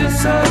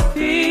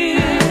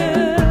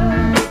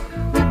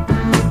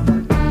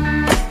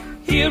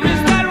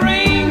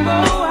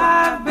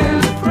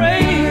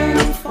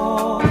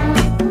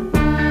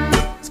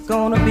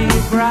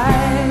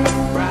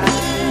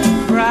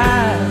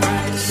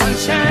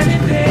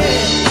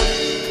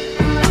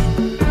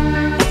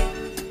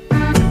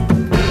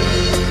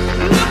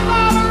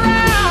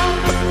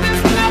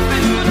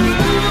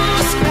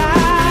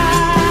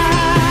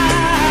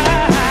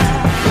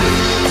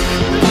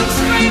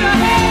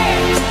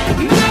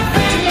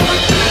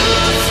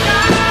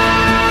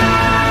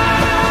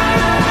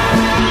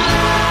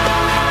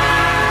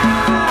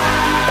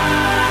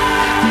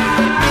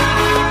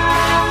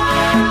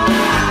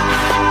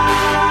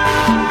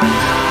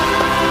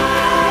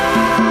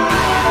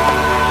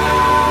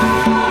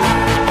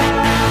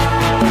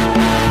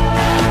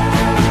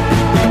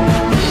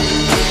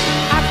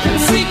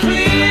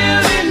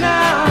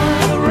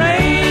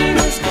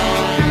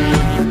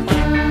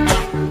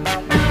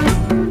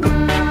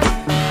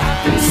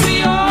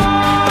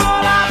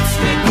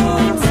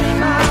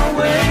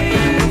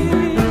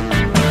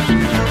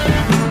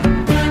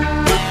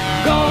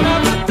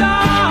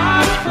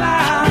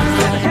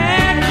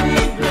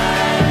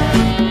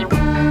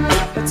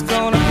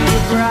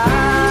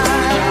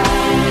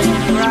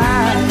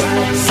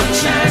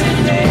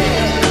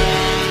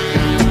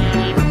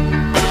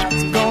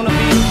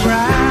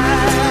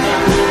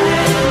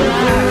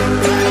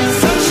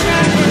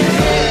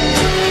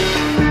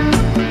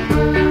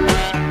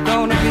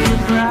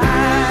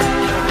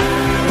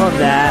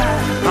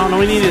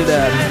we needed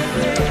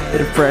a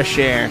bit of fresh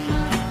air.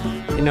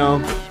 You know,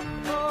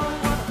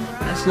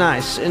 that's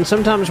nice. And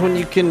sometimes when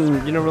you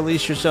can,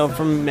 release yourself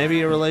from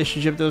maybe a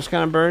relationship that was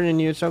kind of burdening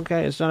you, it's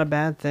okay. It's not a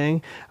bad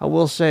thing. I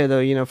will say,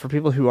 though, for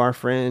people who are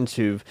friends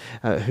who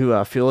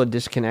feel a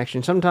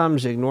disconnection,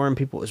 sometimes ignoring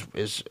people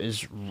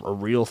is a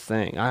real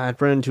thing.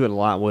 I've run into it a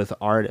lot with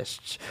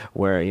artists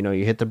where,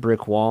 you hit the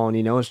brick wall and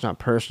it's not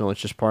personal.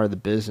 It's just part of the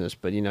business.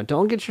 But,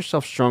 don't get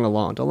yourself strung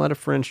along. Don't let a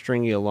friend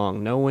string you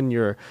along. Know when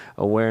your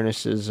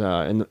awareness is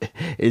I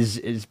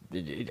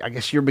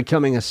guess you're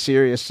becoming a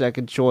serious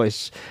second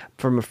choice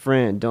from a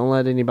friend. Don't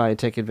let anybody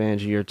take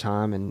advantage of your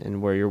time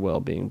and where your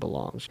well-being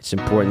belongs. It's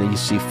important that you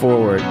see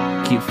forward,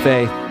 keep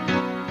faith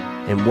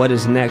in what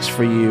is next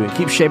for you, and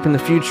keep shaping the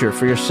future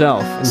for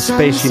yourself and the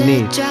space you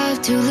need.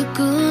 Drive to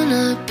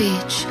Laguna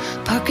Beach,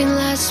 parking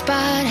lot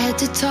spot had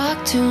to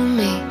talk to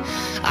me.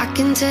 I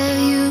can tell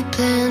you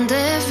planned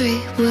every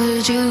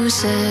word you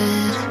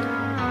said.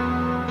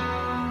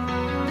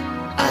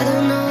 I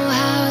don't know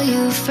how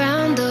you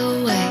found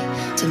a way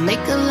to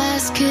make the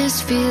last kiss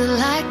feel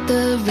like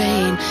the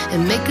rain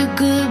and make a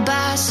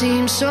goodbye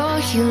seem so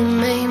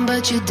humane,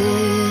 but you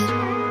did.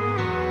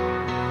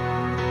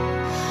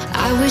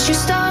 I wish you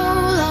stole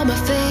all my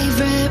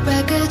favorite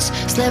records,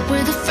 slept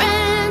with a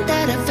friend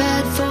that I've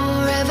had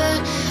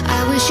forever.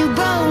 I wish you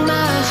broke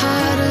my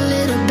heart a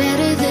little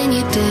better than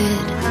you did.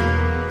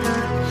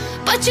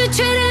 But you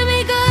treated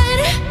me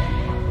good,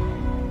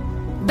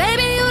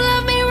 baby, you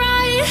love me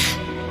right.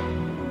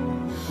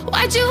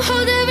 Why'd you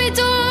hold every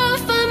door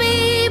for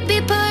me,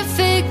 be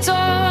perfect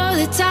all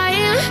the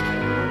time?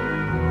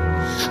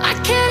 I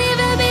can't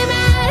even be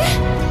mad,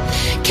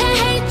 can't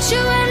hate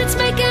you and it's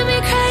making me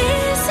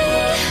crazy.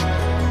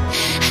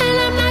 And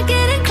I'm not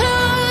getting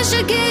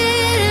closer,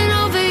 getting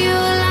over you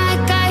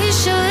like I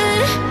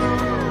should,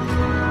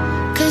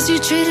 'cause you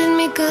treated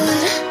me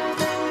good.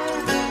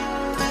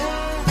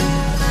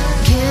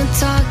 Can't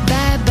talk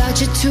bad about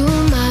you to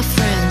my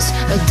friends,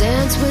 or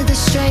dance with a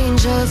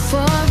stranger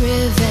for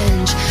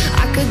revenge.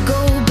 I could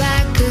go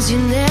back 'cause you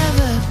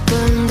never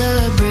burned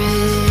the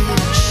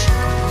bridge.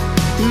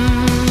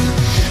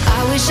 I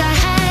wish I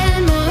had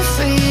more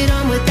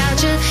freedom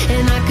without you,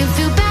 and I could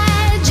feel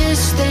bad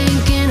just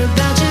thinking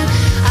about you.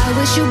 I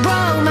wish you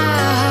broke my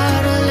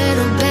heart a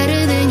little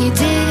better than you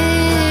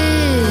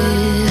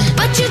did.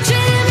 But you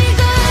treated me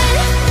good,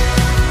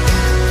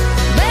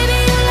 baby,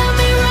 you love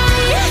me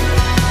right.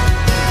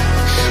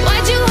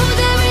 Why'd you hold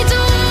every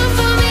door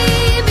for me,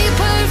 be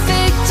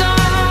perfect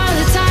all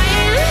the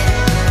time?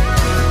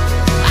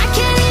 I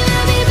can't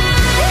even be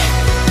mad,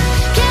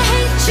 can't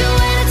hate you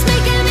and it's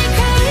making me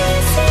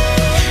crazy.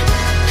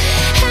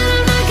 And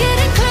I'm not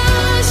getting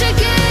closer,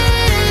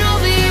 getting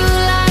over you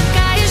like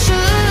I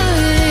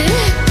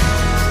should,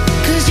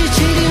 'cause you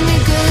treated me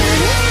good.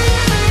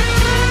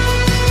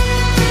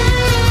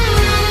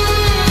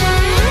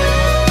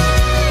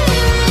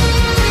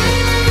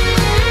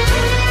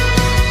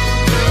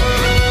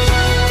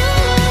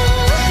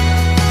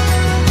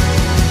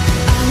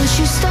 I wish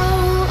you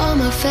stole all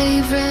my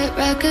favorite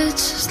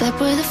records, slept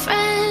with a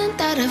friend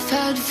that I've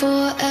had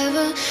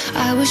forever.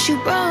 I wish you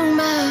broke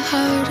my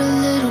heart a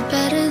little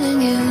better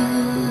than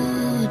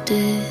you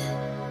did.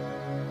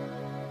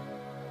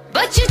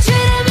 But you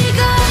treated me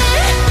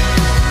good,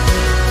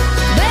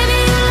 baby,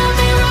 you love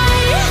me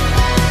right.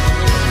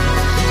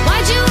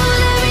 Why'd you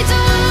hold every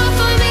door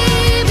for me,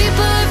 be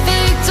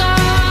perfect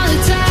all the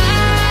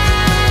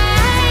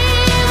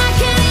time? I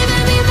can't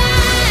even be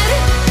mad,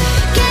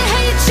 can't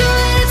hate you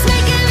and it's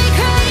making me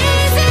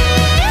crazy.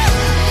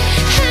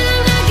 And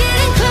I'm not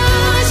getting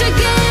closer,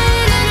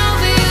 getting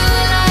over you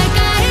like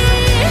I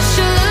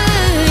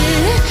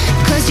should,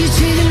 'cause you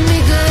treated me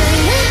good.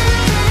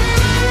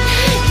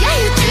 Yeah,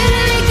 you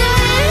treated me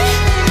good.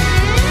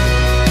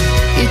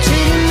 You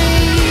treated me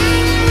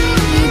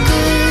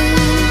good.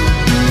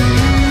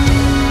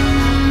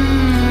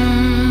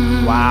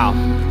 Wow.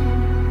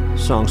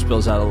 Song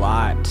spills out a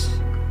lot.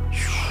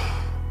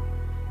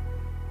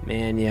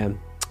 Man, yeah.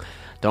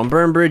 Don't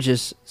burn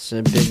bridges. It's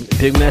a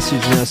big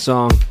message in that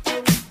song.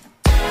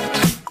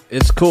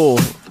 It's cool.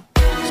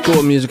 It's cool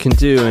what music can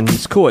do, and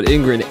it's cool what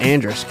Ingrid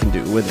Andress can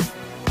do with it.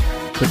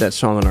 Put that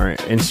song on our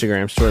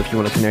Instagram story if you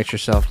want to connect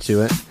yourself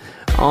to it.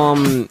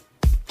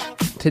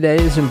 Today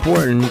is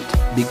important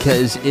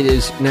because it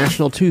is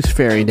National Tooth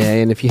Fairy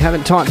Day, and if you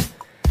haven't taught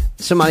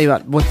somebody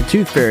about what the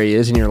Tooth Fairy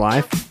is in your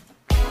life,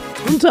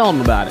 don't tell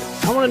them about it.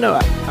 I want to know.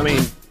 I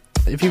mean,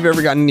 if you've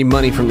ever gotten any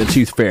money from the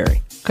Tooth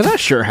Fairy, because I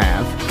sure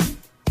have.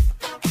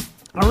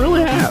 I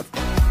really have.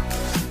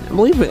 I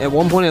believe at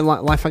one point in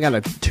life I got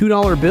a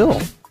 $2 bill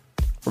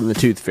from the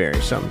Tooth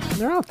Fairy. So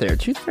they're out there.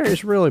 Tooth Fairy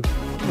is really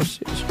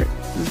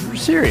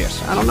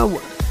serious. I don't know.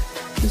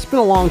 It's been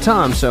a long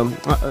time, so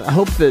I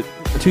hope that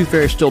the Tooth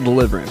Fairy is still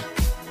delivering.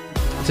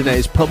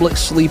 Today's Public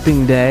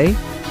Sleeping Day.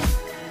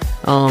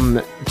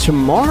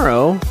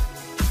 Tomorrow,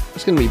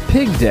 it's going to be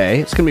Pig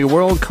Day. It's going to be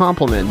World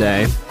Compliment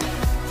Day.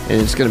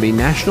 And it's going to be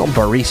National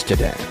Barista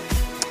Day.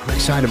 I'm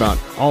excited about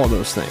all of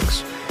those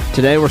things.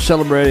 Today, we're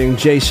celebrating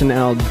Jason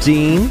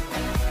Aldean,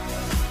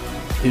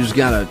 who's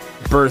got a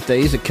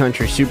birthday. He's a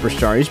country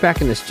superstar. He's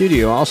back in the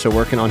studio also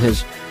working on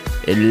his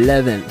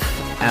 11th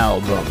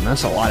album.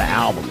 That's a lot of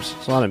albums.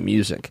 It's a lot of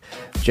music.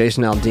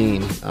 Jason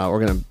Aldean, we're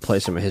going to play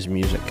some of his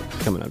music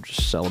coming up,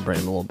 just celebrate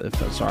him a little bit, if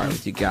that's all right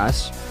with you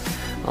guys.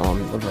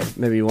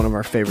 Maybe one of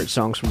our favorite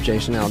songs from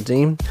Jason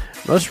Aldean.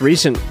 Most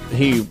recent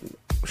he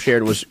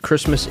shared was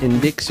Christmas in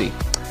Dixie,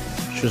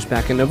 which was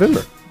back in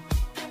November.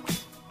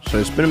 So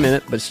it's been a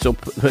minute, but still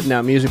putting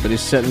out music, but he's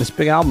setting this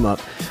big album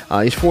up.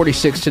 He's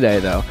 46 today,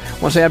 though. I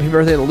want to say happy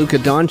birthday to Luka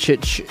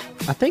Doncic.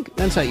 I think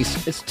that's how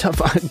it's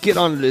tough. I get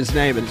on to his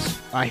name, and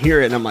I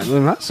hear it, and I'm like,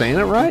 am I saying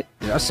it right?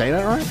 Did I say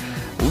that right?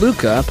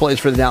 Luka plays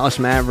for the Dallas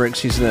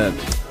Mavericks. He's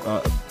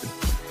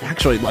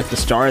actually like the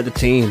star of the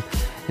team,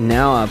 and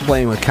now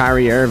playing with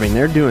Kyrie Irving.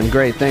 They're doing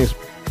great things.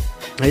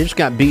 They just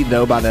got beat,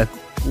 though, by the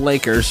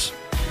Lakers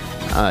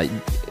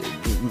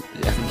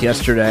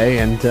yesterday,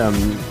 and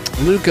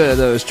Luka,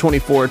 though, is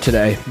 24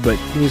 today, but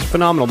he's a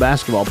phenomenal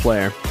basketball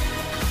player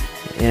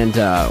and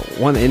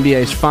one of the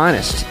NBA's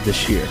finest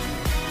this year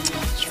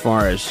as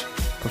far as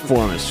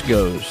performance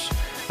goes.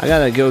 I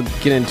got to go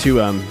get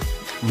into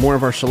more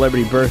of our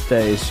celebrity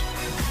birthdays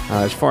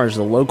as far as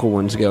the local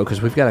ones go,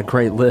 because we've got a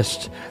great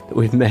list that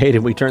we've made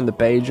and we turned the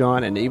page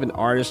on, and even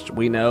artists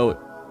we know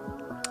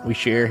we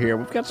share here.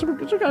 We've got some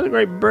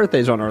great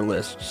birthdays on our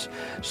lists.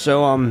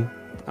 So,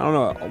 I don't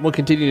know. We'll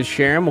continue to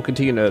share them. We'll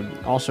continue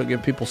to also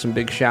give people some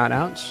big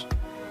shout-outs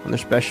on their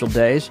special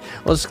days.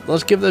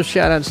 Let's give those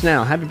shout-outs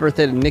now. Happy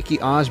birthday to Nikki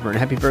Osborne.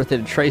 Happy birthday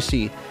to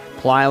Tracy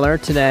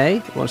Plyler today.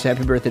 I want to say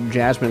happy birthday to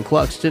Jasmine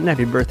Cluxton.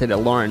 Happy birthday to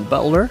Lauren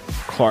Butler.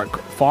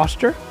 Clark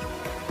Foster.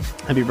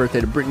 Happy birthday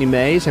to Brittany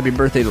Mays. Happy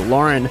birthday to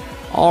Lauren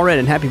Allred.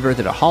 And happy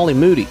birthday to Holly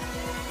Moody.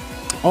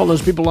 All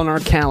those people on our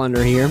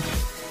calendar here.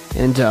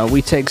 And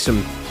we take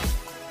some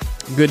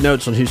good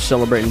notes on who's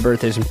celebrating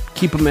birthdays and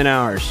keep them in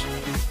ours.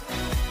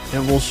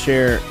 And we'll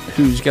share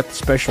who's got the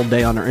special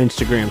day on our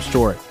Instagram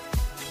story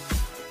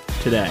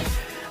today.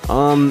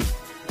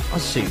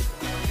 Let's see.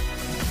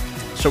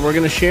 So we're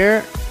going to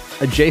share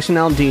a Jason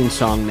Aldean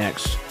song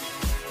next.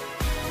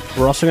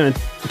 We're also going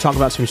to talk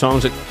about some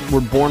songs that were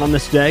born on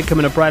this day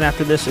coming up right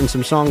after this, and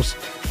some songs,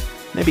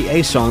 maybe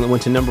a song that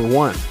went to number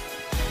 1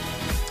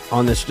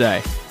 on this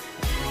day.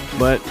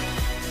 But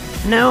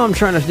now I'm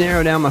trying to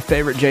narrow down my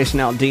favorite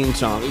Jason Aldean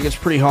song. It gets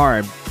pretty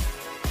hard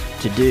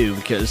to do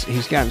because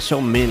he's gotten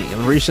so many.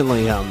 And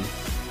recently,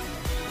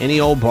 Any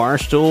Old Bar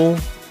Stool,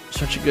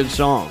 such a good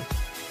song.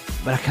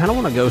 But I kind of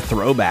want to go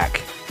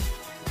throwback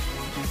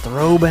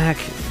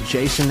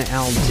Jason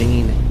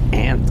Aldean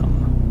anthem.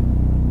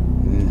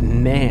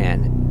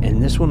 Man,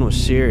 and this one was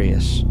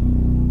serious.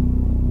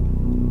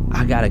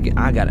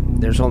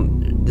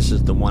 This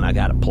is the one I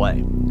gotta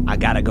play. I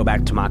gotta go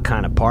back to my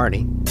kind of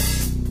party.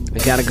 I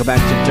gotta go back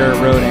to Dirt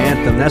Road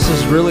Anthem. This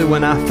is really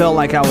when I felt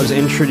like I was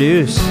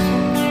introduced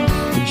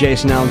to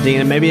Jason Aldean,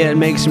 and maybe it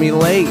makes me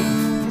late,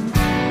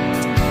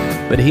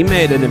 but he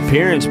made an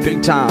appearance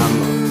big time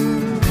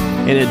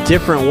in a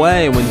different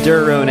way when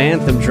Dirt Road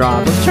Anthem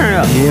dropped. Let's turn it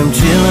up. Yeah, I'm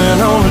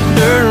chilling on the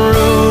dirt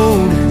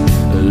road,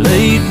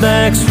 laid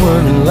back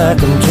swerving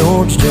like I'm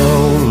George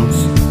Jones.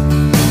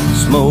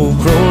 Smoke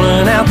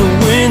rolling out the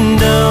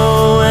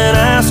window and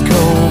ice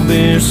cold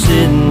beer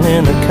sitting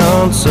in the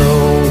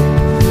console.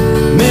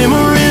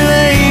 Memory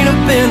laid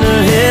up in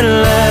the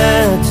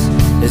headlights,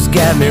 it's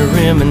got me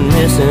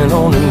reminiscing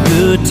on them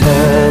good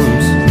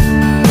times.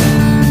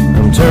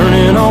 I'm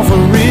turning off a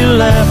real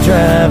life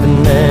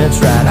driving, that's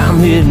right, I'm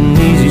hitting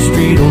easy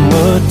street on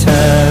mud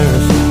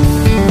tires.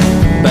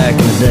 Back in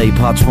the day,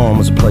 Potts Farm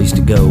was a place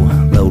to go.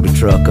 Load the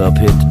truck up,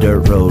 hit the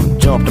dirt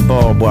road, jump the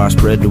barbed wire,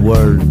 spread the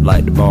word,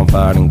 light the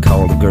bonfire and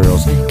call the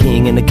girls.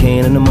 King in the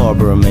can and the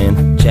Marlboro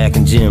Man, Jack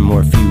and Jim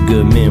were a few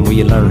good men where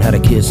you learn how to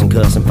kiss and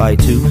cuss and fight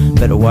too.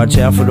 Better watch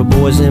out for the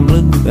boys in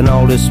blue and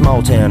all this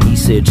small town he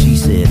said, she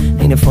said.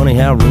 Ain't it funny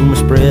how rumors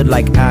spread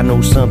like I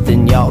know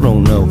something y'all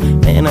don't know?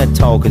 Man, that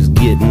talk is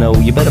getting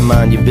old. You better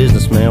mind your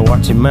business, man,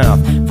 watch your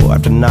mouth before I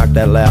have to knock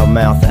that loud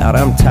mouth out.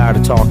 I'm tired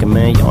of talking,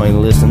 man, y'all ain't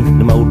listening.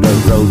 Them old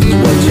dirt roads is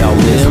what y'all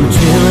miss. I'm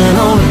chilling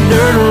on the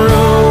dirt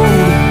road,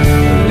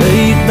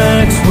 laid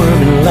back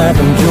swerving like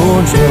I'm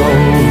George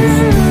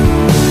Jones.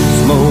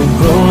 Smoke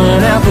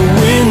rolling out the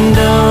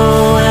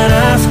window and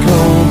ice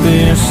cold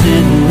beer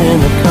sitting in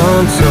the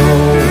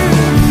console.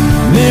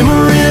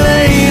 Memory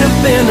laid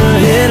up in the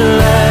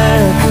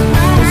headlights,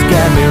 it's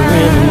got me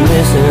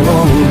reminiscing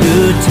on the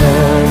good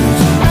times.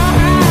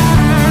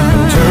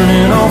 I'm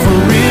turning off a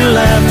real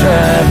life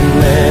driving,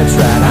 that's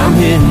right, I'm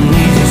hitting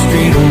easy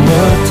street on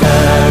mud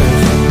tires.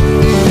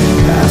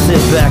 I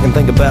sit back and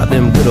think about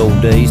them good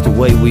old days, the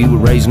way we were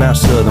raising our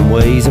southern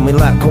ways, and we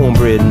like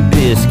cornbread and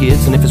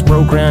biscuits, and if it's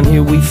broke around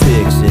here we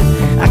fix it.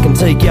 I can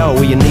take y'all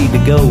where you need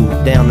to go,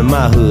 down to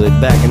my hood,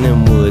 back in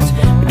them woods.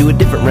 We do it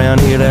different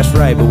round here, that's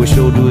right, but we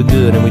sure do it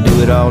good, and we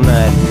do it all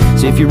night.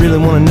 So if you really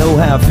want to know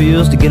how it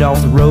feels to get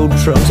off the road,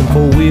 trucks and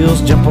 4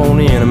 wheels, jump on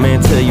in, and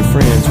man, tell your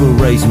friends we'll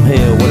raise some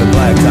hell with a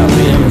blacktop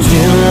in. I'm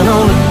chilling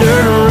on the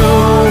dirt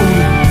road,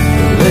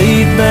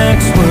 laid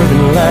back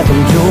swerving like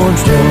I'm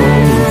George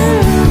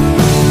Jones.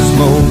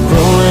 Smoke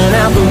rolling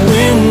out the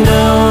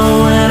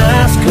window and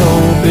ice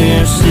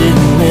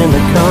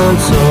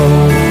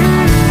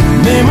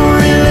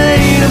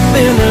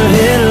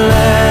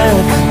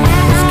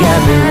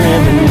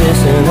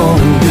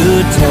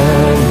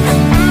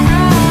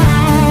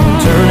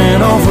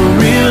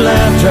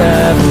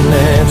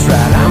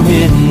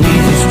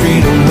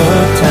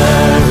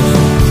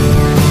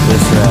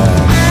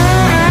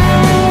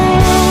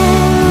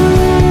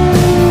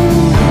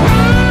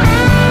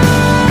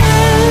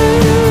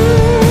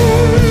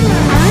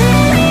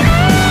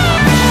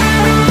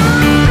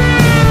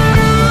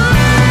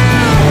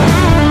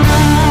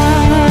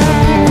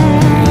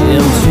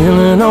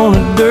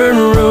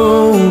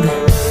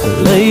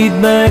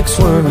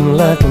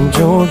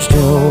George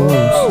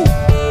Jones.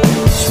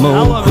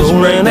 Smoke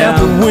rolling out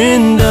the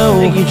window.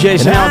 Thank you,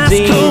 Jason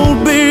Aldean. Ice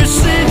cold beer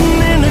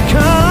sitting in the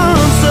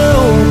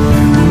console.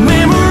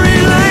 Memory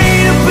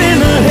lane up in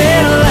the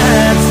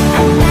headlights.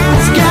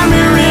 It's got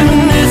me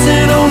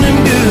reminiscing on them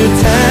good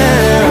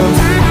times.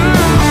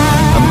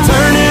 I'm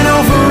turning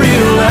off a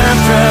real life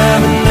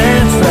driving.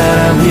 That's right,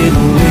 I'm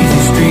hitting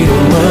Easy Street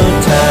on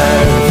mud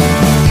tires.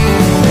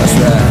 That's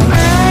right.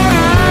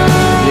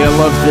 Yeah, I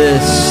love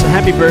this.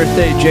 Happy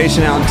birthday,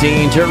 Jason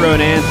Aldean. Dirt Road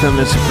Anthem.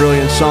 It's a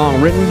brilliant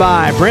song written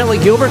by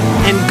Brantley Gilbert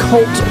and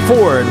Colt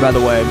Ford, by the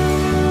way.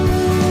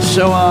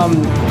 So,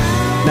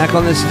 back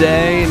on this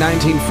day,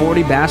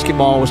 1940,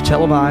 basketball was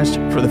televised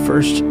for the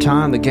first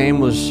time. The game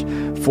was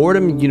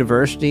Fordham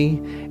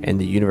University and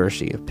the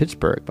University of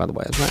Pittsburgh, by the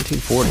way. It was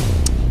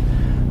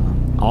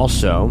 1940.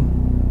 Also,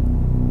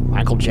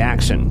 Michael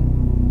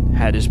Jackson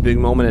had his big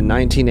moment in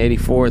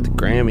 1984 at the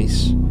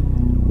Grammys,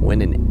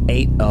 winning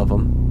 8 of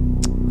them.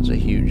 It was a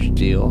huge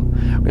deal.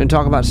 We're going to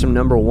talk about some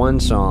number one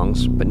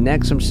songs, but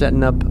next I'm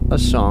setting up a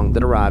song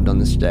that arrived on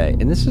this day.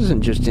 And this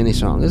isn't just any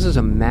song. This is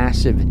a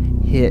massive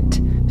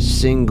hit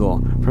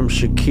single from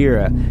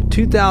Shakira.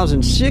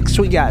 2006,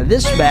 we got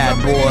this bad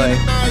boy.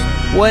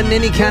 Wasn't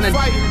any kind of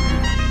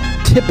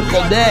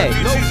typical day.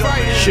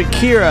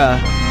 Shakira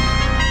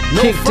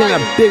kicked in a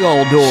big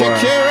old door.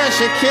 Shakira.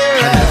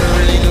 I never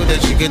really knew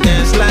that she could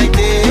dance like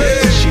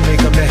this. She make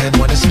a man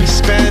wanna speak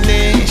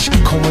Spanish.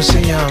 Como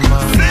se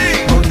llama?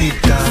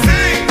 Bonita.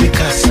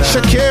 Picasa.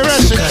 Shakira.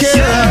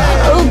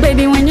 Oh,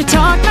 baby, when you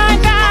talk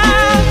like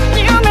that,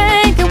 you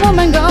make a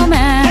woman go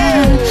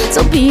mad.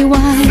 So be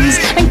wise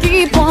and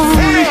keep on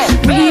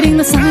reading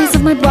the signs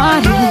of my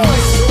body.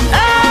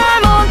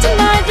 I'm on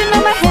tonight, you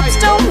know my hips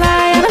don't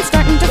lie, and I'm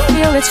starting to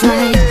feel it's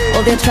right.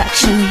 All the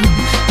attraction,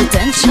 the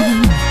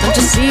tension. Don't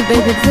you see,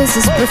 baby, this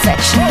is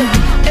perfection.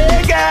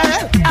 Hey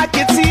girl, I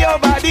can see your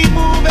body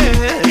moving,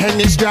 and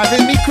it's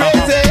driving me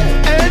crazy.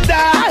 And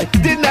I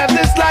didn't have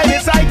the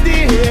slightest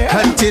idea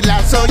until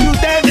I saw you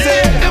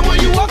dancing. And when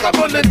you walk up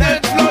on the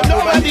dance floor,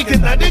 nobody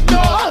can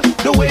ignore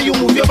the way you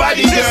move your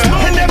body, girl.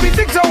 And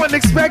everything's so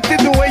unexpected,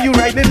 the way you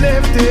right and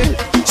left it,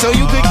 so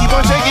you could keep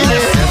on shaking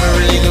it. Never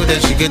really knew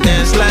that she could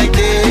dance like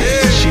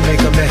this. She make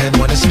a man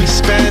wanna speak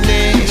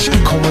Spanish.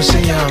 Como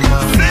se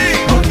llama?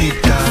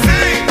 Bonita.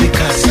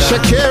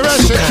 Shakira.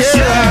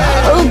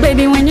 Oh,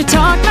 baby, when you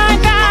talk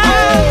like that,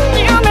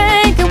 you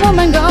make a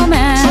woman go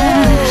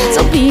mad.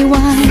 So be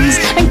wise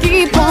and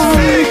keep on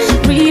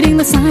reading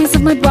the signs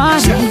of my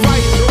body.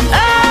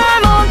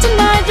 I'm on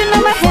tonight, you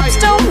know my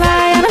hips don't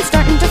lie, and I'm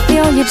starting to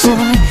feel you,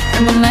 boy.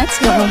 Come on, let's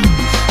go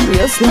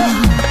real slow.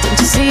 Don't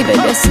you see, baby,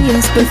 I see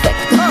it's perfect.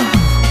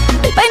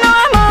 Babe, I know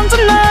I'm on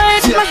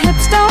tonight, my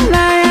hips don't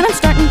lie, and I'm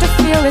starting to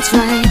feel it's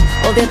right.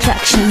 All the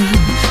attraction,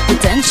 the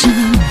tension.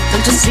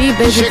 Don't you see,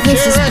 baby,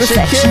 this is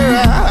perfection.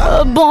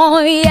 Oh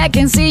boy, I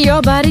can see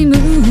your body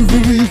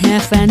moving,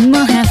 half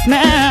animal, half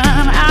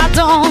man. I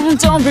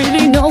don't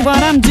really know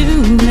what I'm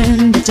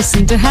doing, but just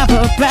seem to have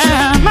a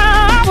plan.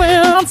 My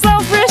will,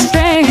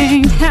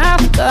 self-restraint,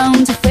 have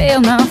come to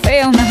fail now.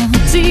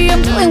 See,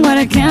 I'm doing what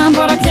I can,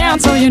 but I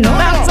can't, so you know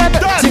that's a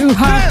bit too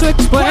hard to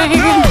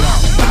explain.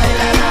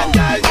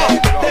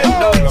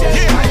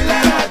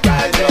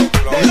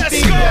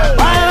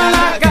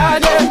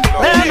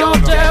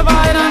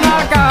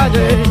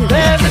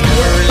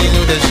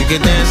 She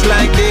can dance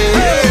like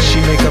this. She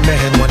make a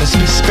man wanna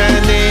speak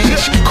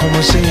Spanish.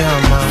 Como se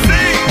llama?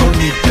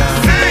 Bonita.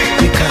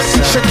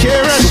 Picasa.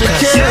 Shakira.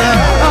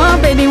 Oh,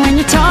 baby, when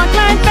you talk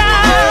like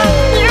that,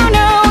 you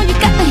know you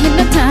got me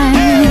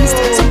hypnotized.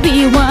 So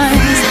be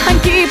wise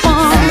and keep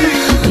on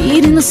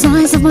reading the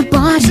signs of my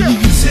body.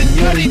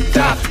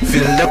 Señorita,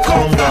 feel the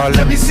conga.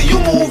 Let me see you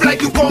move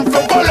like you come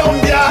from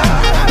Colombia.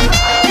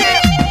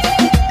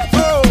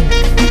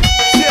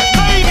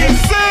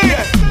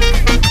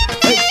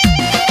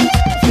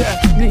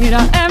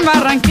 Mira, en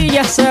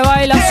Barranquilla se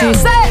baila así.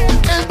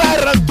 En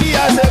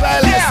Barranquilla se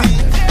baila así.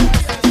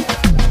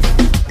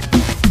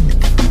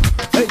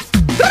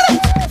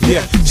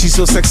 Yeah, she's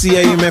so sexy,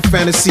 I am in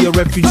fantasy. A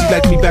refugee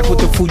like me back with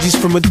the Fugees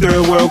from a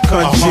third world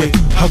country.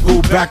 I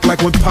go back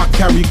like when Pac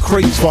carried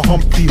crates for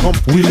Humpty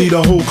Hump. We lead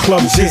a whole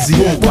club dizzy.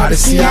 Why the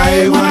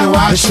CIA wanna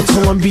watch the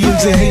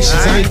Colombians and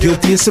Haitians? I ain't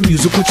guilty, it's a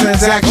musical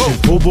transaction.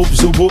 Boop, boop,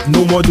 zoop, boop,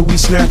 no more do we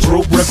snatch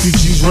rope.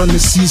 Refugees run the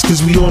seas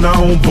cause we on our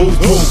own boat.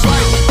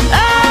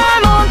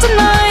 I'm on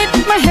tonight,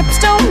 my hips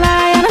don't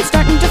lie, and I'm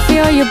starting to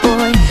feel you,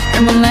 boy.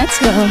 Come on, let's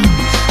go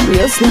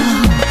real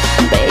slow.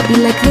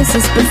 Baby, like this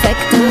is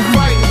perfecto.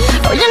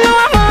 Oh, you know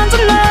I'm on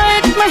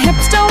tonight, my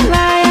hips don't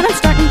lie, and I'm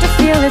starting to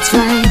feel it's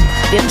right.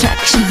 The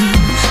attraction,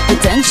 the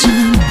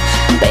tension.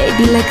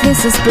 Baby, like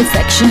this is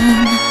perfection.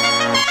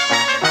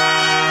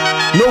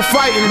 No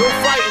fighting.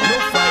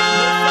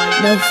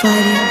 No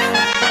fighting.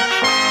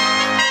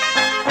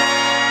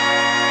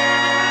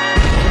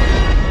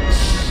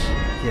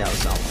 Yeah, it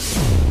was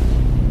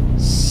awesome.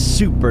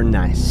 Super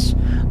nice.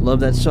 Love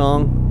that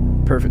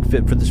song. Perfect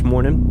fit for this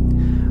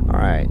morning. All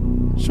right.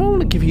 So I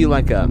want to give you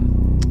like a... I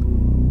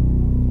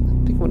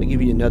think I want to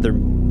give you another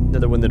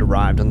one that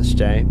arrived on this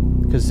day.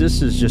 because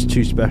this is just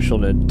too special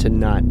to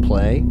not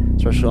play,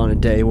 especially on a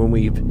day when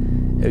we've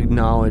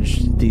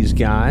acknowledged these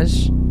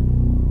guys.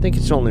 I think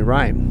it's only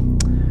right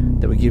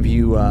that we give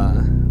you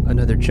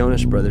another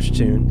Jonas Brothers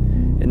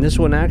tune. And this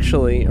one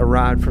actually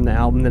arrived from the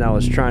album that I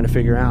was trying to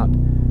figure out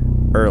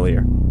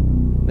earlier.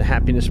 The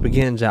Happiness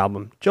Begins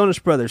album. Jonas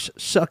Brothers,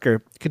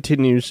 Sucker,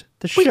 continues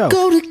the show. We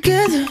go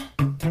together,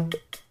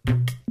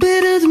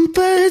 better than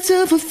birds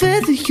of a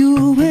feather,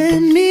 you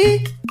and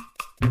me.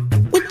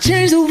 We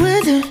change the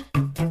weather,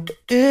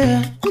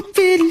 yeah. I'm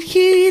feeling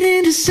heat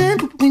in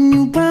December when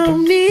you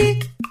round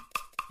me.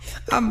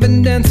 I've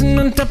been dancing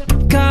on top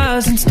of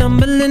cars and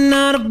stumbling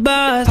out of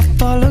bars. I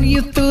follow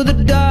you through the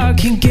dark,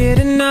 can't get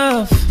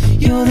enough.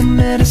 You're the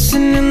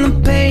medicine and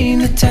the pain,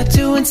 the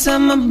tattoo inside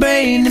my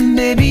brain. And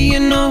baby, you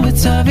know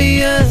it's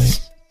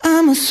obvious,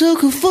 I'm a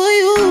sucker for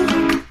you.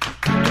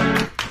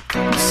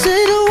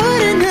 Say the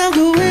word and I'll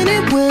go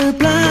anywhere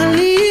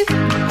blindly.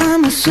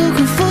 I'm a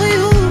sucker for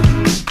you,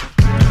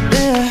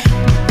 yeah.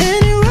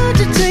 Any road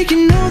you take,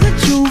 you know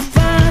that you'll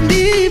find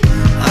deep.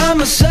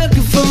 I'm a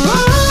sucker for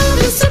all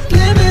the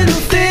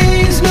subliminal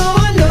things no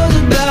one knows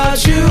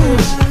about you,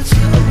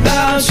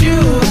 about you.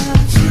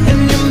 And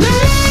you're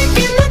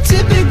making the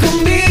typical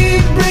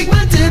me break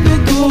my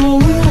typical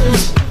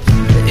rules.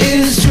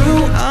 It's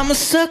true, I'm a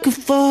sucker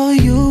for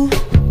you,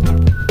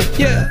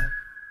 yeah.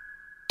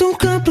 Don't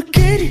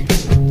complicate it,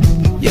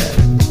 yeah.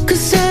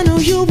 Cause I know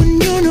you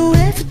and you know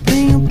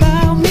everything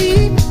about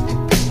me.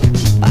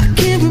 I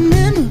can't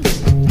remember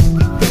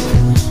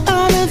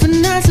all of the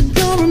nights I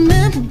don't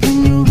remember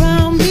when you're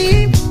around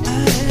me.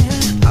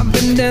 I've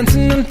been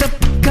dancing on top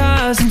of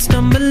cars and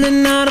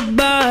stumbling out of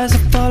bars. I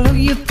follow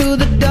you through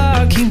the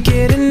dark, can't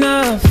get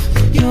enough.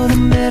 You're the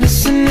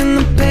medicine and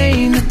the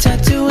pain, the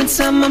tattoo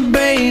inside my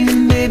brain.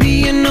 And baby,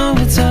 you know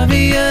it's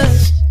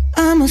obvious,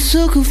 I'm a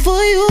sucker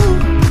for you.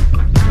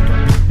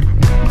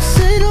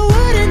 Say the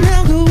word and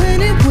I'll go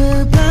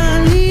anywhere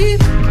blindly.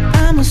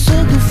 I'm a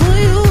sucker for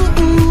you,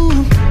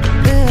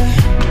 yeah.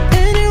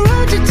 Any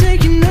road you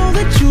take, you know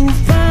that you'll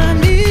find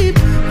me.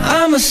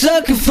 I'm a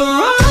sucker for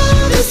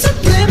all the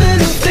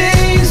subliminal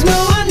things no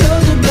one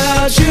knows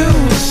about you,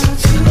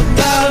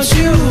 about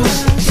you.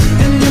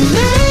 And you're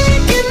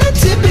making the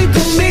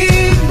typical me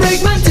break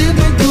my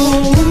typical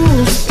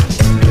rules.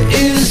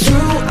 It's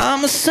true,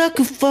 I'm a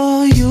sucker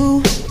for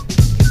you,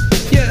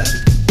 yeah.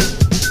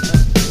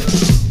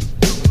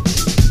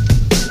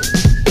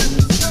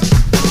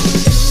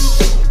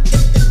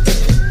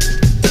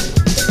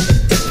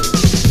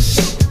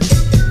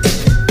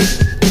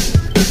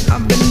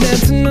 I've been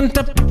dancing on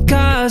top of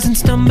cars and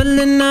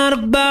stumbling out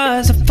of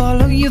bars. I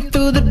follow you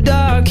through the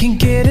dark, can't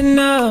get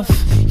enough.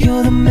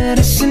 You're the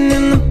medicine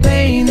and the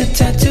pain, the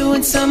tattoo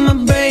inside my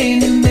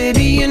brain. And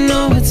baby, you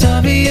know it's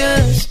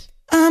obvious,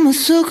 I'm a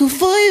sucker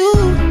for you,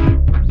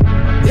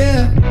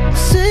 yeah.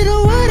 Say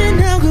the word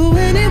and I'll go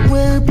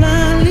anywhere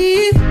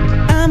blindly.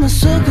 I'm a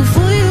sucker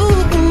for you,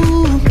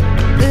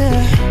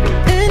 yeah.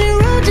 Any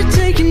road you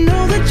take, you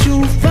know that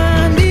you'll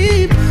find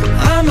me.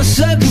 I'm a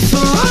sucker for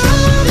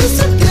all the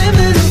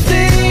subliminal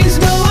things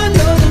no one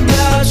knows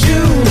about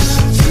you,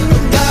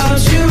 about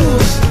you.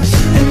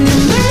 And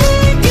you're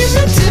making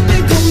the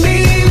typical me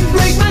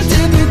break my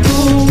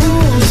typical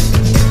rules.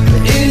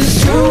 It's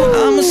true,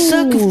 I'm a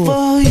sucker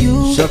for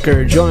you.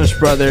 Sucker, Jonas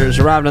Brothers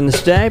arrived on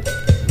this day.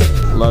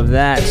 Love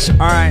that.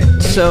 Alright,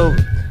 so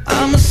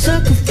I'm a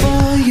sucker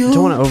for you.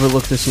 don't want to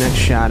overlook this next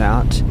shout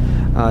out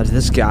to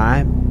this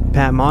guy,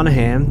 Pat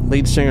Monahan,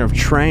 lead singer of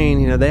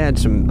Train. You know, they had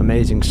some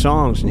amazing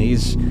songs, and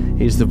he's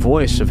the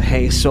voice of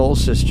Hey Soul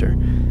Sister,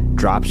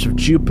 Drops of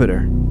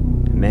Jupiter.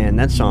 Man,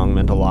 that song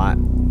meant a lot.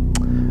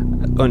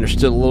 I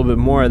understood a little bit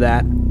more of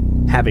that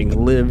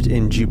having lived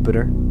in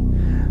Jupiter.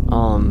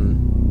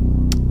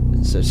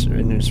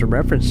 It's a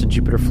reference to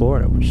Jupiter,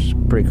 Florida, which is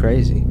pretty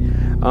crazy.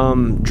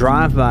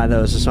 Drive By,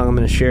 though, is the song I'm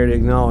going to share to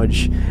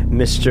acknowledge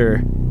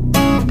Mr.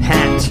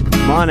 Pat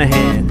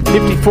Monahan,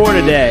 54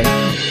 today.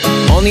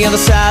 On the other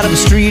side of the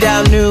street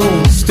I knew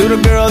stood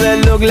a girl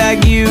that looked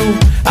like you.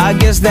 I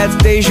guess that's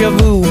deja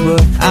vu,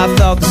 but I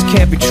thought this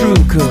can't be true.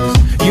 Cause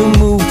you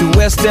moved to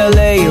West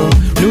LA or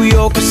New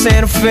York or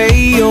Santa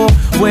Fe or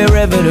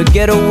wherever to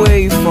get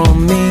away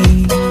from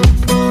me.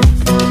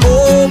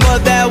 Oh,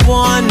 but that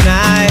one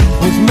night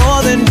was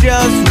more than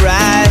just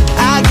right.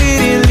 I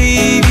didn't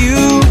leave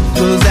you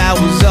cause I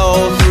was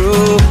all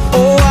through.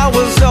 Oh, I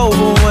was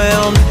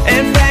overwhelmed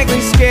and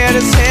frankly scared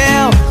as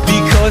hell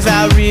because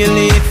I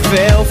really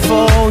fell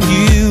for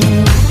you.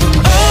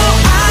 Oh,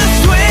 I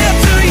swear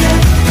to you,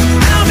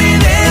 I'll be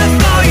there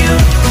for you.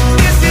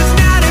 This is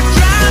not a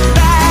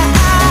drive-by.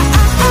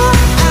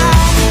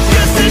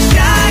 Just a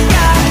shy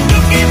guy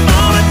looking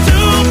for a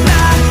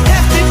two-ply.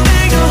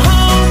 Everything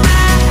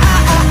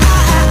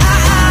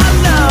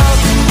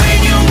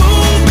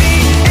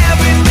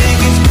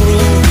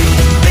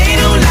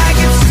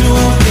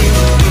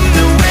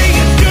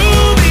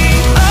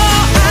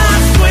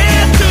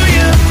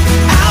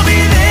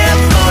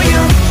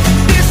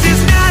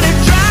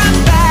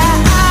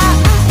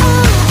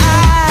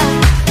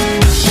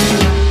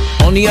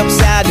On the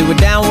upside to a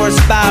downward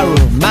spiral.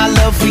 My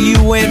love for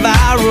you went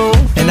viral,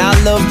 and I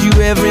loved you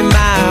every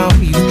mile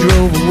you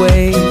drove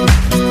away.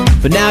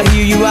 But now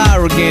here you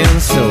are again,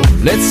 so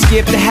let's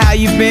skip to how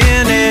you've been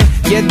and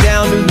get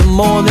down to the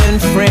more than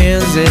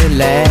friends at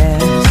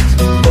last.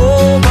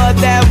 Oh, but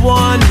that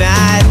one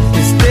night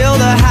is still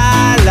the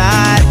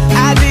highlight.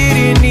 I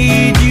didn't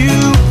need you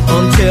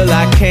until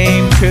I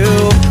came to,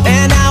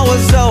 and I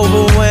was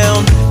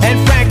overwhelmed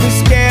and frankly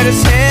scared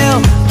as hell,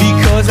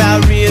 because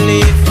I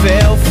really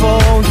fell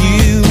for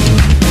you.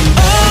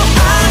 Oh,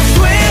 I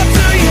swear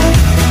to you,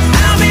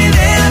 I'll be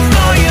there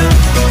for you.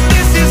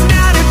 This is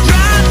not a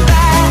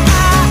drive-by.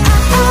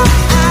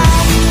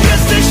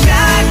 Just a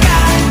shy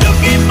guy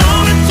looking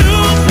for a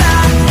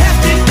two-ply.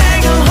 Hefty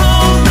thing will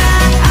hold my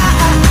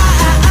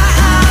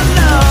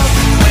love.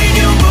 When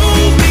you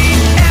move me,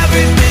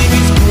 everything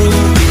is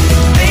groovy.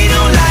 They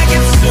don't like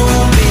it, sue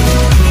me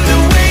the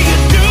way you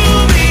do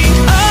me.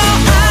 Oh,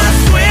 I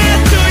swear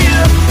to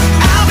you,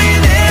 I'll be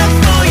there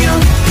for you.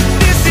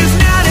 This is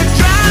not a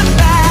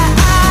drive-by.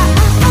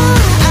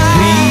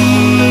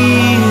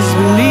 Please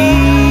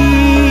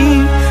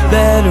believe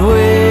that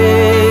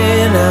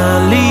when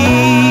I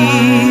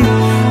leave,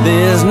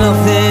 there's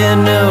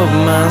nothing up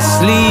my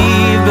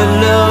sleeve but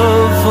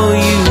love for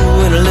you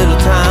and a little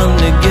time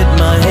to get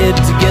my head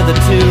together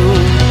too.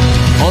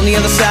 On the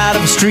other side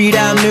of the street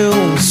I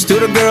knew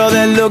stood a girl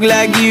that looked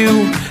like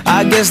you.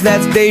 I guess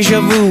that's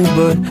deja vu,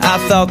 but I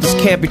thought this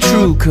can't be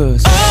true,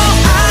 'cause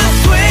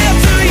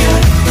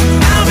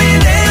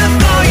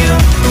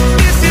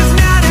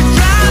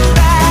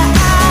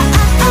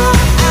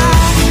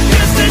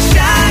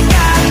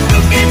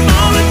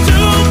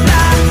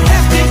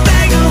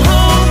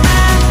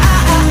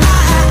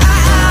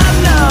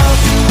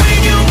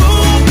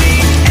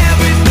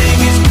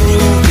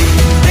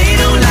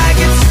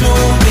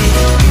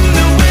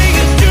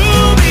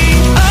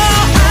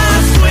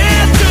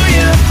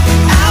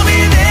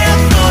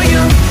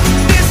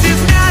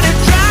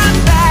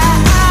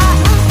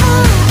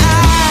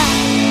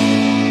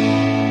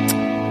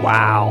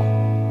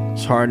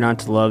hard not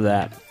to love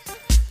that.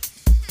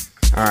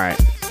 All right,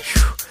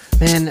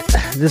 man,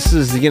 this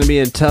is gonna be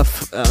a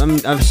tough.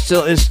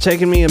 It's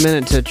taken me a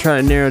minute to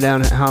try to narrow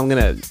down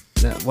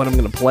what I'm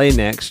gonna play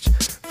next.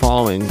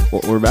 Following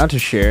what we're about to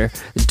share,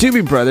 the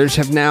Doobie Brothers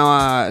have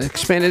now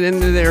expanded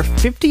into their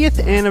 50th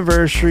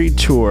anniversary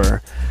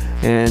tour,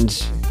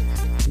 and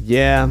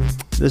yeah,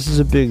 this is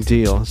a big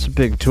deal. It's a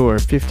big tour.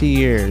 50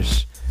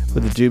 years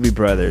with the Doobie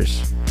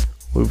Brothers.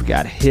 We've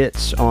got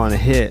hits on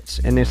hits,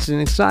 and it's an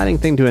exciting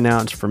thing to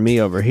announce for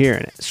me over here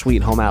in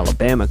Sweet Home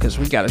Alabama, because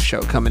we got a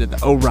show coming to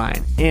the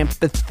Orion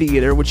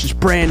Amphitheater, which is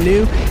brand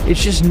new.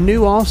 It's just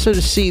new also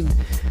to see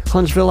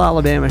Huntsville,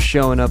 Alabama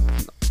showing up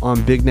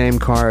on big name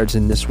cards,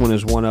 and this one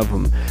is one of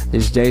them.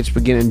 These dates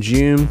begin in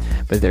June,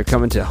 but they're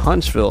coming to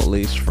Huntsville, at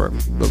least for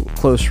the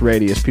close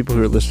radius, people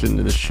who are listening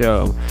to the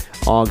show,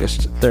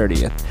 August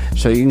 30th.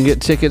 So you can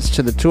get tickets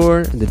to the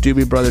tour,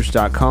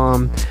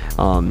 theDoobieBrothers.com.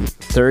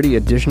 30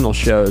 additional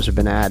shows have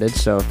been added,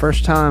 so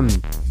first time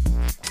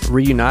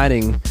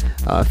reuniting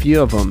a few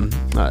of them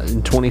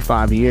in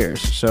 25 years.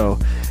 So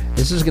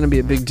this is going to be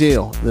a big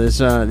deal.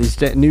 These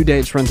new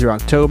dates run through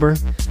October,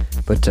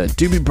 but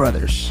Doobie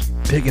Brothers,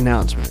 big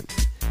announcement.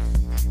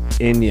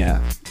 And yeah,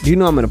 you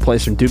know I'm going to play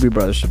some Doobie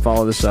Brothers to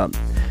follow this up.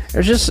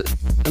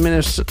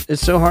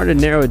 It's so hard to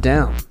narrow it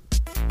down.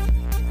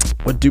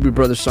 What Doobie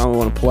Brothers song I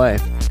want to play?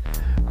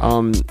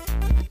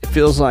 It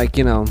feels like,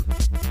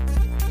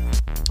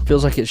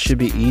 it should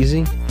be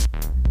easy,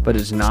 but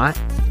it's not,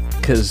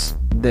 because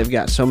they've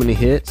got so many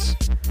hits.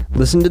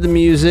 Listen to the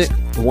music.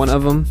 One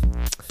of them,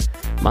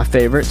 my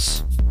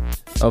favorites,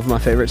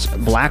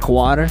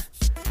 Blackwater.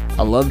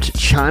 I loved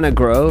China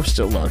Grove,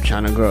 still love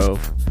China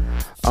Grove.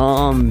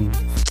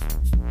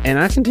 And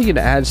I continue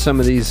to add some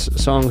of these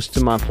songs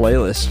to my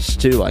playlists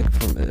too, like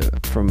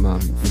from the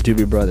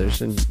Doobie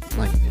Brothers, and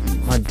like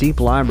my deep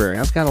library.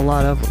 I've got a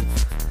lot of them,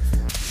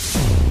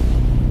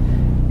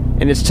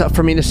 and it's tough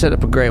for me to set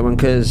up a great one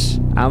because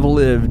I've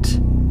lived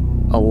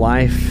a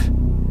life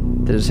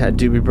that has had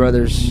Doobie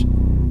Brothers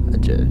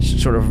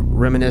sort of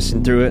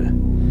reminiscing through it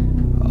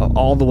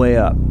all the way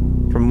up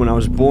from when I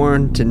was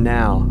born to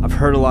now. I've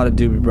heard a lot of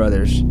Doobie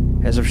Brothers,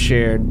 as I've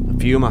shared a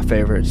few of my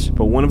favorites,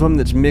 but one of them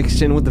that's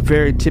mixed in with the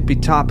very tippy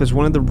top is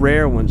one of the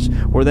rare ones,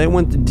 where they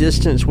went the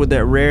distance with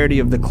that rarity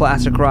of the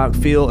classic rock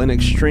feel and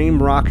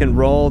extreme rock and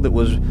roll that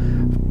was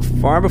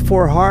far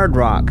before hard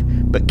rock,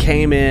 but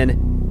came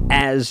in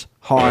as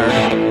hard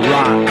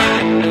rock.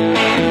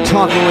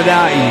 Talking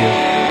without you,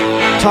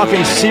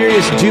 talking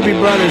serious Doobie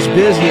Brothers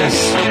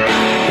business.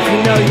 If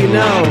you know, you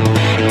know.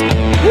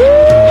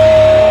 Woo!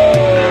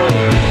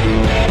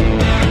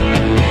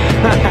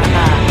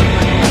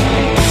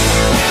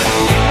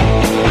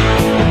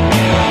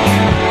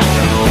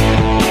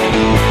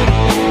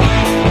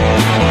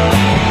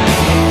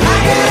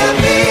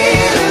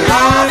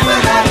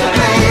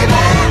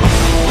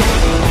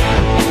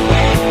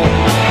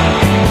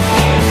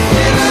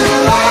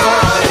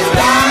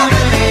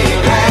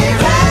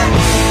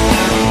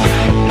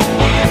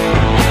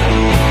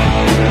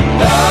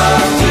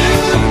 Love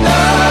to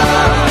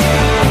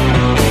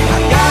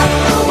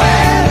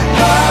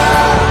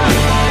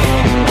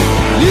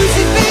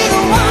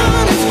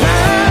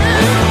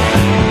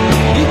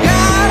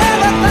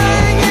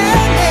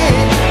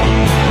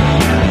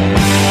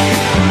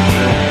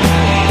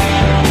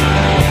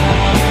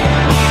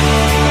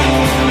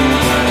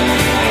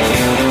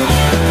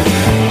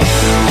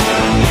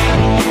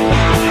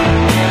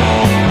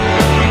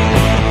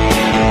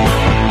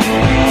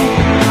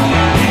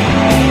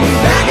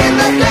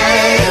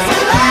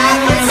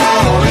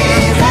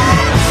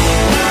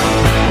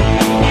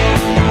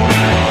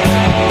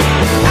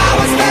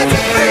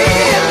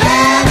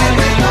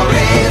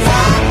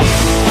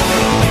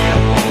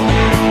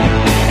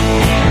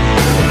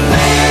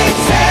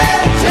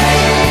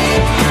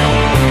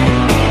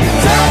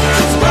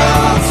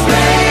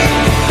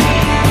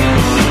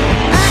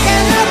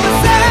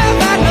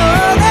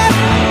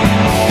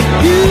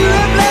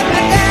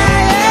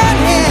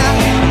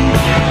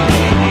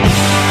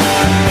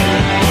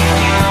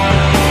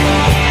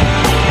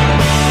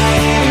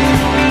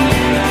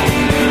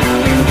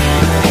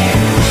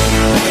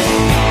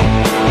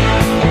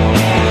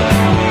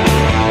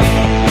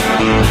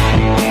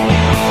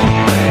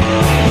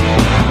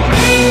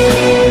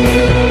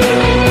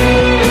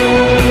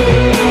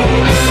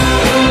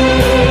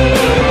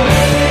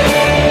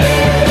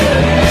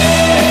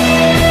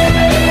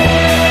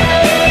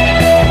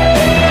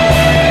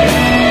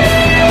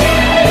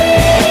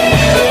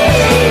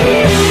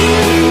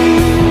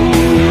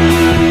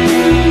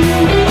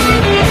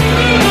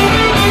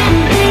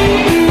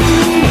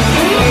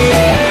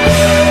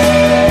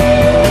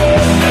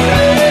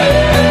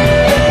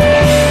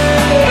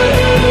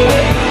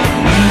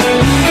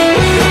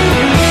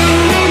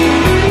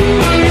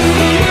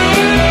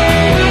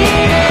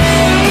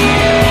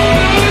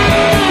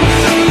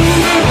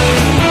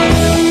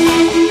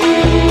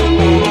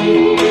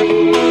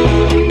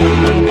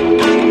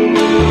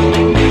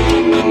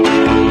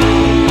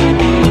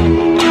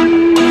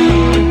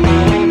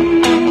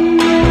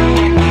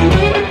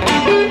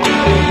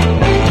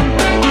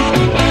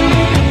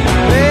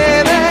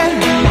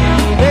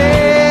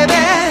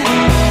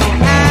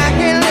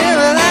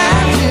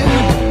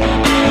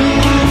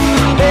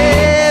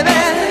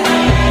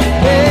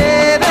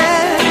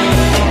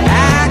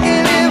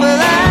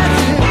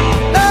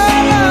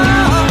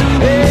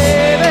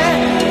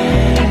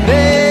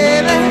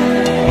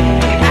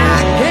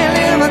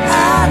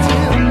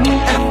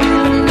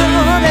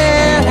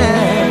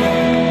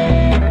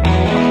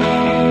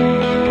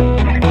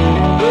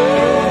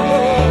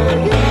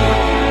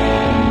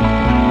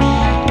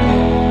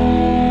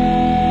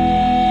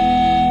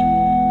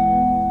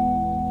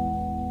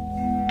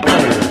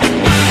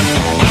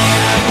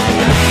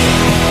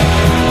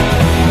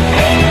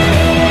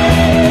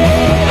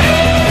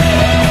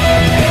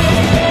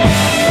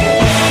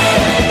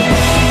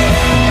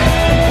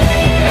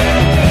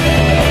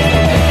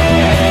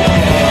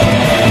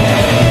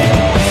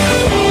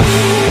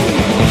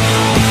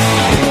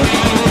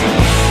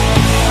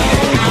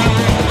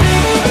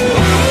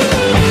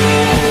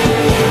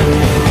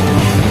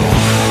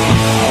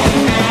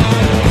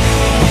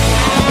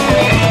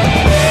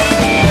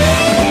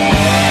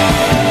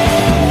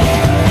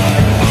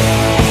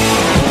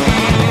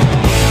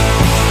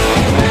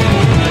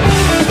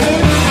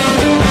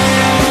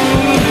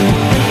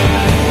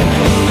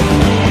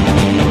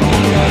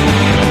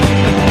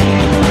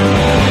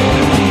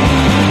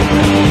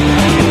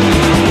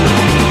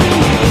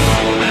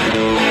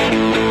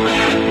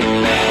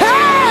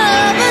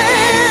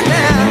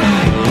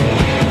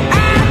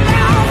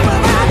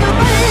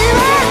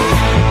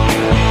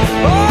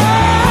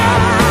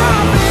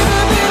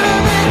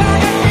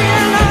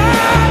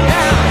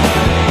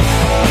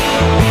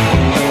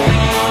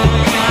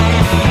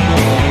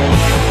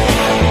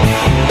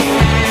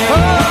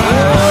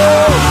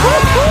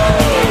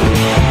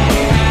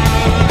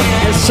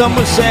Some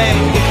would say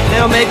they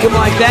don't make them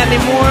like that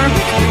anymore.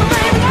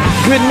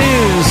 Good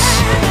news.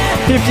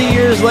 50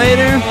 years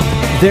later,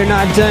 they're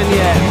not done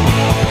yet.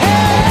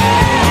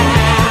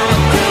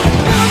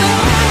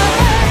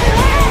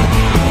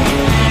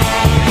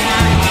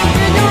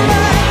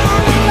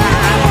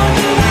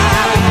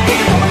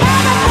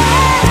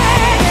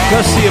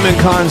 Go see them in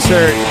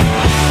concert.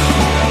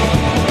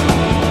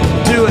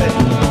 Do it.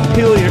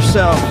 Heal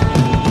yourself.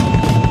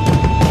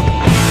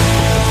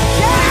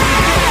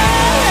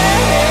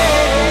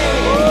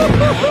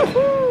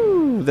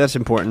 That's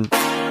important.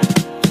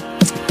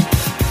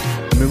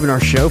 Moving our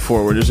show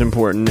forward is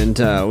important, and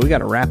we got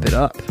to wrap it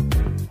up.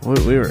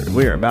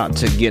 We're about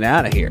to get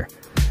out of here.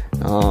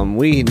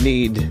 We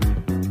need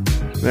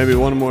maybe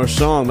one more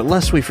song, but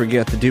lest we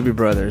forget the Doobie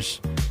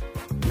Brothers.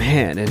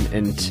 Man,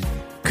 and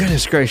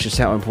goodness gracious,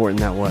 how important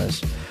that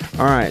was.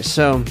 All right,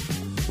 so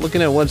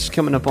looking at what's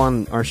coming up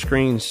on our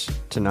screens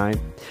tonight,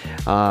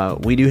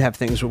 we do have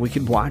things that we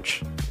could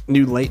watch,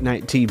 new late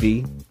night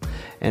TV,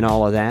 and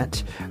all of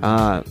that.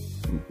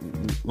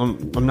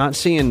 I'm not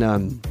seeing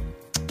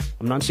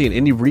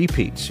any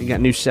repeats. You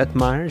got new Seth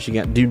Meyers, you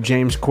got new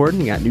James Corden,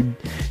 you got new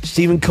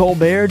Stephen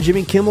Colbert,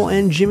 Jimmy Kimmel,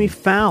 and Jimmy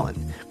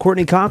Fallon.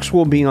 Courtney Cox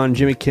will be on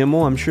Jimmy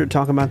Kimmel, I'm sure,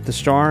 talking about the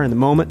star in the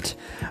moment.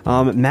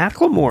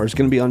 Macklemore is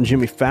going to be on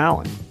Jimmy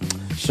Fallon.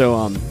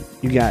 So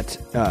you got,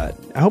 I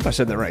hope I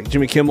said that right.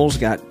 Jimmy Kimmel's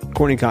got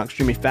Courtney Cox,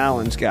 Jimmy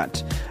Fallon's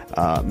got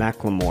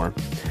Macklemore.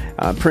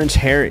 Prince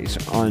Harry's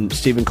on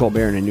Stephen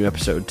Colbert in a new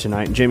episode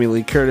tonight. And Jamie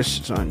Lee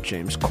Curtis is on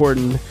James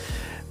Corden.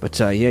 But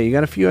yeah, you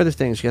got a few other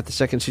things. You got the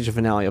second season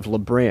finale of La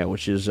Brea,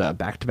 which is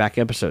back-to-back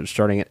episodes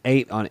starting at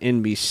 8 on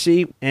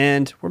NBC.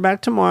 And we're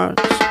back tomorrow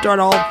to start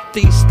all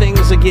these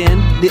things again,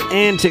 the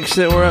antics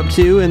that we're up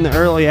to in the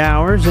early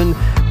hours. And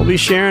we'll be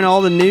sharing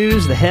all the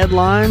news, the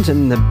headlines,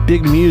 and the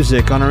big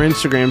music on our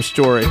Instagram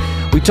story.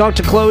 We talked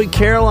to Chloe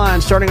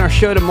Caroline starting our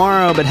show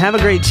tomorrow, but have a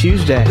great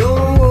Tuesday.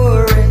 Don't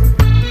worry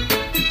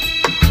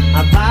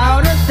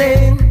about a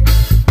thing,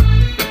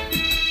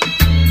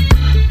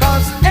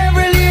 'cause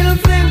every little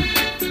thing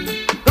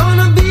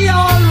gonna be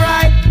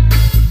alright.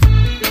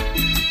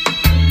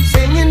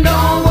 Singing,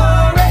 don't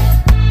worry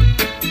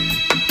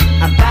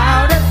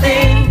about a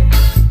thing,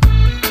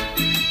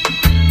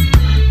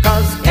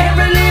 'cause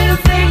every little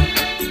thing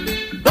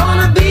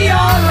gonna be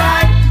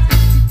alright.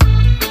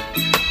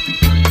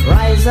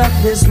 Rise up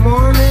this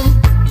morning,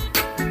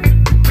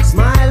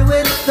 smile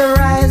with the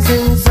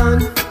rising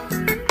sun.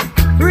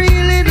 3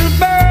 little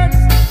birds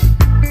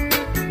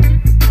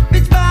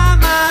pitch by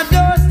my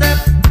doorstep,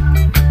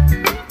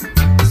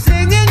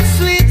 singing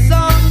sweet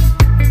songs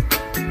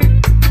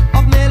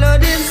of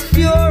melodies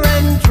pure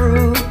and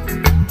true,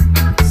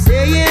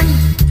 saying,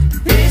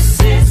 this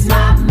is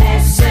my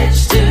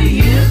message to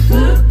you.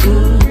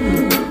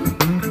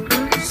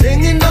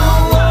 Singing,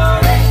 don't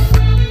worry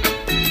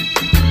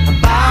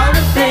about a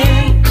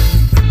thing,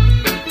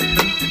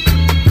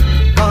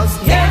 'cause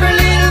every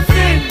little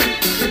thing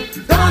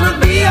gonna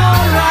be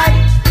alright.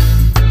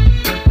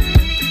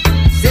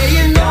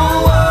 Saying,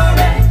 don't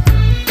worry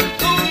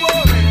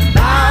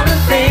about a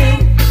thing,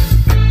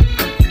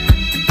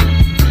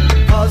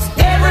 'cause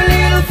every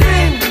little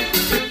thing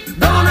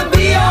gonna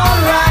be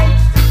alright.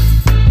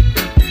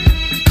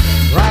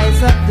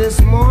 Rise up this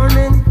morning,